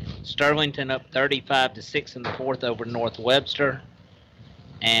 Sterlington up 35-6 in the fourth over North Webster.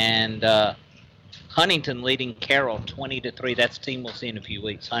 And Huntington leading Carroll 20-3. That's a team we'll see in a few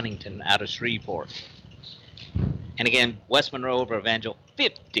weeks. Huntington out of Shreveport. And again, West Monroe over Evangel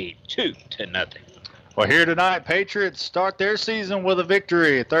 52-0. Well, here tonight, Patriots start their season with a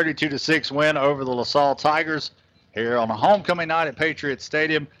victory, a 32-6 win over the Lasalle Tigers here on a homecoming night at Patriots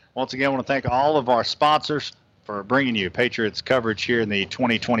Stadium. Once again, I want to thank all of our sponsors for bringing you Patriots coverage here in the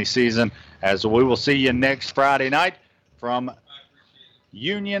 2020 season, as we will see you next Friday night from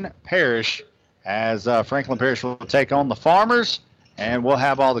Union Parish as Franklin Parish will take on the Farmers, and we'll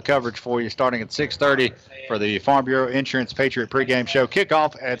have all the coverage for you starting at 6:30 for the Farm Bureau Insurance Patriot pregame show.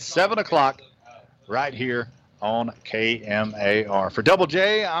 Kickoff at 7 o'clock. Right here on KMAR. For Double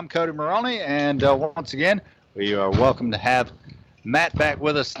J, I'm Cody Maroney, and once again, we are welcome to have Matt back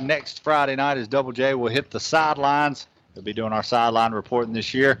with us next Friday night as Double J will hit the sidelines. He'll be doing our sideline reporting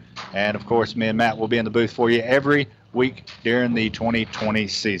this year, and of course, me and Matt will be in the booth for you every week during the 2020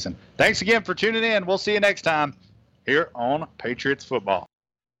 season. Thanks again for tuning in. We'll see you next time here on Patriots Football.